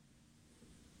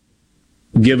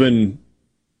given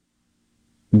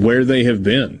where they have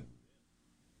been.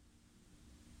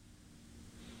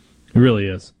 It really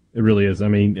is. It really is. I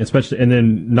mean, especially, and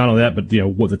then not only that, but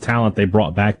with the talent they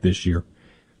brought back this year,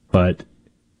 but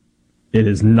it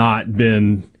has not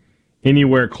been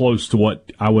anywhere close to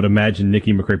what I would imagine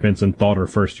Nikki McCray-Penson thought her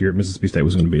first year at Mississippi State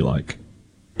was going to be like.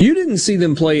 You didn't see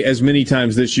them play as many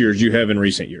times this year as you have in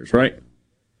recent years, right?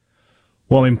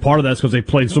 Well, I mean, part of that's because they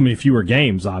played so many fewer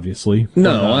games, obviously.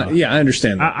 No, I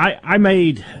understand that. I'm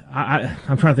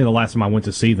trying to think of the last time I went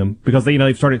to see them, because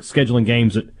they've started scheduling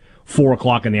games at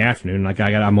 4:00 in the afternoon. Like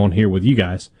I'm on here with you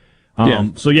guys.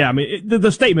 So yeah, I mean,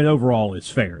 the statement overall is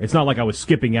fair. It's not like I was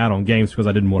skipping out on games because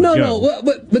I didn't want to go. No,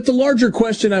 but the larger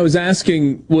question I was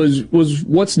asking was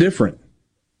what's different?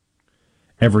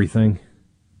 Everything,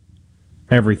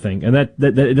 and that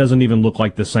it doesn't even look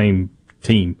like the same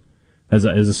team as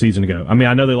a season ago. I mean,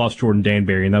 I know they lost Jordan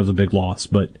Danbury, and that was a big loss,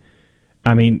 but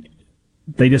I mean,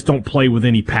 they just don't play with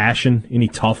any passion, any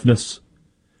toughness.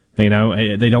 They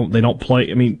don't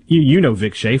play. I mean, you know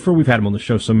Vic Schaefer. We've had him on the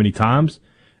show so many times.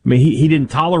 I mean, he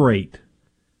didn't tolerate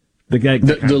the guy.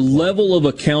 The level of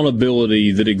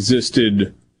accountability that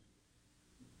existed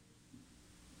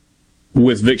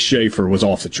with Vic Schaefer was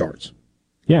off the charts.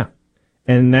 Yeah,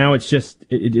 and now it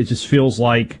just feels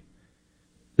like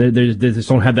they just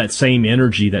don't have that same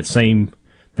energy, that same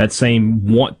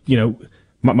want.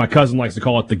 My cousin likes to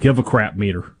call it the give a crap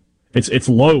meter. It's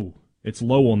low. It's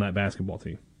low on that basketball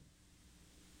team.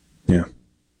 Yeah,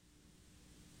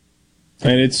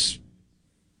 and it's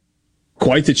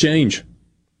quite the change.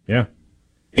 Yeah.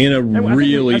 In a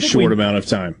really short amount of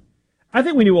time. I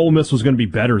think we knew Ole Miss was going to be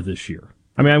better this year.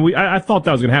 I mean, I thought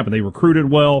that was going to happen. They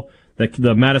recruited well.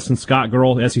 The Madison Scott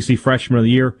girl, SEC Freshman of the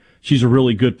Year, she's a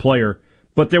really good player.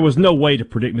 But there was no way to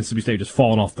predict Mississippi State just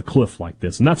falling off the cliff like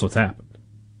this, and that's what's happened.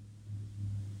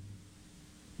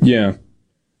 Yeah.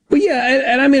 But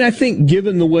yeah, and I mean, I think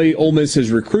given the way Ole Miss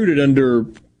has recruited under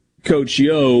Coach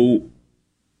Yo,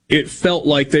 it felt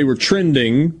like they were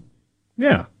trending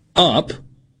up.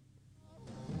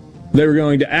 They were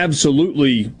going to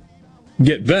absolutely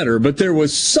get better, but there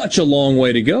was such a long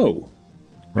way to go.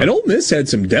 Right. And Ole Miss had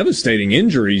some devastating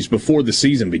injuries before the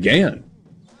season began.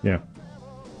 Yeah.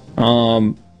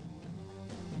 And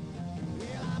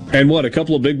a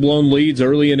couple of big blown leads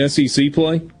early in SEC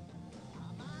play?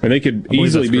 And they could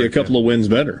easily be a couple of wins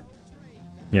better.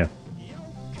 Yeah.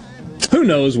 Who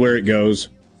knows where it goes?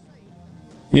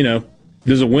 You know,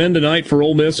 does a win tonight for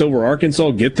Ole Miss over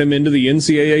Arkansas get them into the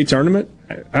NCAA tournament?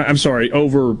 I'm sorry,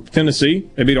 over Tennessee?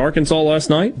 They beat Arkansas last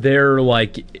night? They're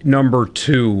like number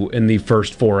 2 in the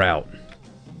first 4 out.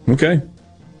 Okay.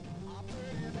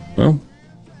 Well,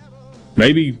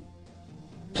 maybe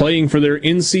playing for their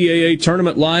NCAA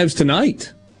tournament lives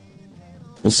tonight.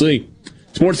 We'll see.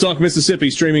 Sports Talk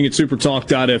Mississippi, streaming at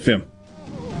supertalk.fm.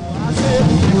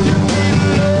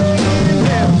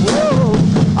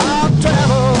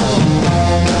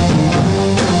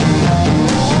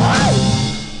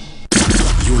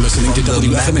 To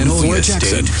WFMN Fort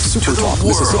Jackson, Super Talk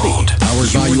Mississippi,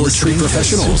 powered by your tree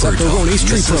professionals at Barone's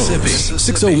Tree Pros,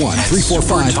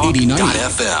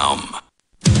 601-345-8090.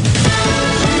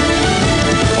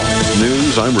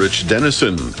 News, I'm Rich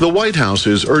Dennison. The White House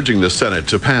is urging the Senate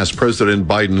to pass President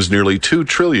Biden's nearly $2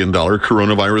 trillion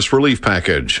coronavirus relief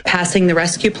package. Passing the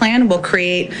rescue plan will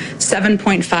create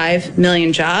 7.5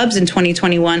 million jobs in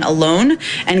 2021 alone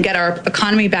and get our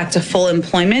economy back to full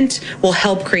employment. Will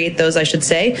help create those,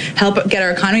 help get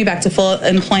our economy back to full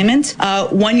employment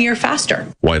 1 year faster.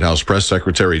 White House Press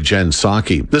Secretary Jen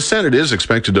Psaki. The Senate is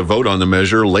expected to vote on the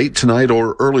measure late tonight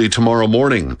or early tomorrow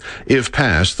morning. If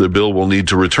passed, the bill will need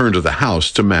to return to the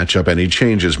House to match up any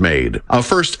changes made. A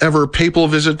first ever papal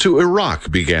visit to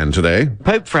Iraq began today.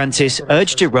 Pope Francis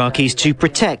urged Iraqis to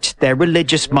protect their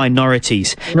religious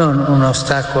minorities. And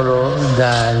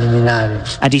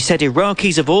he said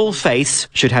Iraqis of all faiths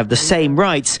should have the same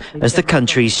rights as the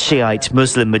country's Shiite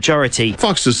Muslim majority.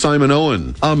 Fox's Simon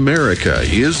Owen. America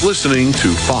is listening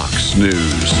to Fox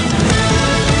News.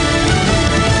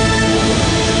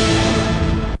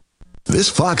 This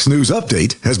Fox News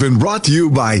update has been brought to you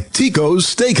by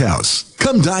Tico's Steakhouse.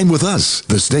 Come dine with us.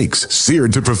 The steaks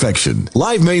seared to perfection.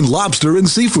 Live Maine lobster and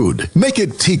seafood. Make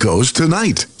it Tico's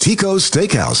tonight. Tico's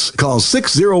Steakhouse. Call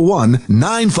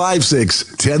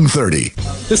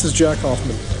 601-956-1030. This is Jack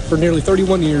Hoffman. For nearly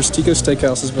 31 years, Tico's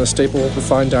Steakhouse has been a staple of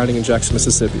fine dining in Jackson,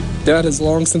 Mississippi. Dad has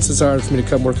long since desired for me to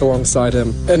come work alongside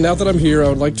him. And now that I'm here, I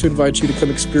would like to invite you to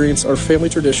come experience our family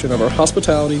tradition of our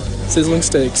hospitality, sizzling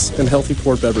steaks, and healthy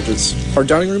poured beverages. Our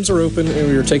dining rooms are open and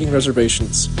we are taking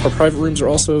reservations. Our private rooms are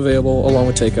also available along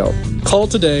with takeout. Call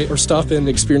today or stop in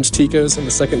to experience Tico's in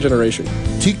the second generation.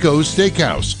 Tico's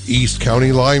Steakhouse, East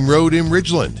County Lime Road in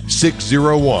Ridgeland,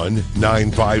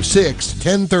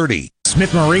 601-956-1030.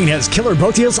 Smith Marine has killer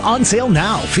boat deals on sale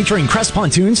now, featuring Crest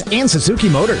pontoons and Suzuki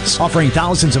motors, offering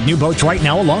thousands of new boats right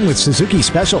now along with Suzuki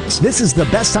specials. This is the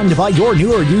best time to buy your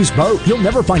new or used boat. You'll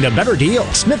never find a better deal.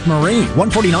 Smith Marine,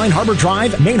 149 Harbor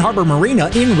Drive, Main Harbor Marina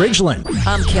in Ridgeland.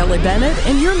 I'm Kelly Bennett,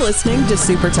 and you're listening to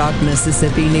Super Talk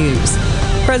Mississippi News.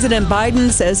 President Biden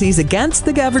says he's against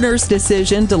the governor's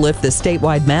decision to lift the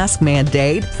statewide mask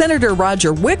mandate. Senator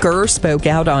Roger Wicker spoke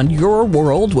out on Your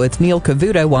World with Neil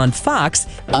Cavuto on Fox.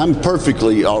 I'm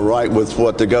perfectly all right with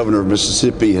what the governor of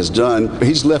Mississippi has done.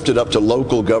 He's left it up to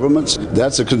local governments.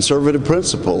 That's a conservative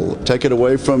principle. Take it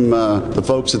away from the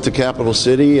folks at the capital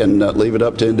city and leave it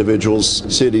up to individuals,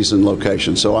 cities, and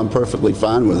locations. So I'm perfectly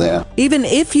fine with that. Even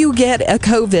if you get a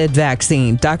COVID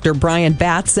vaccine, Dr. Brian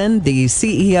Batson, the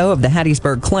CEO of the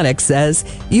Hattiesburg Clinic, says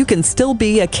you can still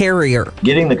be a carrier.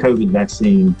 Getting the COVID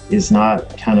vaccine is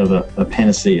not kind of a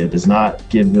panacea. It does not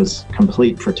give us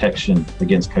complete protection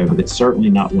against COVID. It's certainly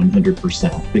not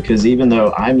 100%, because even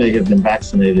though I may have been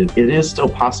vaccinated, it is still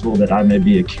possible that I may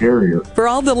be a carrier. For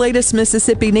all the latest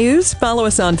Mississippi news, follow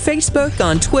us on Facebook,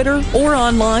 on Twitter, or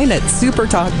online at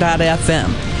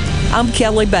supertalk.fm. I'm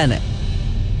Kelly Bennett.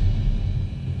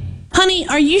 Honey,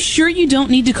 are you sure you don't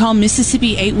need to call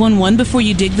Mississippi 811 before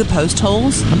you dig the post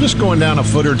holes? I'm just going down a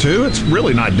foot or two. It's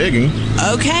really not digging.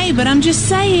 Okay, but I'm just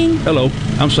saying. Hello,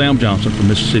 I'm Sam Johnson from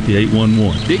Mississippi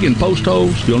 811. Digging post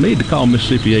holes? You'll need to call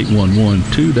Mississippi 811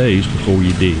 2 days before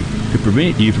you dig to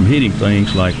prevent you from hitting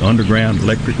things like underground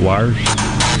electric wires.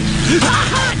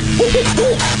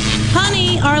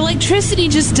 Honey, our electricity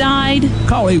just died.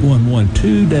 Call 811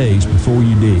 2 days before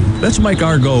you dig. Let's make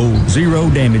our goal 0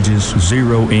 damages,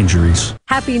 0 injuries.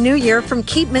 Happy New Year from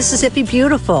Keep Mississippi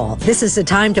Beautiful. This is the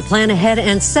time to plan ahead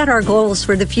and set our goals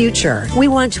for the future. We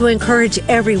want to encourage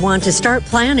everyone to start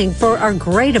planning for our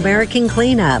Great American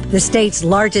Cleanup, the state's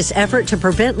largest effort to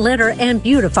prevent litter and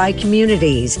beautify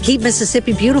communities. Keep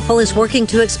Mississippi Beautiful is working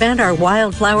to expand our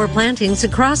wildflower plantings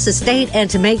across the state and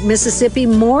to make Mississippi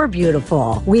more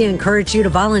beautiful. We encourage you to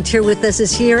volunteer with us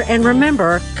this year, and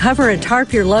remember, cover and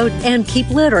tarp your load and keep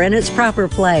litter in its proper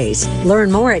place.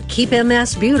 Learn more at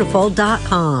keepmsbeautiful.com.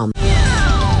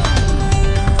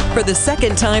 For the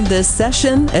second time this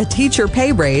session, a teacher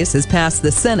pay raise has passed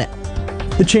the Senate.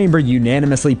 The chamber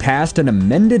unanimously passed an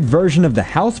amended version of the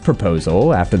House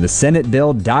proposal after the Senate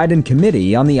bill died in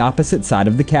committee on the opposite side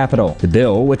of the Capitol. The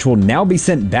bill, which will now be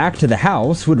sent back to the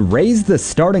House, would raise the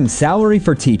starting salary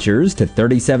for teachers to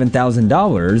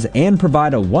 $37,000 and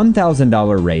provide a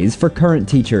 $1,000 raise for current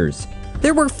teachers.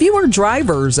 There were fewer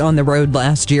drivers on the road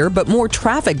last year, but more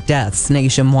traffic deaths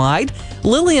nationwide.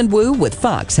 Lillian Wu with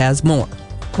Fox has more.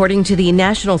 According to the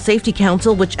National Safety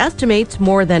Council, which estimates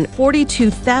more than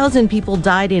 42,000 people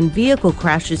died in vehicle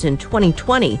crashes in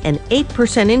 2020, an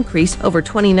 8% increase over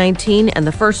 2019 and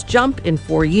the first jump in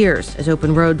 4 years, as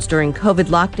open roads during COVID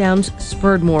lockdowns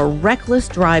spurred more reckless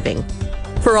driving.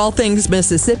 For all things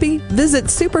Mississippi, visit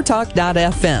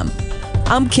supertalk.fm.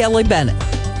 I'm Kelly Bennett.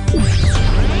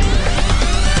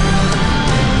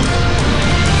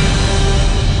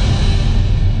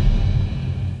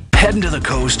 Heading to the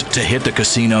coast to hit the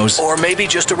casinos, or maybe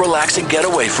just a relaxing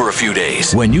getaway for a few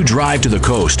days. When you drive to the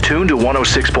coast, tune to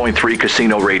 106.3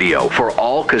 Casino Radio for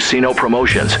all casino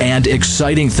promotions and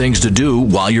exciting things to do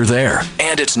while you're there.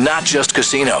 And it's not just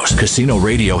casinos. Casino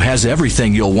Radio has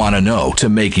everything you'll want to know to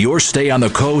make your stay on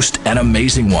the coast an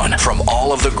amazing one. From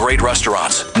all of the great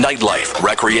restaurants, nightlife,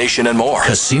 recreation, and more,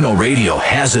 Casino Radio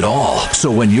has it all. So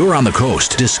when you're on the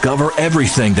coast, discover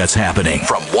everything that's happening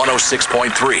from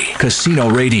 106.3 Casino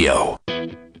Radio.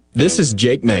 This is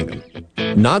Jake Mangum,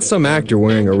 not some actor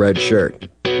wearing a red shirt.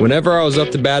 Whenever I was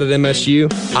up to bat at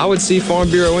MSU, I would see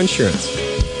Farm Bureau Insurance.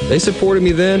 They supported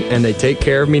me then, and they take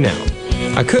care of me now.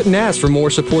 I couldn't ask for more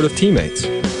supportive teammates.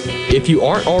 If you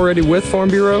aren't already with Farm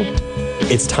Bureau,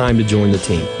 it's time to join the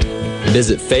team.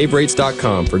 Visit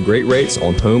favrates.com for great rates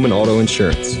on home and auto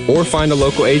insurance, or find a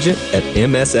local agent at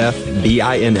msfbins.com.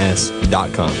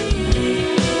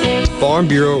 Farm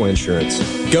Bureau Insurance.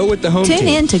 Go with the home team. Tune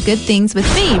in to Good Things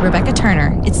with me, Rebecca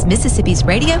Turner. It's Mississippi's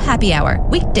Radio Happy Hour,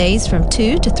 weekdays from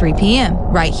 2 to 3 p.m.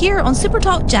 right here on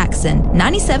Supertalk Jackson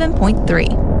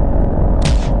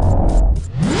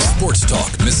 97.3. Sports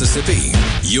Talk Mississippi,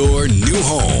 your new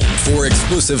home for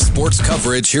exclusive sports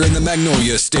coverage here in the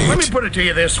Magnolia State. Let me put it to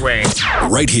you this way.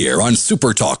 Right here on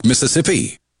Super Talk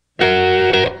Mississippi.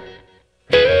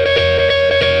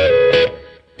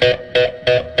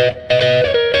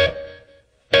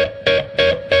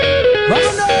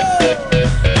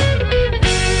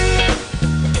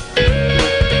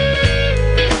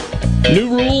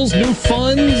 New rules, new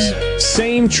funds,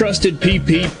 same trusted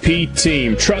PPP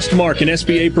team. Trustmark, an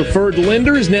SBA preferred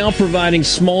lender, is now providing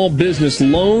small business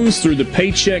loans through the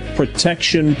Paycheck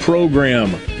Protection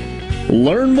Program.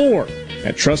 Learn more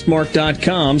at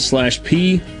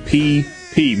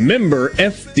trustmark.com/PPP. Member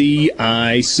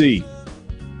FDIC.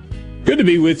 Good to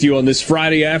be with you on this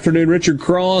Friday afternoon. Richard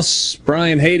Cross,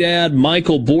 Brian Haydad,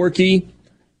 Michael Borky.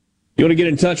 You want to get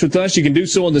in touch with us, you can do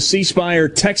so on the C Spire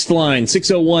text line,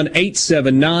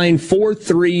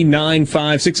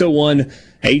 601-879-4395,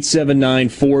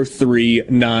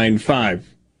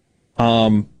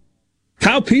 601-879-4395.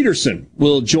 Kyle Peterson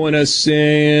will join us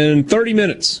in 30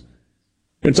 minutes.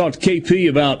 We're going to talk to KP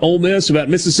about Ole Miss, about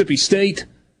Mississippi State,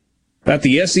 about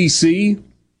the SEC,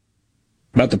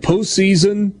 about the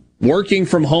postseason, working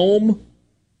from home,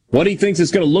 what he thinks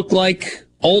it's going to look like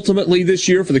ultimately this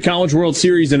year for the College World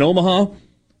Series in Omaha.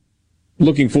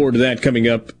 Looking forward to that coming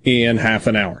up in half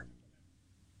an hour.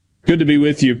 Good to be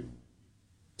with you.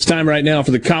 It's time right now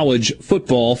for the College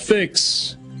Football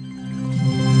Fix.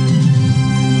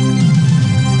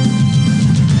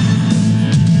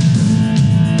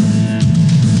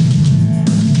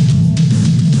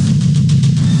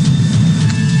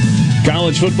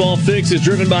 College Football Fix is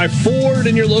driven by Ford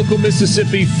and your local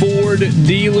Mississippi Ford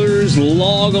dealers.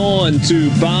 Log on to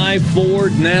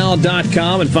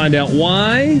buyfordnow.com and find out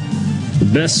why the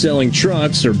best-selling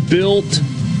trucks are built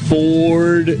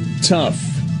Ford tough.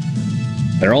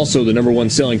 They're also the number one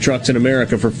selling trucks in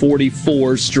America for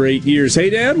 44 straight years. Hey,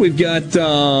 Dad, we've got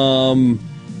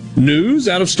news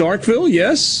out of Starkville,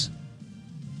 yes?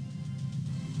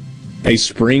 a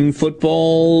spring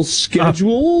football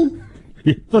schedule.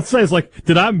 Let's say it's like,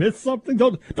 did I miss something?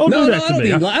 Don't do that to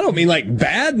me. I don't mean like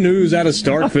bad news out of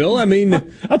Starkville. I mean,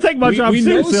 I take my job we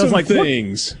seriously. know I was like,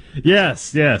 things. What?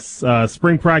 Yes.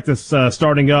 Spring practice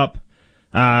starting up.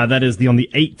 That is on the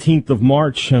 18th of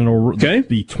March, and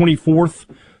the 24th,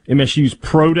 MSU's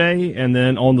Pro Day, and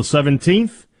then on the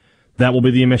 17th, that will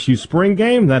be the MSU spring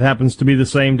game. That happens to be the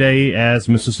same day as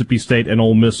Mississippi State and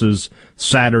Ole Miss's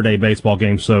Saturday baseball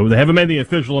game. So they haven't made the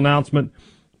official announcement,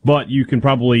 but you can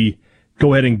probably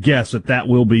go ahead and guess that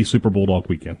will be Super Bulldog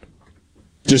weekend.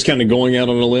 Just kind of going out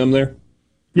on a limb there?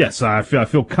 Yes, I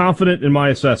feel confident in my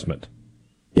assessment.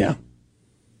 Yeah.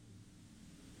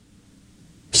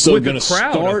 So with the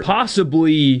crowd,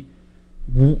 possibly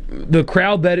the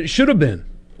crowd that it should have been,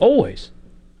 always.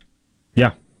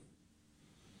 Yeah.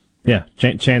 Yeah,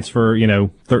 chance for,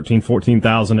 13,000,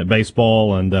 14,000 at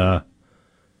baseball, and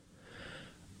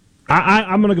I'm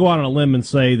going to go out on a limb and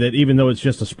say that even though it's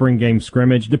just a spring game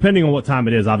scrimmage, depending on what time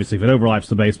it is, obviously if it overlaps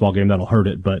the baseball game, that'll hurt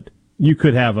it, but you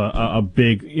could have a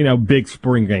big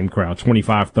spring game crowd,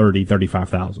 25, 30,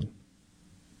 35,000.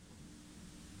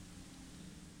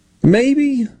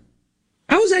 Maybe.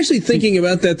 I was actually thinking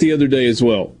about that the other day as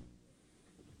well.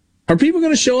 Are people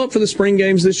going to show up for the spring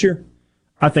games this year?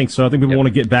 I think so. I think people want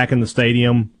to get back in the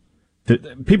stadium.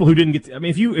 People who didn't get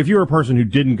if you're a person who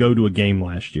didn't go to a game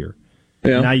last year,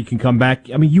 now you can come back.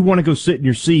 I mean, you want to go sit in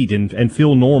your seat and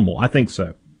feel normal. I think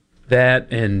so.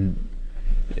 That and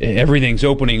everything's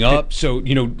opening up. So,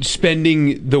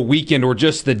 spending the weekend or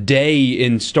just the day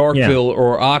in Starkville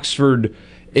or Oxford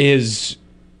is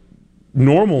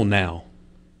normal now.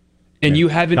 And you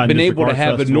haven't been able to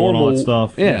have a normal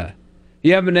stuff. Yeah.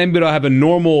 You haven't been able to have a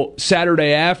normal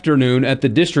Saturday afternoon at the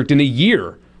district in a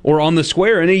year or on the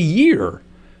square in a year.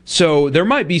 So there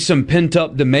might be some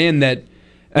pent-up demand that,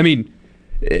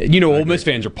 Ole Miss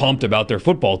fans are pumped about their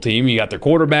football team. You got their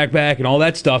quarterback back and all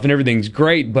that stuff, and everything's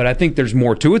great, but I think there's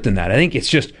more to it than that. I think it's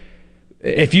just,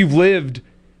 if you've lived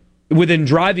within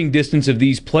driving distance of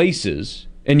these places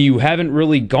and you haven't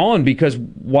really gone, because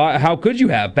how could you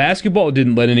have? Basketball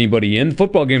didn't let anybody in.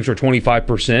 Football games were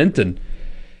 25%, and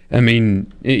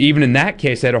even in that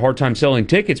case, they had a hard time selling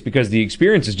tickets because the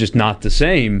experience is just not the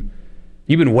same.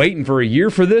 You've been waiting for a year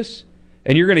for this,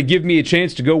 and you're going to give me a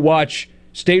chance to go watch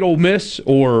State Ole Miss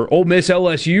or Ole Miss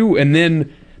LSU, and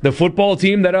then the football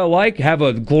team that I like have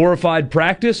a glorified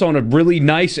practice on a really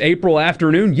nice April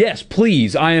afternoon? Yes,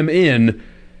 please, I am in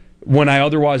when I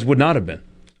otherwise would not have been.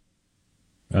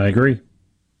 I agree.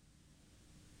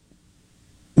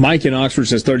 Mike in Oxford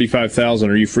says 35,000.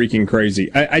 Are you freaking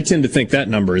crazy? I tend to think that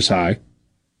number is high.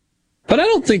 But I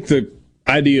don't think the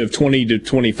idea of 20 to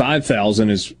 25,000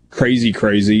 is crazy.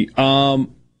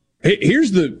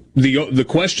 Here's the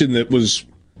question that was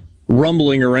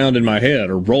rumbling around in my head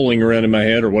or rolling around in my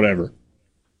head or whatever.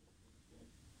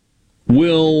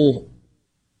 Will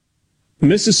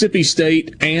Mississippi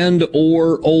State and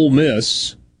or Ole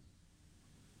Miss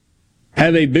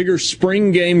have a bigger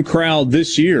spring game crowd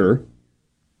this year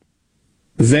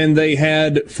than they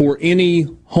had for any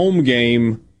home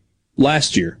game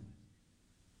last year?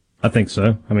 I think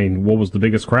so. What was the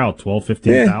biggest crowd? 12,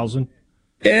 15,000?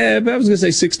 Yeah, but I was going to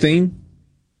say 16.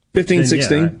 15,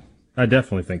 16. Yeah, I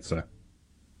definitely think so.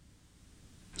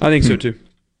 I think so, too.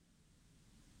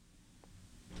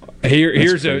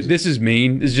 This is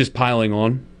mean. This is just piling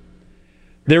on.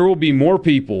 There will be more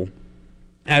people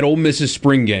at Ole Miss's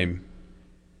spring game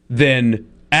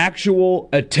than actual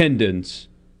attendance,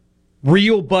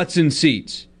 real butts in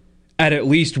seats, at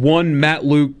least one Matt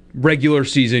Luke regular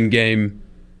season game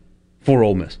for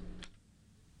Ole Miss.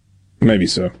 Maybe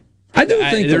so. I do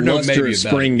think the luster of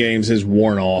spring games has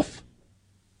worn off.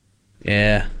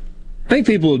 Yeah. I think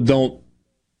people don't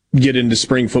get into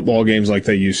spring football games like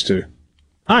they used to.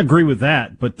 I agree with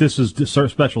that, but this is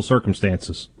special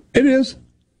circumstances. It is.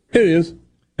 And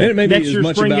it may be as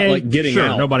much about game, getting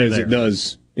out as it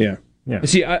does. Yeah.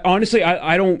 See, honestly,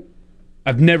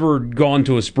 I've never gone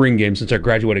to a spring game since I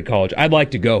graduated college. I'd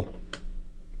like to go.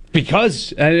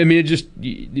 Because,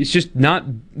 it's just not,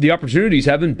 the opportunities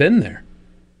haven't been there.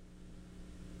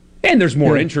 And there's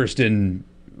more interest in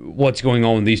what's going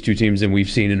on with these two teams than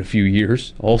we've seen in a few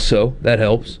years. Also, that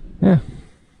helps. Yeah.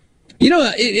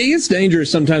 It gets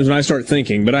dangerous sometimes when I start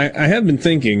thinking, but I have been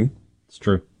thinking. It's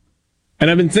true. And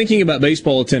I've been thinking about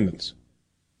baseball attendance.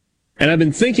 And I've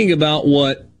been thinking about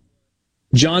what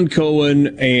John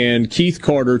Cohen and Keith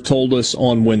Carter told us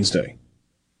on Wednesday.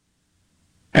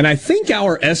 And I think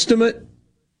our estimate,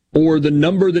 or the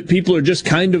number that people are just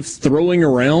kind of throwing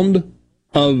around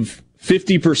of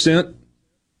 50%,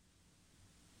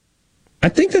 I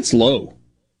think that's low.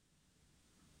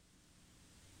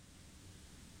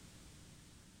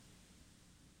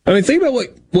 I mean, think about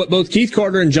what both Keith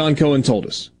Carter and John Cohen told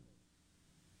us.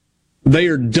 They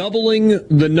are doubling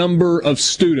the number of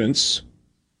students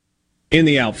in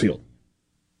the outfield.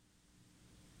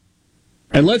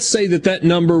 And let's say that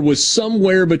number was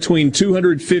somewhere between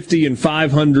 250 and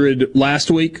 500 last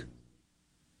week.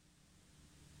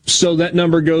 So that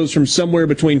number goes from somewhere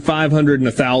between 500 and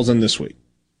 1,000 this week.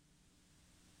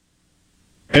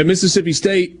 At Mississippi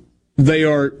State, they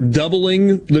are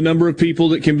doubling the number of people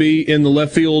that can be in the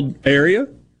left field area.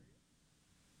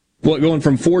 Going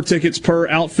from 4 tickets per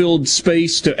outfield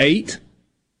space to 8?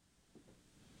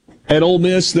 At Ole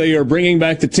Miss, they are bringing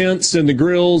back the tents and the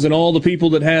grills and all the people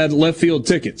that had left field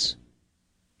tickets.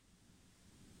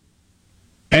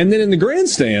 And then in the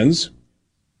grandstands,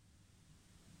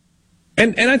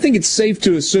 and I think it's safe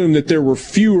to assume that there were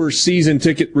fewer season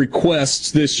ticket requests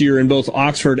this year in both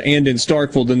Oxford and in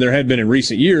Starkville than there had been in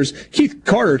recent years. Keith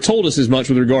Carter told us as much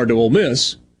with regard to Ole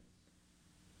Miss.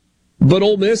 But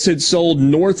Ole Miss had sold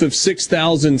north of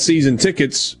 6,000 season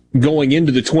tickets going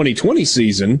into the 2020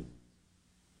 season.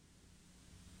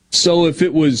 So if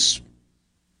it was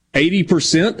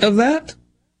 80% of that,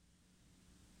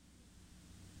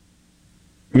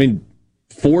 I mean,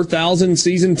 4,000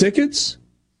 season tickets?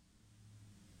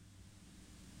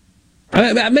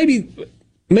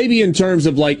 Maybe in terms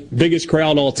of like biggest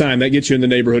crowd all time, that gets you in the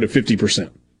neighborhood of 50%.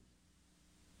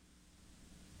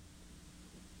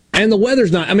 And the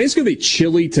weather's not, it's going to be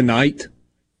chilly tonight.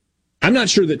 I'm not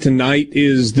sure that tonight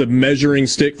is the measuring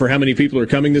stick for how many people are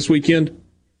coming this weekend.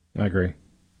 I agree.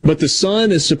 But the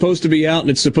sun is supposed to be out, and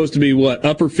it's supposed to be,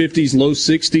 upper 50s, low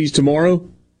 60s tomorrow?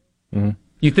 Mm-hmm.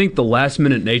 You think the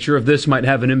last-minute nature of this might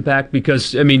have an impact?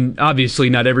 Because, obviously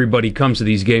not everybody comes to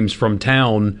these games from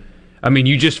town.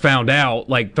 You just found out,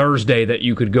 Thursday, that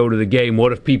you could go to the game.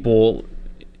 What if people...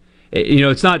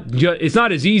 it's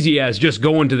not as easy as just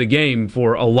going to the game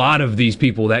for a lot of these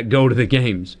people that go to the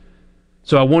games.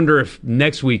 So I wonder if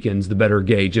next weekend's the better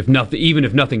gauge, even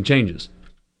if nothing changes.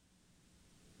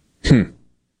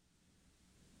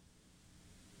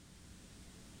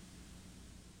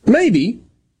 Maybe.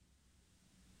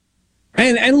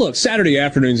 And look, Saturday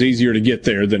afternoon's easier to get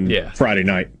there than Friday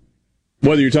night.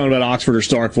 Whether you're talking about Oxford or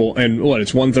Starkville, and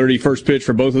it's 1:30 first pitch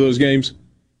for both of those games?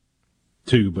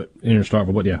 2, but in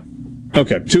Starkville, but yeah.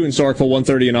 Okay, 2 in Starkville,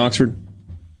 1:30 in Oxford.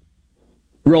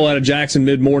 Roll out of Jackson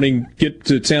mid-morning, get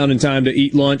to town in time to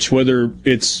eat lunch, whether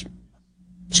it's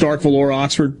Starkville or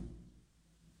Oxford.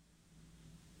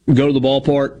 Go to the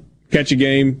ballpark, catch a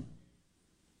game,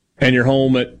 and you're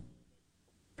home at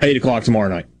 8 o'clock tomorrow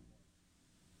night.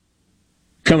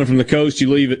 Coming from the coast,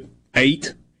 you leave at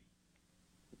 8.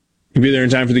 You'll be there in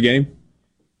time for the game.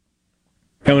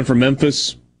 Coming from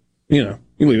Memphis, you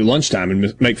leave at lunchtime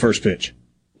and make first pitch.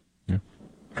 Yeah.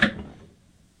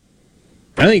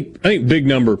 I think big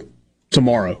number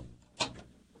tomorrow.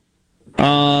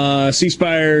 C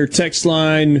Spire text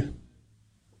line.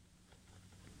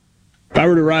 If I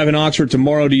were to arrive in Oxford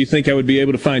tomorrow, do you think I would be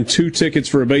able to find 2 tickets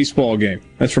for a baseball game?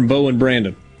 That's from Bo and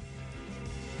Brandon.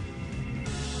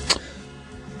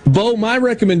 Bo, my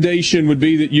recommendation would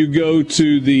be that you go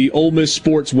to the Ole Miss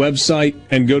Sports website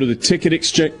and go to the ticket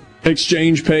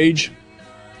exchange page.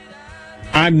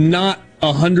 I'm not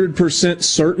 100%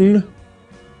 certain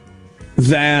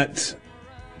that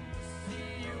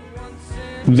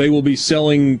they will be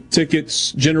selling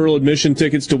tickets, general admission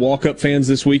tickets to walk-up fans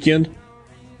this weekend.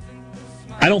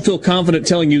 I don't feel confident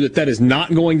telling you that is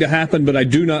not going to happen, but I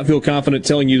do not feel confident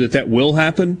telling you that will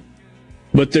happen.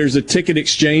 But there's a ticket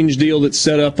exchange deal that's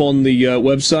set up on the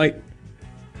website,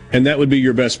 and that would be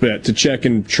your best bet, to check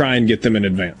and try and get them in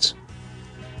advance.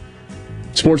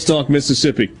 Sports Talk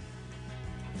Mississippi.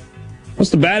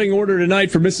 What's the batting order tonight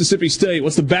for Mississippi State?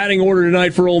 What's the batting order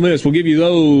tonight for Ole Miss? We'll give you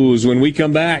those when we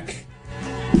come back.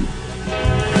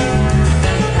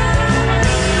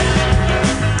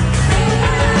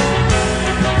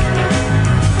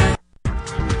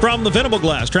 From the Venable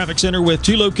Glass Traffic Center with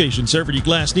 2 locations serving your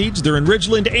glass needs. They're in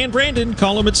Ridgeland and Brandon.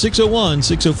 Call them at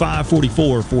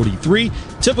 601-605-4443.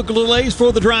 Typical delays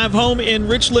for the drive home in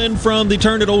Richland from the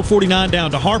turn at Old 49 down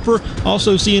to Harper.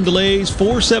 Also seeing delays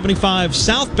 475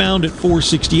 southbound at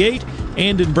 468.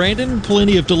 And in Brandon,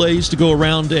 plenty of delays to go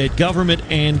around at Government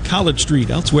and College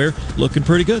Street. Elsewhere, looking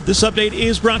pretty good. This update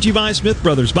is brought to you by Smith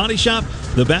Brothers Body Shop.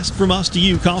 The best from us to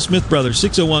you. Call Smith Brothers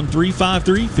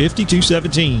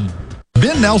 601-353-5217.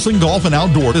 Ben Nelson Golf and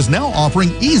Outdoor is now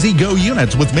offering Easy Go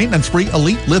units with maintenance-free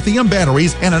Elite lithium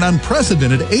batteries and an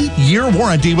unprecedented 8-year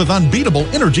warranty with unbeatable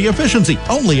energy efficiency.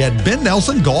 Only at Ben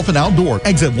Nelson Golf and Outdoor,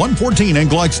 exit 114 in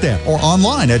Gluckstadt, or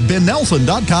online at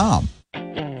bennelson.com.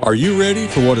 Are you ready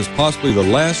for what is possibly the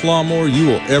last lawnmower you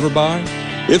will ever buy?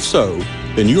 If so,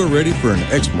 then you are ready for an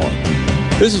Exmark.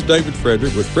 This is David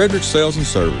Frederick with Frederick Sales and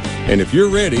Service. And if you're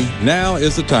ready, now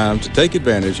is the time to take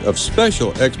advantage of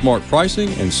special Exmark pricing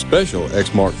and special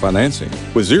Exmark financing.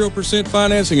 With 0%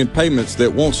 financing and payments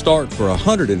that won't start for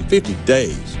 150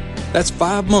 days. That's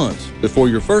 5 months before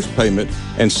your first payment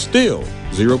and still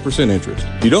 0% interest.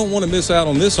 You don't want to miss out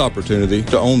on this opportunity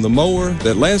to own the mower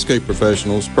that landscape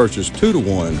professionals purchase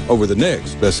 2-to-1 over the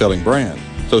next best-selling brand.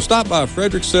 So stop by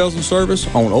Frederick Sales and Service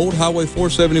on Old Highway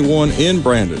 471 in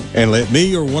Brandon and let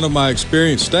me or one of my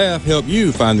experienced staff help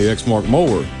you find the Exmark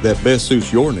mower that best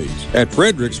suits your needs. At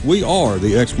Fredericks, we are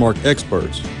the Exmark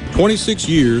experts. 26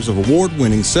 years of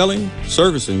award-winning selling,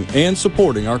 servicing, and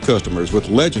supporting our customers with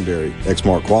legendary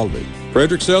Exmark quality.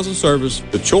 Frederick Sales and Service,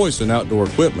 the choice in outdoor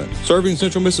equipment, serving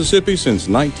Central Mississippi since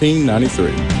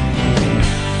 1993.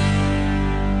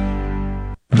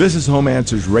 This is Home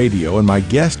Answers Radio, and my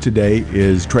guest today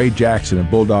is Trey Jackson of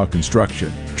Bulldog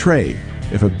Construction. Trey,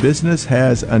 if a business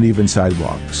has uneven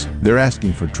sidewalks, they're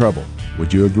asking for trouble.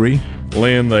 Would you agree?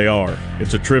 Lynn, they are.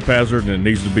 It's a trip hazard and it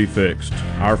needs to be fixed.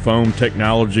 Our foam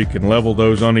technology can level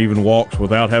those uneven walks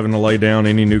without having to lay down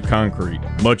any new concrete.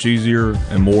 Much easier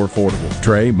and more affordable.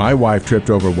 Trey, my wife tripped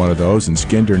over one of those and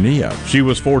skinned her knee up. She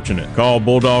was fortunate. Call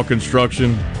Bulldog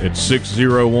Construction at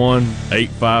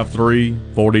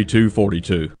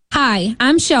 601-853-4242. Hi,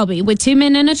 I'm Shelby with 2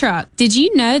 Men in a Truck. Did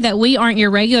you know that we aren't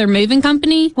your regular moving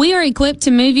company? We are equipped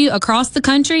to move you across the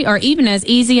country or even as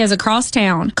easy as across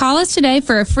town. Call us today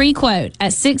for a free quote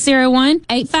at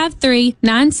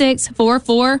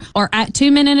 601-853-9644 or at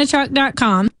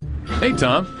 2meninatruck.com. Hey,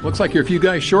 Tom. Looks like you're a few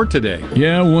guys short today.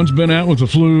 Yeah, one's been out with the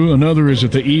flu, another is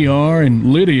at the ER,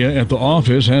 and Lydia at the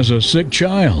office has a sick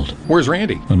child. Where's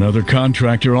Randy? Another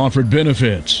contractor offered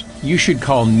benefits. You should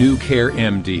call New Care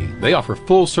MD. They offer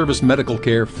full-service medical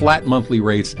care, flat monthly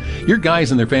rates. Your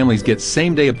guys and their families get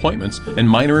same-day appointments and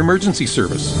minor emergency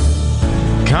service.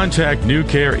 Contact New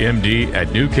Care MD at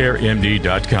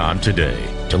newcaremd.com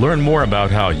today to learn more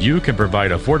about how you can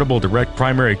provide affordable direct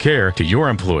primary care to your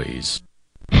employees.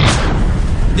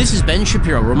 This is Ben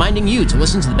Shapiro reminding you to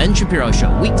listen to The Ben Shapiro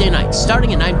Show weekday nights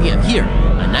starting at 9 p.m. here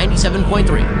on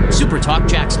 97.3 Super Talk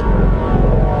Jackson.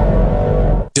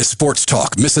 To Sports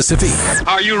Talk Mississippi.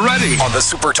 Are you ready? On the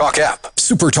Super Talk app,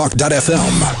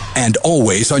 supertalk.fm, and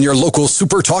always on your local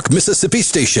Super Talk Mississippi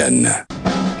station.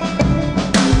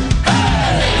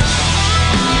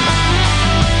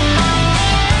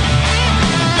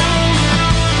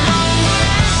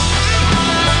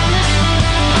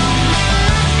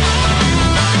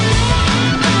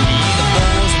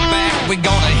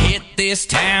 This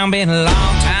town been a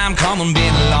long time coming,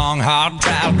 been a long hard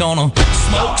drive. Gonna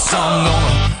smoke some,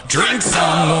 gonna drink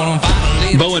some, gonna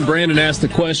find a Bo and Brandon asked the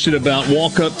question about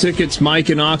walk-up tickets. Mike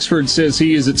in Oxford says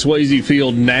he is at Swayze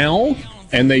Field now,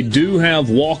 and they do have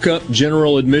walk-up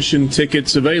general admission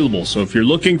tickets available. So if you're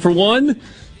looking for one,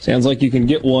 sounds like you can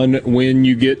get one when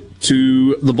you get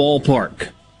to the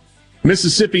ballpark.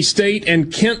 Mississippi State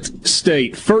and Kent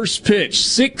State, first pitch,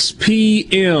 6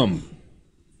 p.m.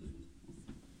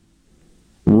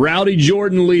 Rowdy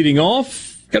Jordan leading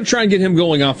off. Got to try and get him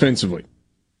going offensively.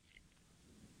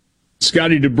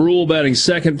 Scotty DeBrule batting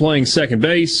second, playing second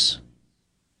base.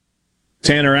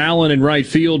 Tanner Allen in right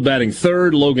field batting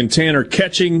third. Logan Tanner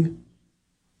catching.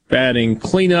 Batting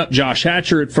cleanup. Josh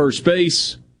Hatcher at first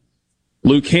base.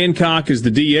 Luke Hancock is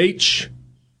the DH.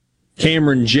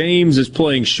 Cameron James is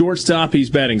playing shortstop. He's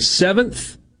batting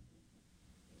seventh.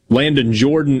 Landon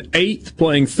Jordan eighth,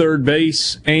 playing third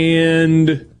base.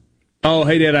 And... oh,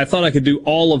 hey, Dad, I thought I could do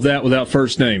all of that without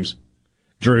first names.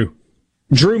 Drew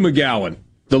McGowan,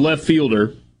 the left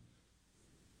fielder,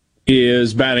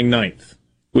 is batting ninth,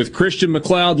 with Christian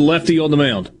McLeod, lefty, on the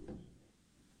mound.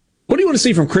 What do you want to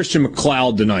see from Christian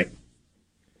McLeod tonight?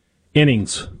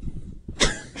 Innings.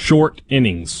 Short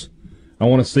innings. I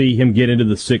want to see him get into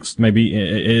the sixth, maybe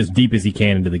as deep as he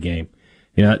can into the game.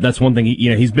 You know, that's one thing.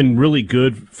 He's been really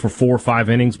good for 4 or 5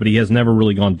 innings, but he has never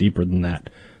really gone deeper than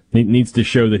that. He needs to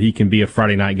show that he can be a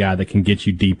Friday night guy that can get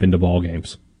you deep into ball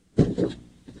games.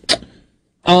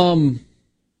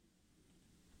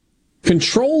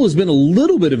 Control has been a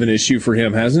little bit of an issue for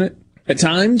him, hasn't it? At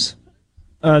times?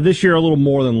 This year a little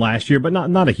more than last year, but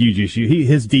not a huge issue.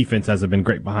 His defense hasn't been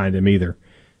great behind him either.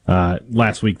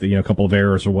 Last week, a couple of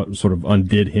errors are what sort of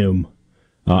undid him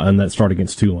in that start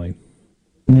against Tulane.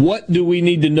 What do we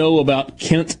need to know about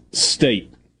Kent State?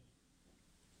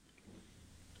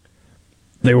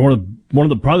 They were one of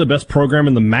the probably the best program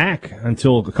in the MAC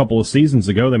until a couple of seasons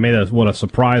ago. They made a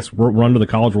surprise run to the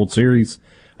College World Series.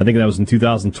 I think that was in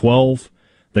 2012.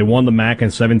 They won the MAC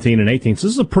in 17 and 18. So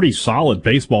this is a pretty solid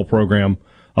baseball program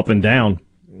up and down.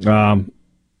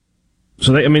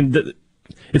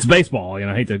 it's baseball.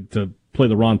 I hate to play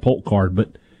the Ron Polk card,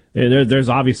 but there's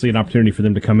obviously an opportunity for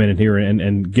them to come in here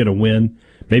and get a win,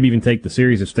 maybe even take the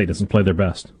series if State doesn't play their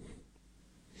best.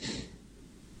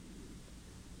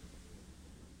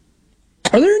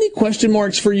 Are there any question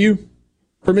marks for you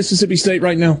for Mississippi State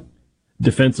right now?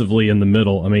 Defensively in the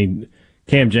middle,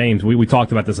 Cam James, we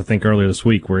talked about this, I think, earlier this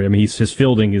week, where, his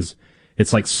fielding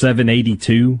it's like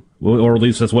 782, or at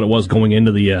least that's what it was going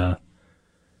into the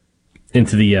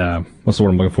what's the word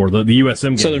I'm looking for? The USM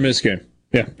game. Southern Miss game.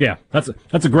 Yeah. Yeah. That's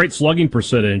a great slugging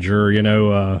percentage, or,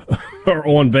 or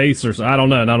on base, or I don't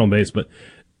know, not on base, but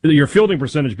your fielding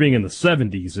percentage being in the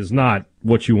 70s is not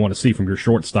what you want to see from your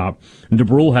shortstop. And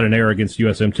DeBrule had an error against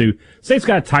USM too. State's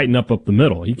got to tighten up the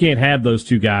middle. You can't have those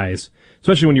two guys,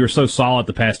 especially when you were so solid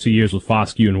the past 2 years with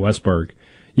Foscue and Westberg.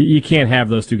 You can't have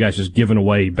those two guys just giving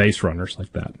away base runners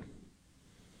like that.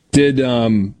 Did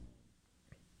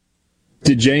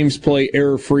James play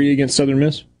error-free against Southern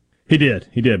Miss? He did.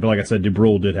 But like I said,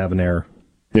 DeBrule did have an error.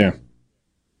 Yeah.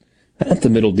 That the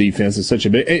middle defense is such a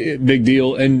big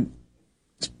deal, and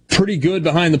it's pretty good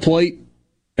behind the plate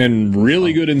and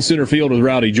really good in center field with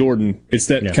Rowdy Jordan. It's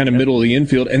that kind of middle of the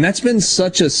infield, and that's been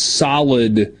such a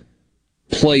solid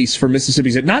place for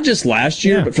Mississippi State, not just last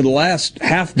year, but for the last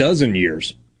half dozen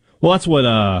years. Well, that's what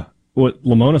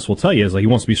Lamonis will tell you is he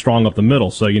wants to be strong up the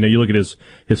middle. So, you look at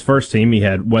his first team, he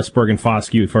had Westberg and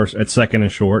Foscue at second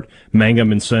and short,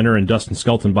 Mangum in center, and Dustin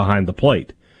Skelton behind the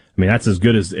plate. That's as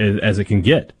good as it can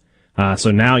get.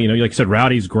 So now, like you said,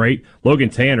 Rowdy's great.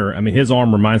 Logan Tanner, his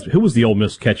arm reminds me, who was the Ole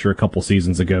Miss catcher a couple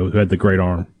seasons ago who had the great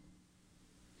arm?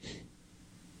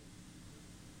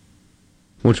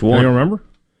 Which one? Do you remember?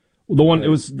 The one, it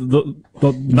was the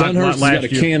Dunhurst has got a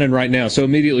cannon right now, so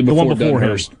immediately before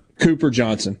Dunhurst. Cooper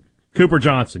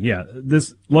Johnson, yeah.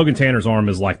 This Logan Tanner's arm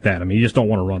is like that. You just don't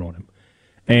want to run on him.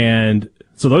 And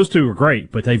so those two are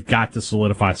great, but they've got to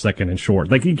solidify second and short.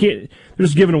 They're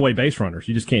just giving away base runners.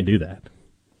 You just can't do that.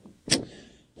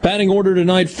 Batting order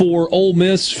tonight for Ole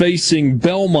Miss facing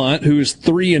Belmont, who is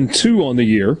 3-2 on the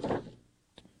year.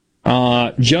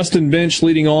 Justin Bench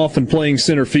leading off and playing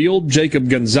center field. Jacob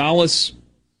Gonzalez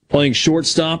playing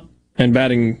shortstop and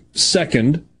batting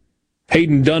second.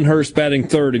 Hayden Dunhurst batting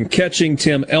third and catching.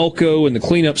 Tim Elko in the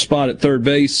cleanup spot at third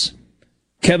base.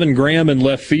 Kevin Graham in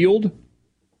left field.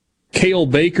 Cale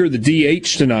Baker, the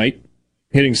DH tonight,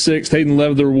 hitting sixth. Hayden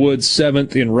Leatherwood,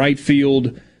 seventh in right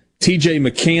field. TJ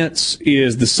McCants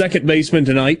is the second baseman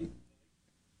tonight,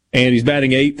 and he's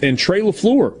batting eighth. And Trey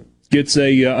LaFleur gets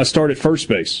a start at first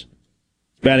base,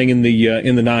 batting in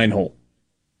the 9 hole.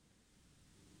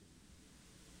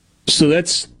 So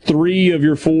that's 3 of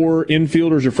your 4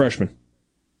 infielders are freshmen.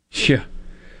 Yeah.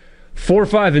 4,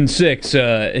 5, and 6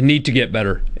 need to get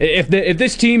better. If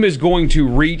this team is going to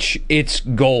reach its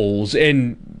goals,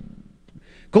 and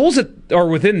goals that are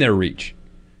within their reach,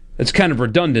 it's kind of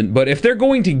redundant, but if they're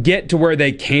going to get to where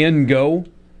they can go,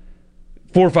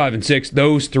 4, 5, and 6,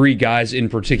 those 3 guys in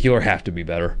particular have to be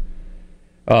better.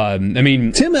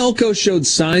 Tim Elko showed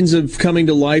signs of coming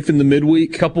to life in the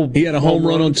midweek. He had a home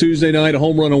run on Tuesday night, a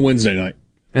home run on Wednesday night.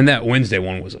 And that Wednesday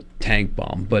one was a tank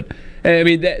bomb. But,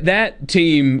 that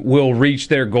team will reach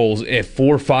their goals if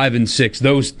 4, 5, and 6,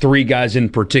 those 3 guys in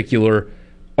particular,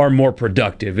 are more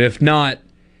productive. If not,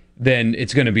 then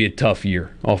it's going to be a tough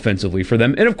year offensively for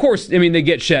them. And, of course, they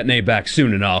get Chatney back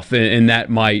soon enough, and that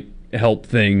might help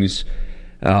things.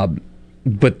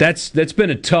 But that's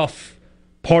been a tough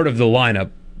part of the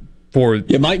lineup.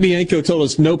 Mike Bianco told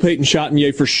us no Peyton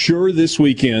Chatagnier for sure this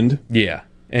weekend. Yeah,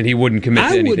 and he wouldn't commit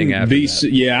to anything after that.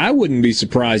 Yeah, I wouldn't be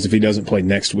surprised if he doesn't play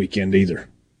next weekend either.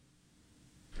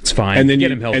 It's fine. And then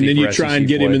get him healthy. And then you try and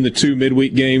get him in the 2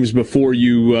 midweek games before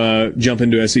you jump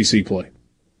into SEC play.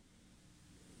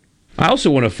 I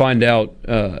also want to find out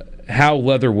how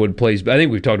Leatherwood plays. I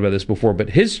think we've talked about this before, but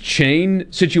his chain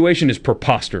situation is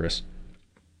preposterous.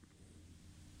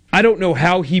 I don't know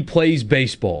how he plays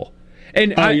baseball.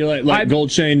 And you're like Gold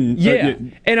Chain? Yeah.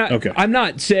 I'm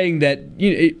not saying that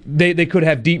they could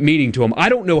have deep meaning to him. I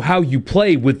don't know how you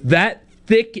play with that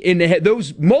thick and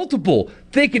those multiple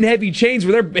thick and heavy chains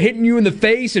where they're hitting you in the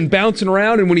face and bouncing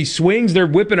around, and when he swings, they're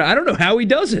whipping. I don't know how he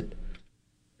does it.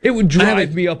 It would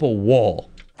drive me up a wall.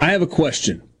 I have a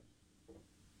question.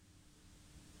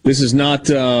 This is not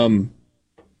a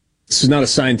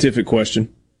scientific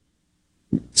question.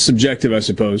 Subjective, I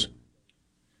suppose.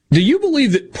 Do you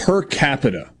believe that per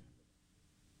capita,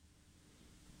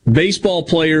 baseball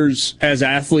players as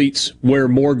athletes wear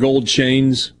more gold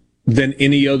chains than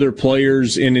any other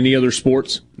players in any other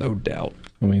sports? No doubt.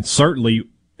 Certainly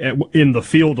in the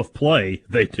field of play,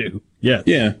 they do. Yes.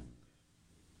 Yeah.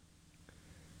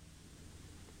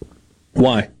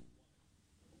 Why?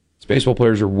 Baseball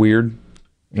players are weird.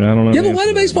 I don't know. Yeah, but why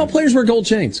do baseball players wear gold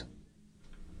chains?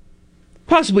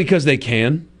 Possibly because they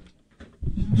can.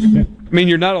 I mean,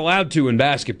 you're not allowed to in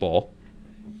basketball.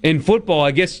 In football,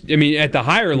 I guess, at the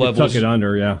higher levels, tuck it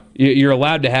under, yeah. You're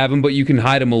allowed to have them, but you can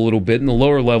hide them a little bit. In the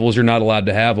lower levels, you're not allowed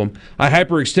to have them. I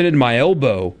hyperextended my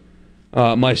elbow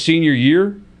my senior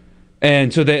year,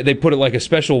 and so they put it like a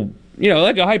special,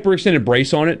 like a hyperextended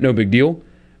brace on it. No big deal.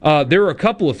 There were a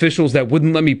couple officials that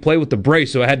wouldn't let me play with the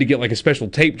brace, so I had to get like a special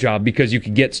tape job because you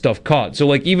could get stuff caught. So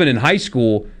like even in high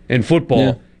school and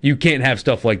football, you can't have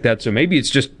stuff like that. So maybe it's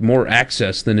just more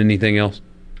access than anything else.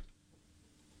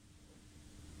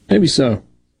 Maybe so.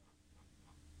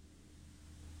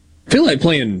 I feel like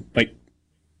playing like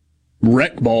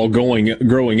rec ball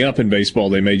growing up in baseball,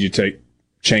 they made you take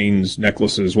chains,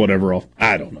 necklaces, whatever off.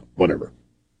 I don't know. Whatever.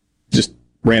 Just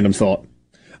random thought.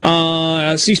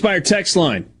 C-Spire text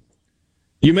line.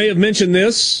 You may have mentioned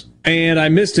this, and I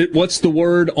missed it. What's the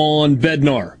word on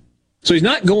Bednar? So he's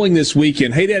not going this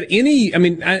weekend. Hey, Dad,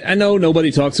 I know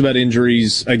nobody talks about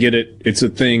injuries. I get it. It's a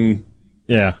thing.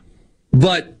 Yeah.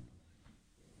 But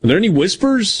are there any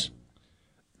whispers?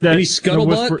 Any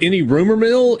scuttlebutt? Any rumor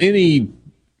mill?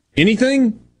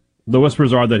 Anything? The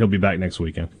whispers are that he'll be back next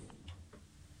weekend.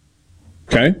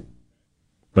 Okay.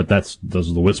 But those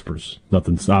are the whispers.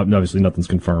 Obviously nothing's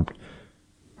confirmed.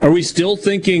 Are we still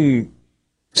thinking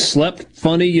slept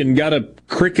funny and got a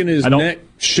crick in his neck,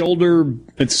 shoulder,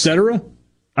 etc.?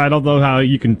 I don't know how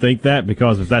you can think that,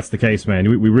 because if that's the case, man,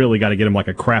 we really got to get him like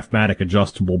a Craftmatic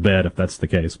adjustable bed if that's the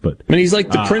case. But he's like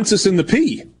the Princess and the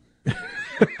Pea.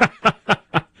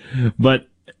 But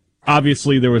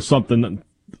obviously there was something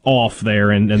off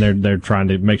there, and they're trying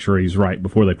to make sure he's right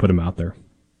before they put him out there.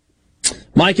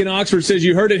 Mike in Oxford says,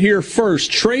 you heard it here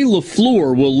first. Trey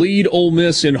LaFleur will lead Ole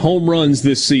Miss in home runs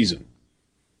this season.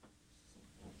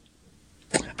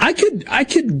 I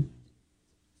could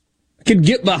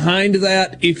get behind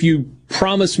that if you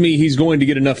promise me he's going to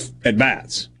get enough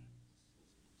at-bats.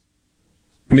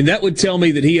 That would tell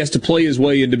me that he has to play his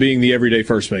way into being the everyday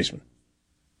first baseman.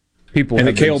 People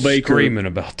have been screaming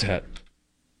about that.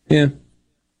 Yeah.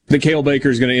 The Cale Baker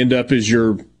is going to end up as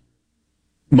your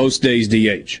most days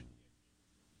DH.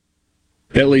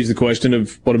 That leaves the question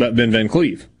of what about Ben Van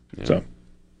Cleve? Yeah. So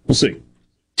we'll see.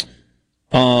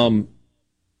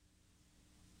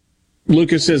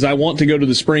 Lucas says, I want to go to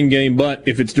the spring game, but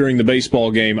if it's during the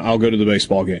baseball game, I'll go to the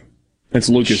baseball game. That's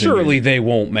Lucas. Surely they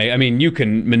won't make. You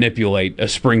can manipulate a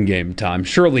spring game time.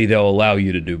 Surely they'll allow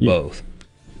you to do both.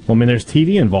 Well, there's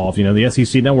TV involved. The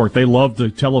SEC Network, they love to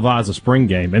televise a spring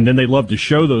game, and then they love to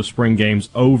show those spring games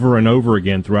over and over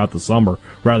again throughout the summer,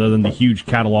 rather than the huge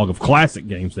catalog of classic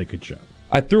games they could show.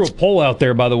 I threw a poll out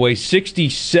there, by the way.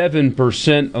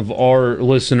 67% of our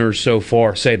listeners so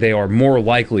far say they are more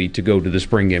likely to go to the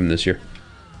spring game this year.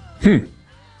 How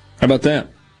about that?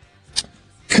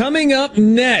 Coming up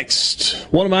next,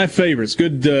 one of my favorites.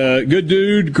 Good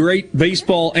dude, great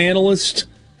baseball analyst.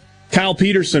 Kyle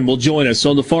Peterson will join us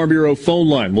on the Farm Bureau phone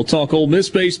line. We'll talk Ole Miss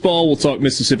baseball. We'll talk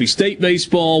Mississippi State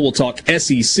baseball. We'll talk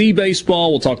SEC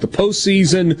baseball. We'll talk the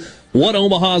postseason, what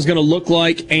Omaha is going to look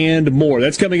like, and more.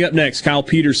 That's coming up next. Kyle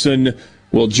Peterson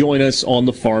will join us on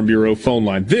the Farm Bureau phone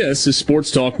line. This is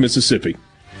Sports Talk Mississippi.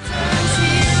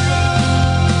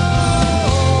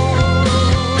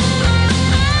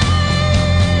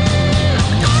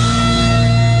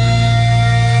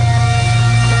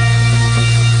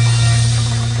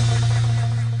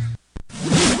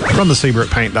 From the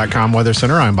SeabrookPaint.com Weather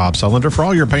Center, I'm Bob Sullender. For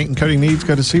all your paint and coating needs,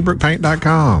 go to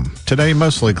SeabrookPaint.com. Today,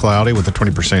 mostly cloudy with a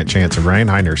 20% chance of rain,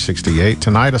 high near 68.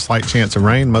 Tonight, a slight chance of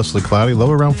rain, mostly cloudy, low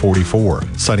around 44.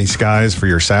 Sunny skies for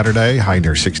your Saturday, high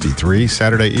near 63.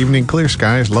 Saturday evening, clear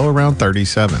skies, low around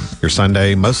 37. Your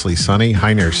Sunday, mostly sunny,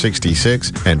 high near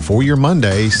 66. And for your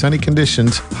Monday, sunny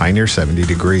conditions, high near 70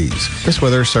 degrees. This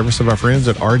weather is service of our friends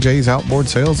at RJ's Outboard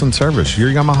Sales and Service, your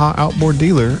Yamaha outboard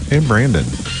dealer in Brandon.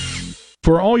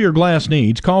 For all your glass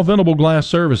needs, call Venable Glass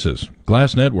Services.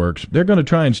 Glass Networks, they're going to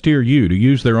try and steer you to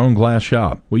use their own glass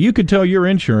shop. Well, you could tell your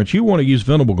insurance you want to use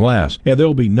Venable Glass, and there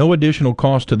will be no additional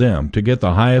cost to them to get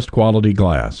the highest quality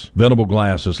glass. Venable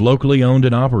Glass is locally owned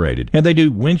and operated, and they do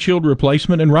windshield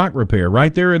replacement and rock repair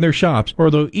right there in their shops,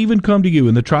 or they'll even come to you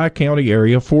in the Tri-County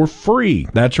area for free.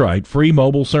 That's right, free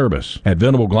mobile service. At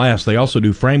Venable Glass, they also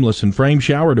do frameless and frame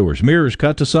shower doors, mirrors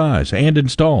cut to size and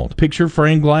installed, picture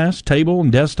frame glass, table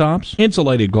and desktops,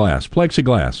 insulated glass,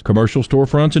 plexiglass, commercial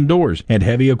storefronts and doors, and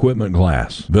heavy equipment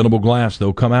glass. Venable Glass,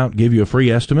 they'll come out and give you a free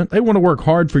estimate. They want to work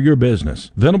hard for your business.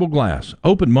 Venable Glass,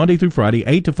 open Monday through Friday,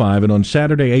 8 to 5, and on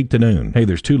Saturday, 8 to noon. Hey,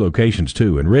 there's 2 locations,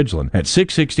 too, in Ridgeland at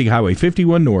 660 Highway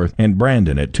 51 North and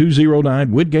Brandon at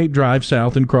 209 Woodgate Drive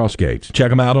South in Crossgates. Check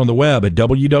them out on the web at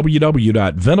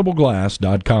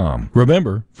www.venableglass.com.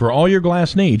 Remember, for all your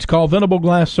glass needs, call Venable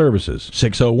Glass Services,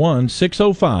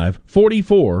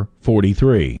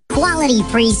 601-605-4443. Quality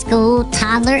preschool,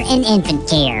 toddler, and infant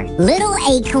care. Little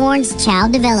Acorns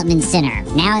Child Development Center.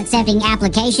 Now accepting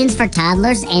applications for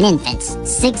toddlers and infants.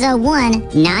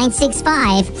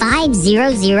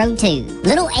 601-965-5002.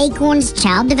 Little Acorns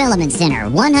Child Development Center,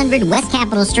 100 West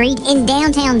Capitol Street in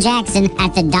downtown Jackson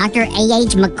at the Dr.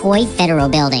 A.H. McCoy Federal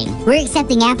Building. We're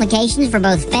accepting applications for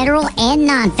both federal and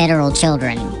non-federal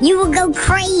children. You will go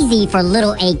crazy for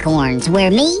Little Acorns,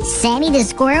 where me, Sammy the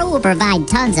Squirrel, will provide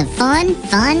tons of fun.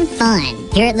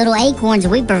 Here at Little Acorns,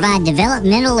 we provide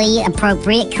developmentally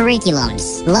appropriate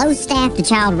curriculums, low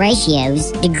staff-to-child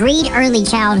ratios, degreed early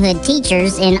childhood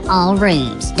teachers in all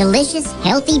rooms, delicious,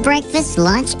 healthy breakfast,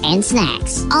 lunch, and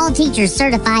snacks. All teachers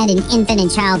certified in infant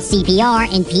and child CPR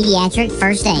and pediatric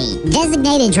first aid.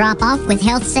 Designated drop-off with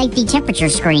health safety temperature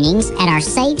screenings at our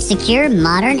safe, secure,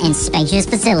 modern, and spacious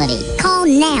facility. Call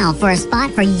now for a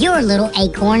spot for your Little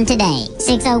Acorn today.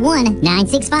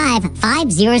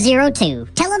 601-965-5002.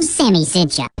 Tell them Sammy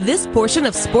sent you. This portion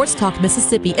of Sports Talk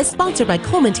Mississippi is sponsored by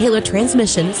Coleman Taylor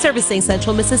Transmission, servicing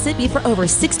Central Mississippi for over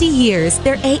 60 years.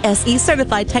 Their ASE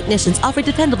certified technicians offer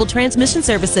dependable transmission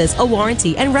services, a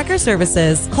warranty, and record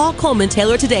services. Call Coleman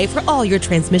Taylor today for all your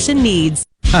transmission needs.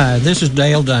 Hi, this is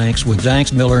Dale Danks with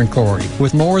Danks, Miller & Corey.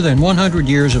 With more than 100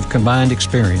 years of combined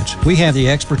experience, we have the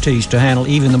expertise to handle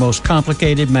even the most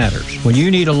complicated matters. When you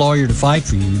need a lawyer to fight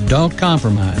for you, don't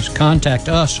compromise. Contact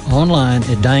us online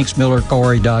at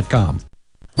danksmillercorey.com.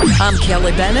 I'm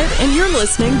Kelly Bennett, and you're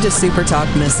listening to Super Talk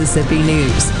Mississippi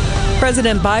News.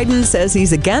 President Biden says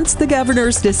he's against the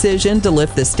governor's decision to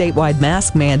lift the statewide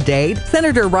mask mandate.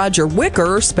 Senator Roger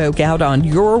Wicker spoke out on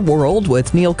Your World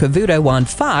with Neil Cavuto on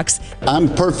Fox. I'm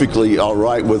perfectly all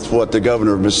right with what the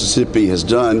governor of Mississippi has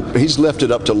done. He's left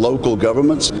it up to local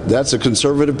governments. That's a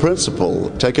conservative principle.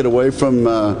 Take it away from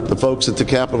the folks at the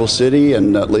capital city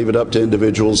and leave it up to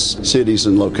individuals, cities,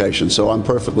 and locations. So I'm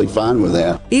perfectly fine with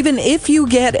that. Even if you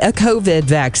get a COVID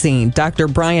vaccine, Dr.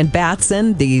 Brian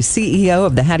Batson, the CEO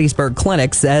of the Hattiesburg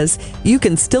Clinic, says you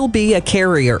can still be a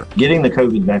carrier. Getting the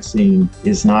COVID vaccine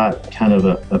is not kind of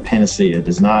a panacea. It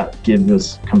does not give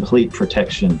us complete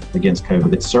protection against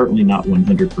COVID. It's certainly not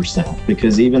 100%,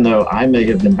 because even though I may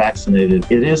have been vaccinated,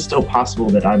 it is still possible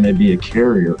that I may be a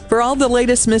carrier. For all the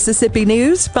latest Mississippi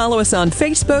news, follow us on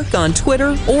Facebook, on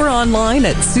Twitter, or online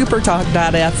at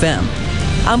supertalk.fm.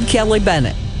 I'm Kelly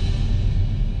Bennett.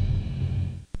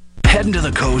 Heading to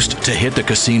the coast to hit the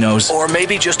casinos, or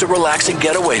maybe just a relaxing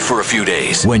getaway for a few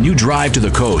days. When you drive to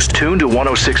the coast, tune to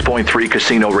 106.3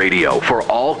 Casino Radio for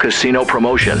all casino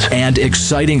promotions and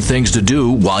exciting things to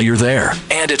do while you're there.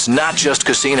 And it's not just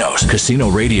casinos. Casino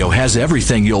Radio has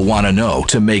everything you'll want to know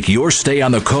to make your stay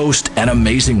on the coast an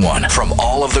amazing one. From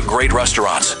all of the great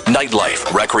restaurants,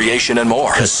 nightlife, recreation, and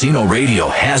more, Casino Radio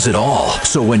has it all.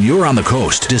 So when you're on the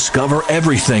coast, discover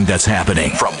everything that's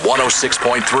happening from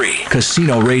 106.3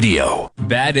 Casino Radio.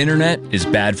 Bad internet is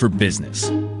bad for business.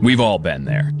 We've all been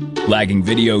there. Lagging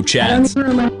video chats,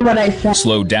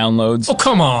 slow downloads. Oh,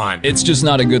 come on. It's just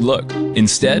not a good look.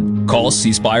 Instead, call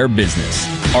C Spire Business.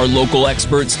 Our local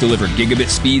experts deliver gigabit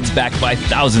speeds backed by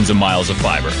thousands of miles of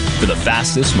fiber for the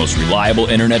fastest, most reliable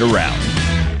internet around.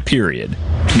 Period.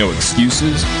 No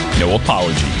excuses, no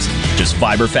apologies. Just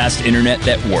fiber-fast internet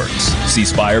that works. C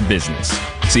Spire Business.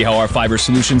 See how our fiber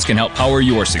solutions can help power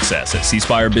your success at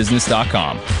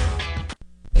cspirebusiness.com.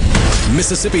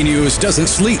 Mississippi news doesn't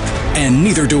sleep, and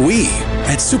neither do we.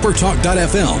 At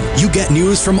supertalk.fm, you get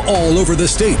news from all over the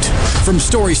state. From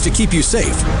stories to keep you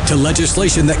safe, to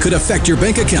legislation that could affect your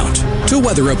bank account, to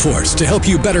weather reports to help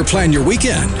you better plan your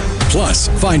weekend. Plus,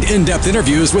 find in-depth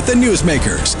interviews with the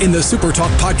newsmakers in the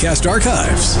Supertalk podcast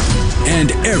archives.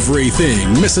 And everything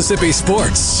Mississippi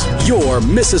sports. Your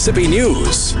Mississippi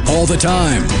news. All the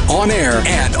time, on air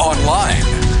and online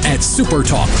at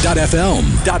supertalk.fm.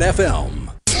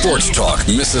 Sports Talk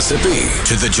Mississippi,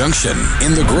 to the junction,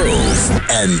 in the groove,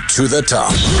 and to the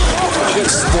top.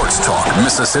 Sports Talk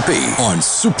Mississippi on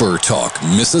Super Talk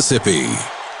Mississippi.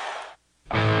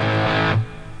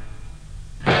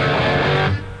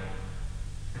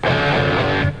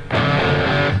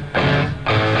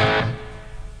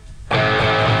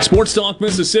 Sports Talk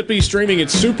Mississippi, streaming at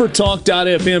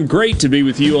supertalk.fm. Great to be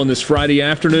with you on this Friday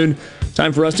afternoon.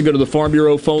 Time for us to go to the Farm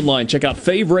Bureau phone line. Check out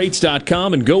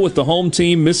favrates.com and go with the home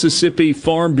team, Mississippi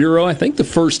Farm Bureau. I think the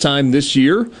first time this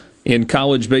year in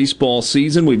college baseball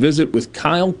season. We visit with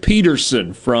Kyle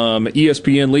Peterson from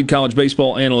ESPN, lead college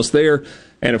baseball analyst there.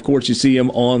 And, of course, you see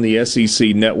him on the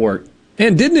SEC network.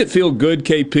 And didn't it feel good,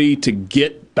 KP, to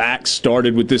get back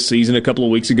started with this season a couple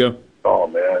of weeks ago? Oh,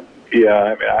 man. Yeah,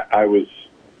 I mean, I was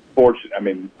fortunate. I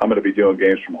mean, I'm going to be doing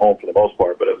games from home for the most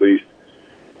part, but at least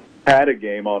had a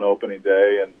game on opening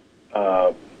day, and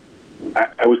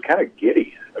I was kind of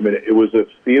giddy. I mean, it was a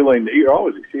feeling. You're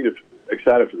always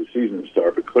excited for the season to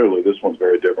start, but clearly this one's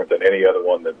very different than any other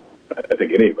one that I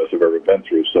think any of us have ever been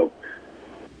through. So,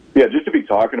 yeah, just to be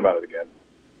talking about it again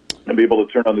and be able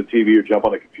to turn on the TV or jump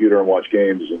on the computer and watch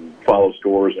games and follow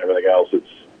scores and everything else,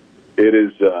 it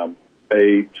is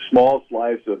a small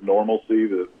slice of normalcy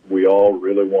that we all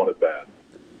really wanted bad.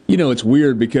 You know, it's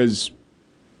weird because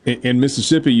in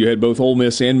Mississippi you had both Ole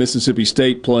Miss and Mississippi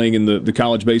State playing in the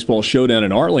college baseball showdown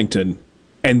in Arlington.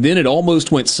 And then it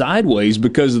almost went sideways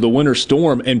because of the winter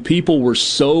storm, and people were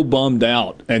so bummed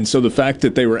out. And so the fact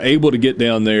that they were able to get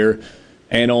down there,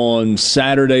 and on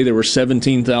Saturday there were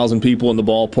 17,000 people in the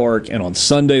ballpark, and on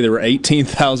Sunday there were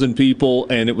 18,000 people,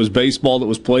 and it was baseball that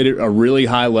was played at a really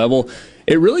high level.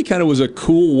 It really kind of was a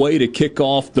cool way to kick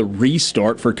off the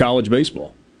restart for college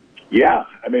baseball. Yeah,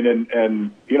 I mean,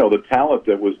 and you know, the talent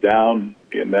that was down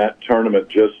in that tournament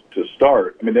just to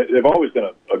start, I mean, they've always done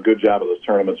a good job of those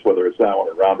tournaments, whether it's that one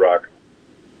or Round Rock,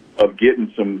 of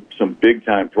getting some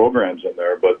big-time programs in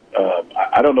there. But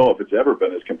I don't know if it's ever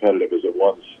been as competitive as it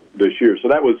was this year.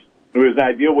 So it was an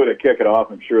ideal way to kick it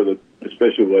off. I'm sure that,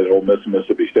 especially the way that Ole Miss and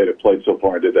Mississippi State have played so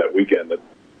far and did that weekend, that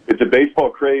it's a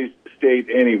baseball-crazed state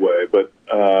anyway. But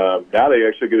now they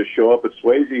actually get to show up at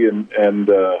Swayze and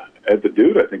at the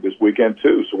Dude, I think, this weekend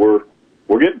too. So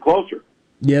we're getting closer.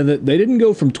 Yeah, they didn't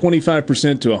go from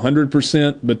 25% to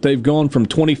 100%, but they've gone from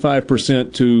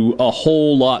 25% to a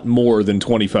whole lot more than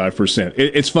 25%.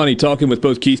 It's funny, talking with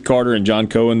both Keith Carter and John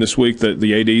Cohen this week,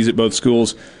 the ADs at both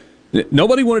schools.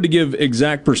 Nobody wanted to give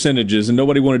exact percentages and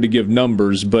nobody wanted to give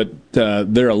numbers, but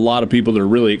there are a lot of people that are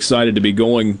really excited to be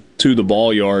going to the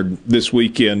ball yard this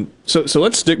weekend. So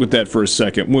let's stick with that for a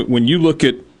second. When you look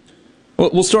at, well,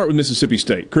 we'll start with Mississippi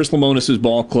State. Chris Lemonis'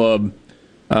 ball club,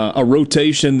 a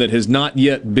rotation that has not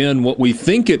yet been what we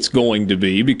think it's going to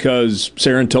be because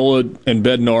Sarantola and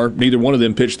Bednar, neither one of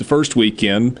them pitched the first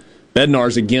weekend.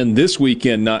 Bednar's again this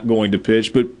weekend not going to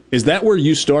pitch. But is that where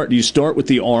you start? Do you start with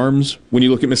the arms when you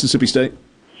look at Mississippi State?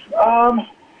 I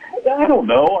don't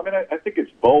know. I mean, I think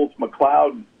it's both.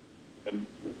 McLeod, and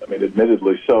I mean,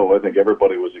 admittedly so. I think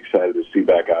everybody was excited to see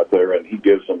back out there, and he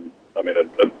gives them, I mean,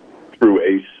 a true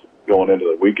ace going into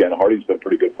the weekend. Hardy's been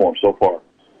pretty good for him so far.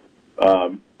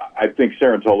 I think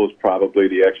Sarantola's probably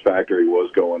the X factor he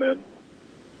was going in.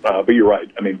 But you're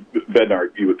right. I mean,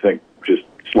 Bednar, you would think, just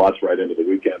slots right into the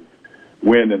weekend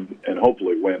win and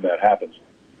hopefully when that happens.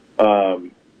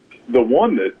 The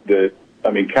one that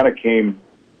I mean, kind of came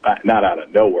not out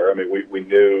of nowhere. I mean, we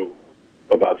knew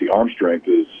about the arm strength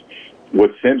is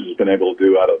what Sims has been able to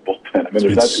do out of the bullpen. I mean,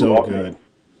 there's not so good.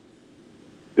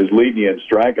 His leading you in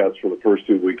strikeouts for the first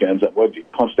two weekends. He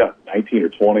punched out 19 or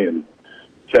 20 and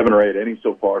 7 or 8 innings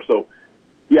so far. So,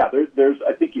 yeah, there's.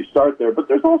 I think you start there, but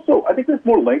there's also, I think there's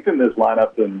more length in this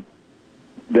lineup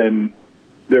than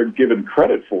they're given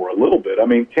credit for a little bit. I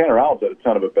mean, Tanner Allen's had a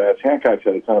ton of at bats. Hancock's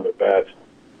had a ton of at bats.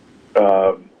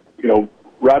 You know,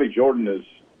 Roddy Jordan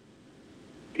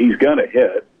he's gonna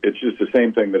hit. It's just the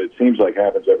same thing that it seems like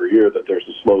happens every year, that there's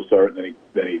a slow start and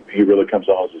then he really comes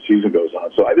on as the season goes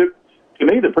on. So to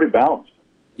me, they're pretty balanced.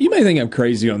 You may think I'm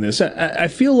crazy on this. I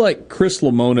feel like Chris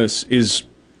Lemonis is,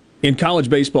 in college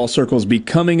baseball circles,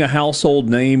 becoming a household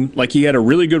name. Like, he had a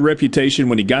really good reputation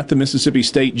when he got the Mississippi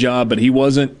State job, but he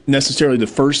wasn't necessarily the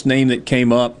first name that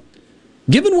came up.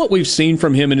 Given what we've seen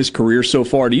from him in his career so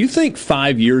far, do you think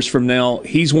 5 years from now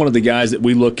he's one of the guys that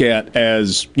we look at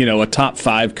as, you know, a top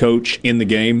 5 coach in the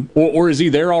game, or is he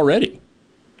there already?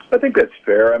 I think that's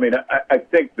fair. I mean, I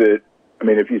think that, I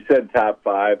mean, if you said top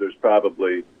 5, there's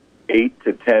probably 8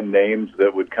 to 10 names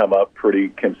that would come up pretty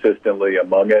consistently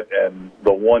among it, and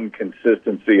the one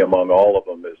consistency among all of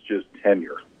them is just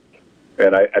tenure.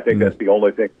 And I think that's the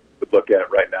only thing we look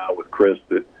at right now with Chris.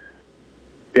 That,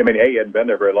 I mean, A, he hadn't been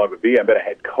there very long, but B, I bet a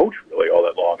head coach really all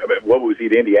that long. I mean, what was he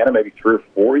at Indiana? Maybe 3 or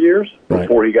 4 years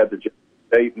before he got to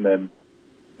State, and then,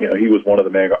 you know, he was one of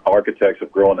the main architects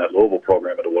of growing that Louisville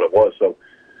program into what it was. So,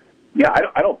 yeah,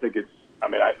 I don't think it's, I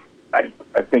mean,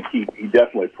 I think he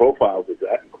definitely profiles as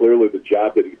that, and clearly the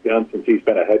job that he's done since he's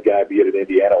been a head guy, be it at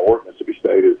Indiana or Mississippi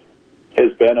State,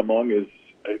 has been among his,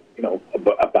 you know,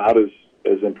 about as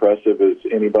as impressive as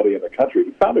anybody in the country.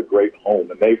 He found a great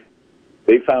home, and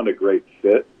they found a great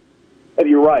fit. And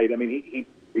you're right. I mean,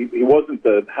 he wasn't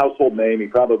the household name. He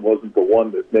probably wasn't the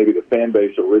one that maybe the fan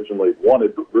base originally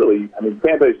wanted. But really, I mean,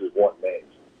 fan bases want names.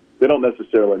 They don't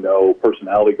necessarily know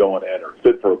personality going in or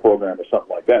fit for a program or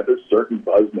something like that. There's certain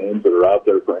buzz names that are out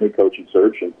there for any coaching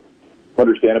search, and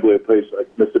understandably, a place like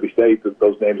Mississippi State,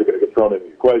 those names are going to get thrown into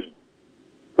the equation.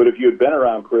 But if you had been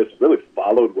around Chris, really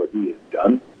followed what he had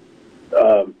done,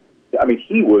 I mean,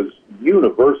 he was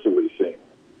universally seen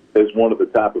as one of the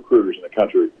top recruiters in the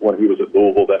country when he was at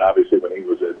Louisville, then obviously when he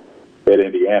was at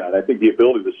Indiana. And I think the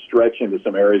ability to stretch into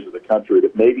some areas of the country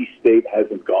that maybe State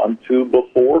hasn't gone to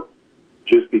before,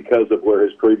 just because of where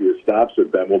his previous stops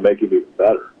have been, will make him even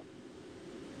better.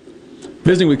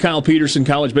 Visiting with Kyle Peterson,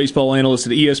 college baseball analyst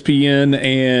at ESPN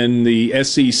and the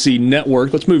SEC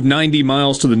Network. Let's move 90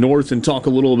 miles to the north and talk a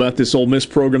little about this Ole Miss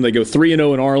program. They go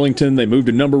 3-0 in Arlington. They moved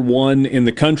to number 1 in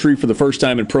the country for the first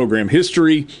time in program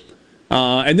history.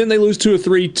 And then they lose 2 of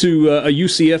 3 to a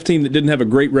UCF team that didn't have a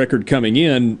great record coming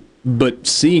in. But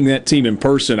seeing that team in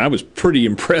person, I was pretty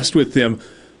impressed with them.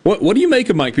 What do you make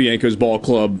of Mike Bianco's ball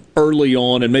club early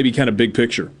on and maybe kind of big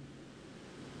picture?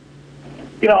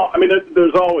 You know, I mean,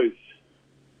 there's always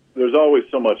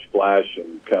so much flash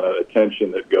and kind of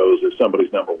attention that goes if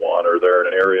somebody's number 1 or they're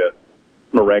in an area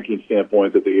from a ranking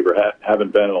standpoint that they either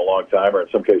haven't been in a long time or in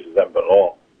some cases haven't been at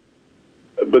all.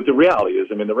 But the reality is,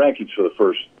 I mean, the rankings for the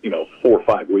first, 4 or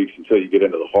 5 weeks until you get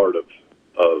into the heart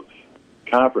of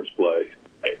conference play,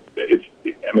 it's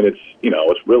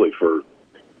really for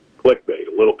clickbait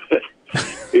a little bit.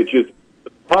 It's just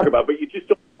talk about, but you just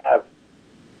don't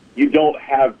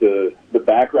have the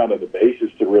background and the basis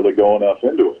to really go enough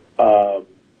into it.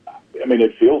 I mean,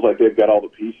 it feels like they've got all the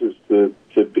pieces to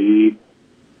be,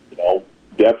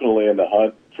 definitely in the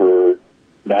hunt for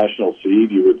national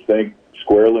seed. You would think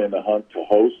squarely in the hunt to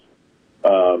host,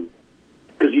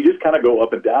 because you just kind of go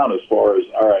up and down as far as,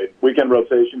 all right, weekend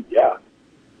rotation, yeah.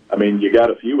 I mean, you got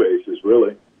a few aces,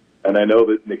 really. And I know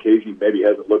that Nikhazy maybe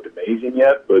hasn't looked amazing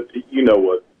yet, but you know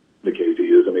what Nikhazy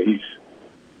is. I mean,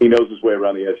 he knows his way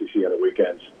around the SEC on the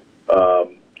weekends.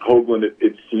 Hoagland,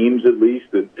 it seems at least,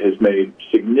 that has made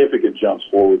significant jumps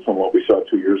forward from what we saw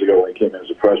 2 years ago when he came in as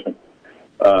a freshman.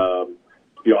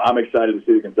 I'm excited to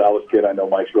see the Gonzalez kid. I know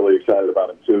Mike's really excited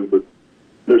about him too, but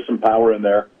there's some power in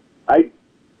there.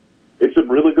 It's a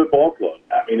really good ball club.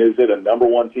 I mean, is it a number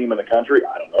 1 team in the country?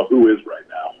 I don't know. Who is right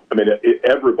now? I mean,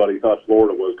 everybody thought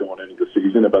Florida was going into the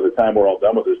season, and by the time we're all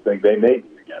done with this thing, they may be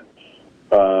again.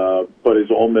 But is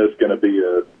Ole Miss going to be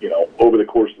over the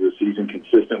course of the season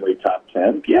consistently top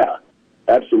 10? Yeah,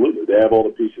 absolutely. They have all the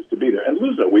pieces to be there. And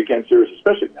losing a weekend series,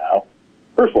 especially now,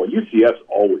 first of all, UCF's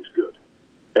always good.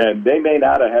 And they may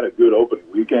not have had a good opening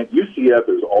weekend. UCF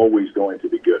is always going to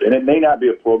be good. And it may not be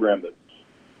a program that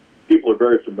people are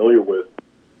very familiar with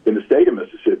in the state of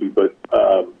Mississippi, but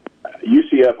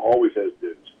UCF always has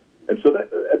dudes. And so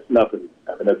that's nothing.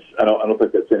 I mean, I don't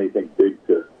think that's anything big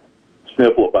to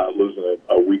sniffle about losing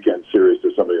a weekend series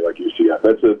to somebody like UCF.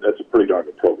 That's a pretty darn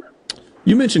good program.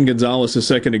 You mentioned Gonzalez a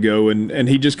second ago, and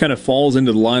he just kind of falls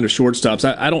into the line of shortstops.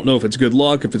 I don't know if it's good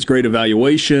luck, if it's great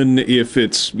evaluation, if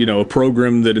it's a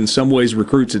program that in some ways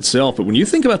recruits itself. But when you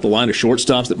think about the line of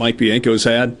shortstops that Mike Bianco's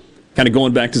had, kind of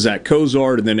going back to Zach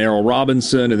Cozart and then Errol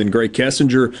Robinson and then Gray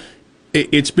Kessinger,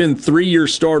 it's been 3-year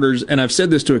starters, and I've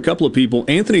said this to a couple of people.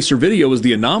 Anthony Servideo was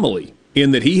the anomaly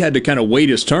in that he had to kind of wait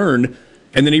his turn,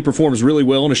 and then he performs really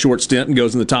well in a short stint and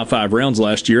goes in the top 5 rounds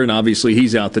last year, and obviously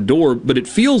he's out the door. But it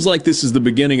feels like this is the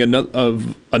beginning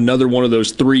of another one of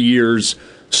those 3 years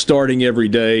starting every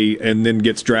day and then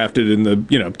gets drafted in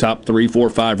the top 3, 4,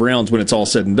 5 rounds when it's all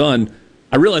said and done.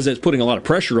 I realize that's putting a lot of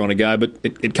pressure on a guy, but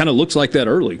it kind of looks like that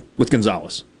early with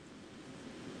Gonzalez.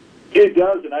 It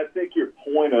does, and I think your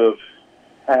point of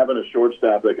having a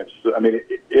shortstop that can,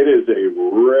 it is a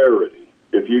rarity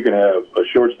if you can have a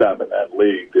shortstop in that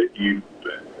league that you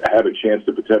have a chance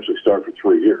to potentially start for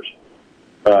 3 years.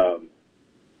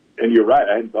 And you're right,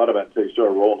 I hadn't thought about it until you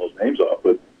started rolling those names off,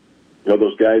 but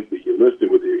those guys that you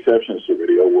listed, with the exception of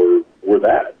Servideo, were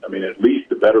that. I mean, at least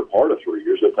the better part of 3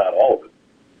 years, if not all of it.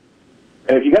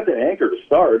 And if you got that anchor to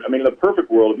start, in the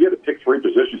perfect world, if you had to pick 3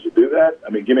 positions to do that,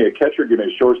 give me a catcher, give me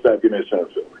a shortstop, give me a center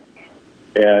fielder.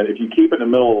 And if you keep it in the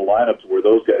middle of the lineup to where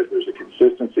those guys, there's a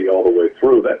consistency all the way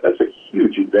through, that's a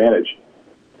huge advantage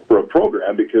for a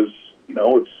program because,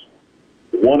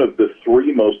 it's one of the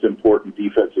 3 most important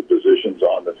defensive positions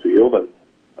on the field, and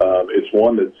it's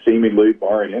one that seemingly,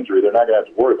 barring injury, they're not going to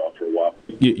have to worry about for a while.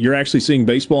 You're actually seeing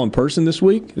baseball in person this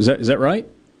week? Is that right?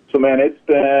 So, man, it's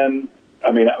been,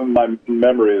 my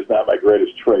memory is not my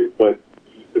greatest trait, but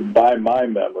by my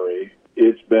memory,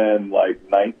 it's been like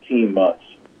 19 months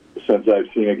since I've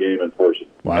seen a game in person.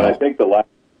 Wow. And I think the last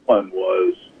one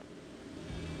was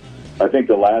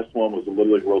the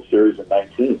Little League World Series in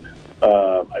 19.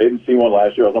 I didn't see one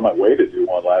last year. I was on my way to do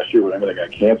one last year when everything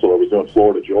got canceled. I was doing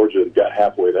Florida, Georgia, and got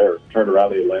halfway there, turned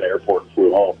around the Atlanta airport and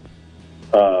flew home.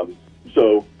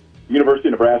 So University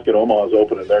of Nebraska at Omaha is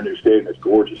opening their new stadium. It's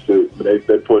gorgeous, too. I mean,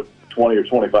 they put $20 or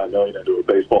 $25 million into a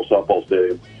baseball, softball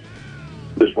stadium.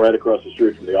 Just right across the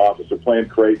street from the office. They're playing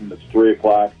Creighton. It's 3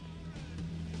 o'clock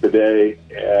today,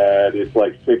 and it's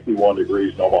like 61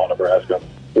 degrees in Omaha, Nebraska on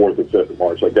the 4th and 5th of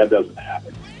March. Like, that doesn't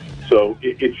happen. So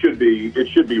it should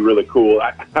be really cool.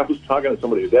 I was talking to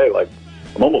somebody today, like,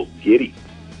 I'm almost giddy.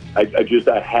 I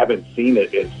haven't seen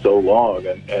it in so long,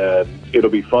 and it'll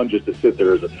be fun just to sit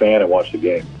there as a fan and watch the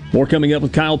game. More coming up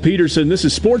with Kyle Peterson. This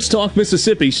is Sports Talk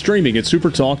Mississippi, streaming at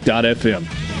supertalk.fm.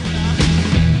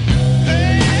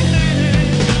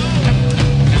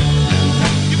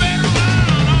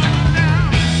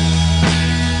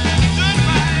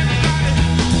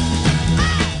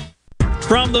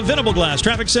 From the Venable Glass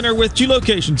Traffic Center with 2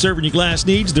 locations serving your glass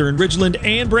needs. They're in Ridgeland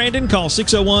and Brandon. Call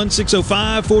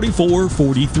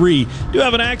 601-605-4443. Do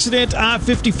have an accident,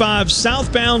 I-55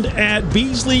 southbound at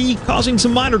Beasley, causing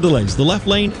some minor delays. The left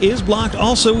lane is blocked.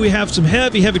 Also, we have some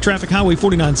heavy traffic, Highway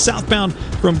 49 southbound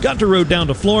from Gunter Road down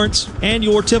to Florence. And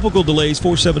your typical delays,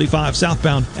 475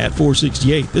 southbound at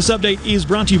 468. This update is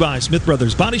brought to you by Smith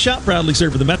Brothers Body Shop, proudly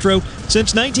serving the Metro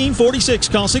since 1946.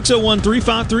 Call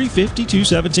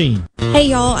 601-353-5217. Hey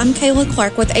y'all, I'm Kayla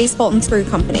Clark with Ace Bolton Screw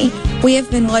Company. We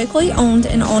have been locally owned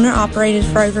and owner-operated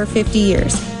for over 50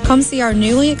 years. Come see our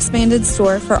newly expanded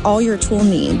store for all your tool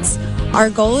needs. Our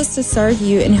goal is to serve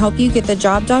you and help you get the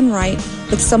job done right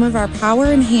with some of our power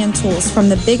and hand tools from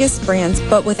the biggest brands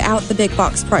but without the big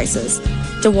box prices.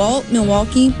 DeWalt,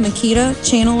 Milwaukee, Makita,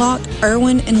 Channellock,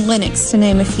 Irwin, and Lennox, to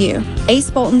name a few.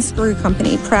 Ace Bolton Screw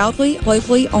Company, proudly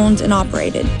locally owned and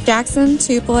operated. Jackson,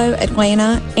 Tupelo,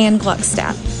 Atlanta, and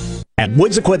Gluckstadt. At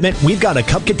Woods Equipment, we've got a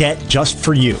Cub Cadet just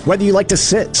for you. Whether you like to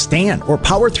sit, stand, or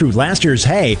power through last year's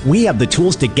hay, we have the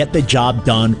tools to get the job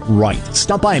done right.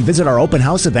 Stop by and visit our open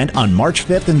house event on March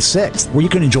 5th and 6th, where you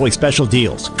can enjoy special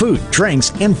deals, food,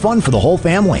 drinks, and fun for the whole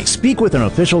family. Speak with an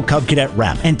official Cub Cadet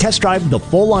rep and test drive the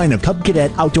full line of Cub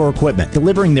Cadet outdoor equipment,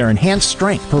 delivering their enhanced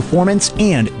strength, performance,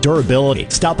 and durability.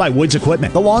 Stop by Woods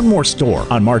Equipment, the Lawnmower Store,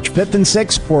 on March 5th and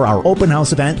 6th for our open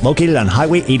house event located on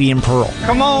Highway 80 in Pearl.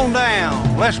 Come on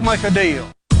down. Let's make a deal.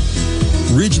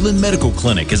 Ridgeland Medical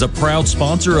Clinic is a proud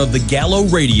sponsor of the Gallo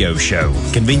Radio Show,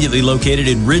 conveniently located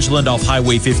in Ridgeland off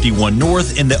Highway 51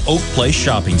 North in the Oak Place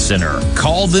Shopping Center.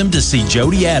 Call them to see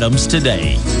Jody Adams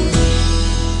today.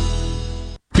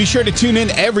 Be sure to tune in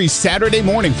every Saturday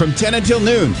morning from 10 until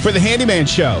noon for the Handyman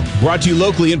Show, brought to you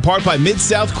locally in part by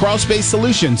Mid-South Crawlspace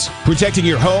Solutions, protecting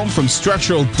your home from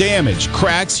structural damage,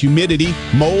 cracks, humidity,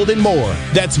 mold, and more.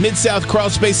 That's Mid-South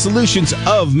Crawlspace Solutions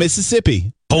of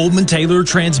Mississippi. Coleman Taylor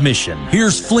Transmission.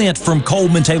 Here's Flint from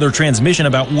Coleman Taylor Transmission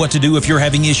about what to do if you're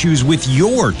having issues with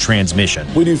your transmission.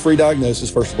 We do free diagnosis,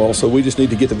 first of all, so we just need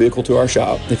to get the vehicle to our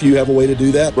shop. If you have a way to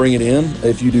do that, bring it in.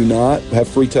 If you do not, have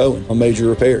free towing on major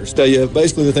repairs. Tell you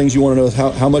basically the things you want to know is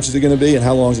how much is it going to be and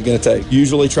how long is it going to take.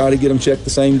 Usually try to get them checked the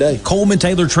same day. Coleman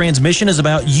Taylor Transmission is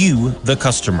about you, the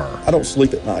customer. I don't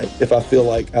sleep at night if I feel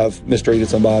like I've mistreated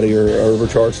somebody or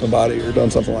overcharged somebody or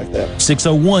done something like that.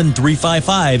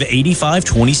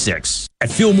 601-355-8520. At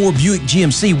Fillmore Buick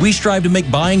GMC, we strive to make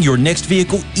buying your next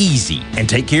vehicle easy and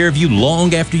take care of you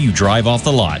long after you drive off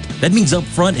the lot. That means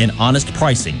upfront and honest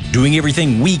pricing, doing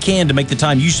everything we can to make the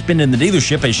time you spend in the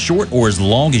dealership as short or as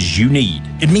long as you need.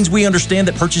 It means we understand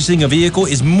that purchasing a vehicle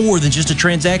is more than just a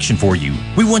transaction for you.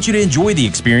 We want you to enjoy the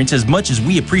experience as much as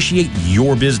we appreciate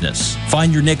your business.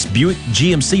 Find your next Buick,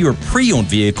 GMC, or pre-owned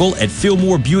vehicle at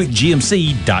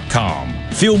FillmoreBuickGMC.com.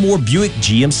 Fillmore Buick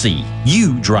GMC.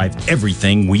 You drive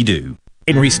everything we do.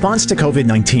 In response to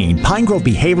COVID-19, Pine Grove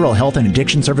Behavioral Health and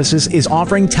Addiction Services is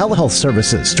offering telehealth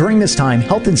services. During this time,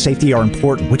 health and safety are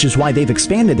important, which is why they've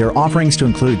expanded their offerings to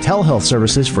include telehealth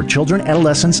services for children,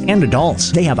 adolescents, and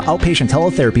adults. They have outpatient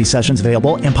teletherapy sessions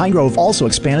available, and Pine Grove also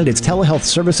expanded its telehealth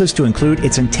services to include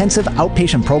its intensive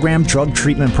outpatient program drug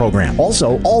treatment program.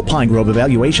 Also, all Pine Grove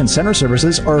Evaluation Center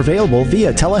services are available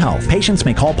via telehealth. Patients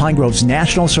may call Pine Grove's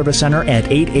National Service Center at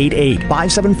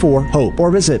 888-574-HOPE or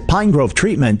visit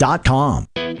pinegrovetreatment.com.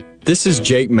 This is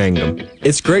Jake Mangum.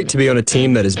 It's great to be on a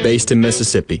team that is based in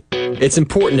Mississippi. It's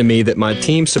important to me that my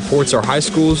team supports our high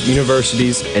schools,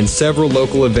 universities, and several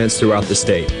local events throughout the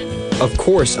state. Of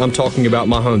course, I'm talking about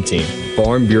my home team,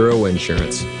 Farm Bureau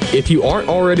Insurance. If you aren't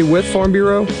already with Farm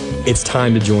Bureau, it's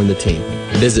time to join the team.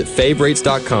 Visit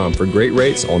favrates.com for great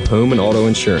rates on home and auto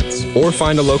insurance, or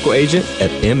find a local agent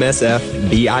at msfbins.com.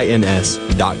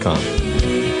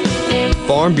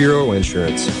 Farm Bureau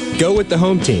Insurance. Go with the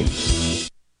home team.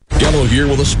 Gallo here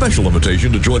with a special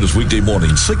invitation to join us weekday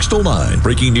morning, 6 to 9.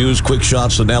 Breaking news, quick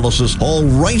shots, analysis, all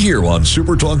right here on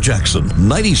Super Talk Jackson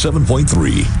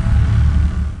 97.3.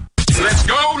 Let's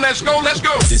go, let's go, let's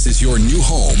go. This is your new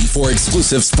home for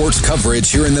exclusive sports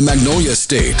coverage here in the Magnolia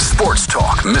State. Sports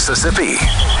Talk Mississippi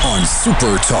on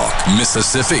Super Talk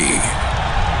Mississippi.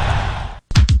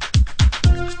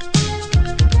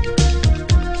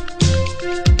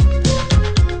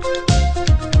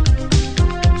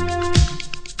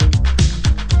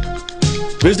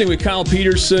 Visiting with Kyle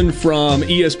Peterson from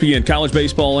ESPN, college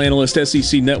baseball analyst,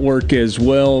 SEC Network as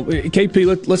well.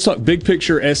 KP, let's talk big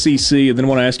picture SEC, and then I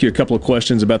want to ask you a couple of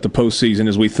questions about the postseason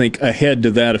as we think ahead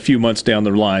to that a few months down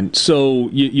the line. So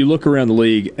you look around the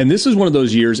league, and this is one of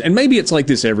those years, and maybe it's like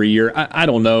this every year, I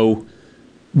don't know,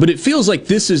 but it feels like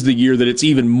this is the year that it's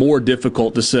even more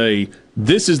difficult to say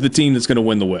this is the team that's going to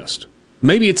win the West.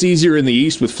 Maybe it's easier in the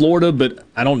East with Florida, but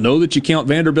I don't know that you count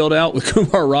Vanderbilt out with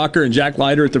Kumar Rocker and Jack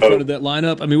Leiter at the front of that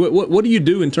lineup. I mean, what do you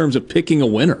do in terms of picking a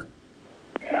winner?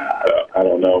 I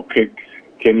don't know.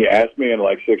 Can you ask me in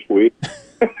like 6 weeks?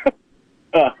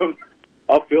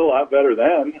 I'll feel a lot better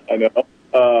then. I know.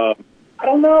 I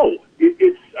don't know.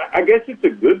 I guess it's a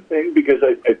good thing because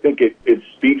I think it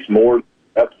speaks more to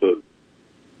the depth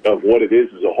of what it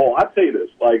is as a whole. I'd say this,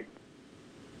 like,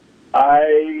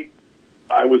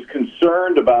 I was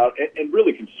concerned about, and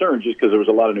really concerned just because there was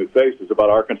a lot of new faces about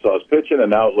Arkansas's pitching, and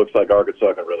now it looks like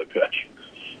Arkansas can really pitch.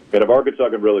 And if Arkansas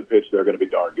can really pitch, they're going to be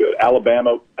darn good.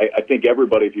 Alabama, I think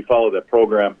everybody, if you follow that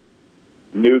program,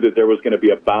 knew that there was going to be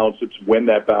a bounce. It's when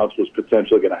that bounce was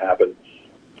potentially going to happen.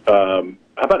 How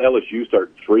about LSU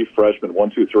start 3 freshmen,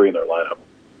 1, 2, 3 in their lineup?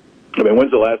 I mean,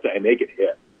 when's the last time? And they get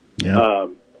hit. Yeah.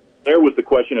 There was the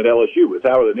question at LSU was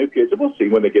how are the new kids? And we'll see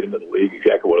when they get into the league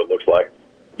exactly what it looks like.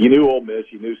 You knew Ole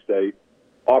Miss, you knew State.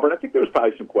 Auburn, I think there was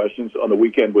probably some questions on the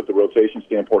weekend with the rotation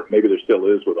standpoint. Maybe there still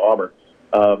is with Auburn.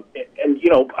 And you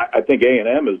know, I think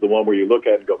A&M is the one where you look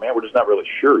at it and go, man, we're just not really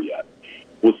sure yet.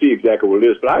 We'll see exactly what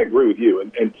it is. But I agree with you.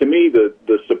 And to me, the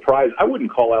surprise, I wouldn't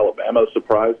call Alabama a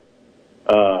surprise.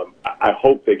 I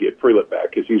hope they get Prelit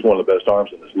back because he's one of the best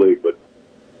arms in this league. But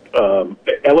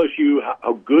LSU,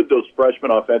 how good those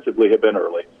freshmen offensively have been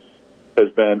early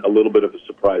has been a little bit of a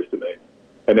surprise to me.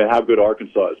 And then how good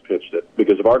Arkansas has pitched it.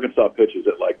 Because if Arkansas pitches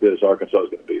it like this, Arkansas is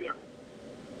going to be there.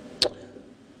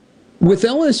 With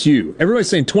LSU, everybody's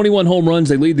saying 21 home runs,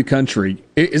 they lead the country.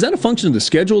 Is that a function of the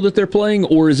schedule that they're playing,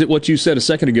 or is it what you said a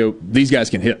second ago, these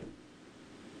guys can hit?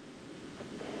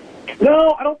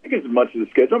 No, I don't think it's as much as the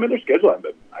schedule. I mean, their schedule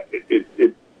hasn't been,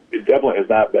 it definitely has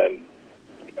not been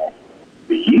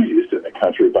the easiest in the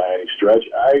country by any stretch.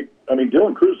 I mean,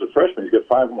 Dylan Cruz is a freshman. He's got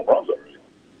 5 home runs already.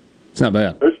 It's not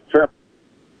bad. There's a fair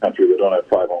country that don't have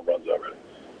 5 home runs already.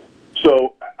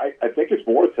 So I think it's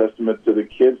more a testament to the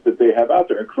kids that they have out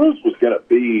there. And Cruz was going to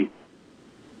be,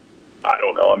 I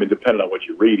don't know, I mean, depending on what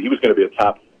you read, he was going to be a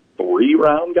top 3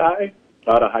 round guy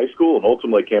out of high school and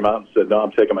ultimately came out and said, no,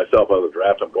 I'm taking myself out of the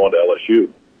draft. I'm going to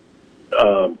LSU.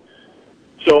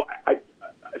 So I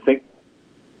think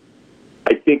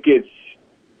it's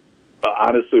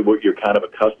honestly what you're kind of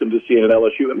accustomed to seeing at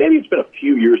LSU. And maybe it's been a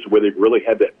few years where they've really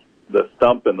had the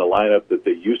thump in the lineup that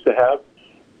they used to have.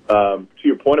 To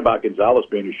your point about Gonzalez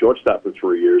being your shortstop for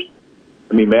 3 years,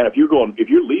 I mean, man, if you're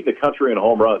leading the country in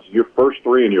home runs, your first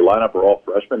 3 in your lineup are all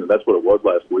freshmen, and that's what it was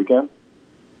last weekend,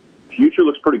 future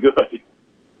looks pretty good.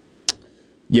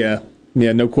 Yeah,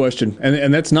 no question.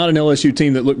 And that's not an LSU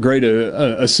team that looked great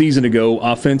a season ago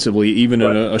offensively, even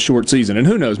in a short season. And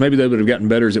who knows, maybe they would have gotten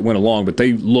better as it went along, but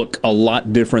they look a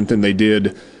lot different than they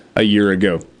did a year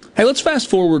ago. Hey, let's fast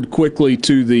forward quickly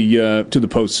to the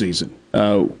postseason.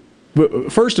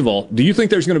 But first of all, do you think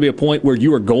there's going to be a point where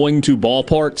you are going to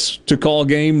ballparks to call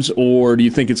games, or do you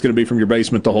think it's going to be from your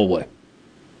basement the whole way?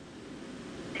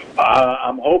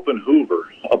 I'm hoping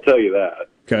Hoover. I'll tell you that.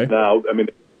 Okay. Now, I mean,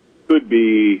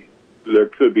 there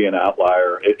could be an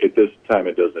outlier. At this time,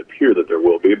 it doesn't appear that there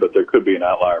will be, but there could be an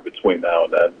outlier between now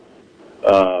and then.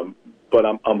 But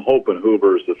I'm hoping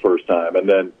Hoover is the first time, and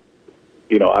then,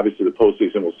 you know, obviously the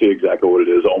postseason, we'll see exactly what it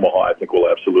is. Omaha, I think, will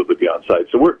absolutely be on site.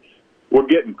 So we're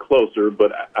getting closer,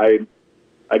 but I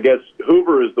guess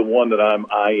Hoover is the one that I'm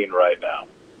eyeing right now.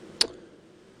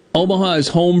 Omaha is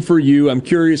home for you. I'm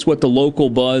curious what the local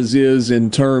buzz is in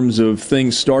terms of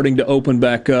things starting to open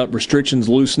back up, restrictions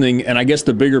loosening, and I guess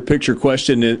the bigger picture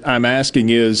question I'm asking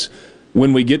is,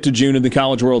 when we get to June in the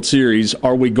College World Series,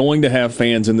 are we going to have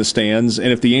fans in the stands? And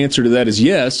if the answer to that is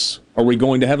yes, are we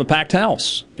going to have a packed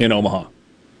house in Omaha?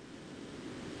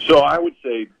 So I would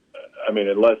say,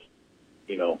 unless,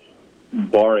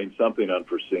 barring something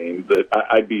unforeseen, that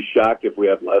I'd be shocked if we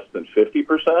have less than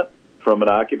 50% from an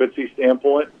occupancy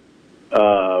standpoint.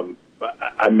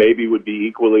 I maybe would be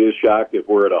equally as shocked if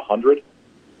we're at 100.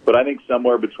 But I think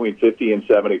somewhere between 50 and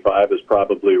 75 is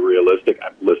probably realistic.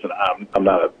 Listen, I'm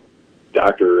not a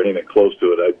doctor or anything close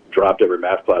to it. I dropped every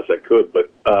math class I could.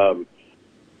 But, how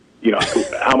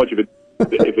much of it,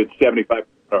 if it's 75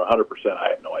 or 100%, I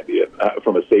have no idea.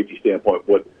 From a safety standpoint,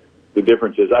 what the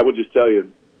difference is. I would just tell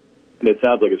you, and it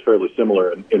sounds like it's fairly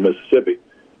similar in Mississippi,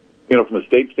 from a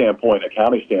state standpoint, a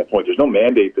county standpoint, there's no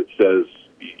mandate that says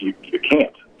you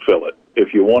can't fill it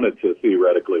if you wanted to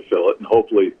theoretically fill it. And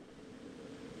hopefully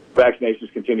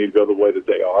vaccinations continue to go the way that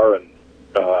they are, and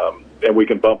we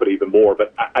can bump it even more.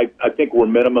 But I think we're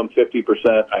minimum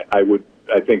 50%. I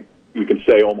think you can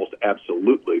say almost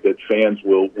absolutely that fans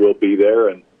will be there,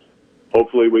 and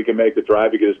hopefully we can make the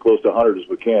drive to get as close to 100 as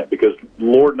we can. Because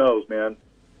Lord knows, man,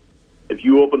 if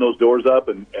you open those doors up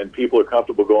and people are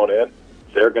comfortable going in,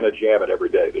 they're going to jam it every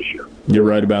day this year. You're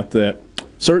right about that.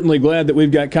 Certainly glad that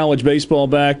we've got college baseball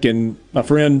back, and my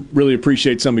friend, really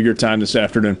appreciate some of your time this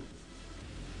afternoon.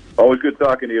 Always good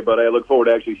talking to you, buddy. I look forward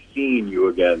to actually seeing you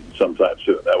again sometime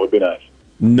soon. That would be nice.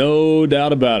 No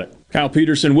doubt about it. Kyle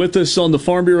Peterson with us on the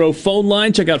Farm Bureau phone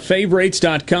line. Check out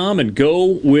favorites.com and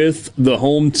go with the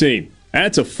home team.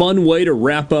 That's a fun way to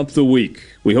wrap up the week.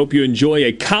 We hope you enjoy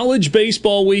a college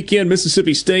baseball weekend.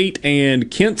 Mississippi State and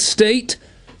Kent State,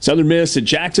 Southern Miss at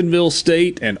Jacksonville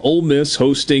State, and Ole Miss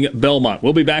hosting Belmont.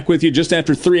 We'll be back with you just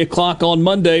after 3 o'clock on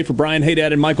Monday. For Brian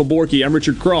Haydad and Michael Borky, I'm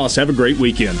Richard Cross. Have a great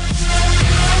weekend.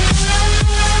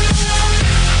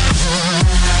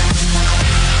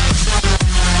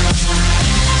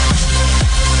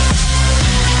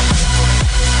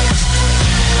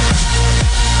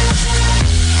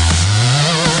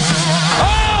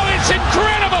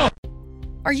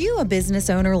 Are you a business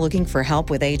owner looking for help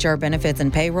with HR benefits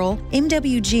and payroll?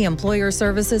 MWG Employer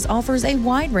Services offers a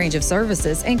wide range of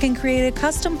services and can create a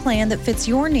custom plan that fits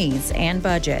your needs and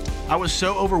budget. I was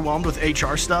so overwhelmed with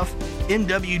HR stuff.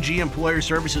 MWG Employer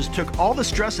Services took all the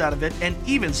stress out of it and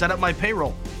even set up my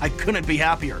payroll. I couldn't be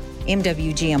happier.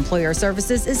 MWG Employer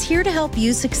Services is here to help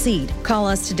you succeed. Call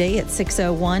us today at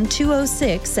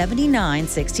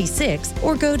 601-206-7966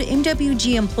 or go to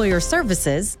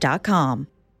MWGEmployerServices.com.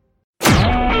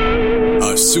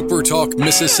 A SuperTalk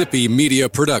Mississippi media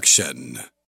production.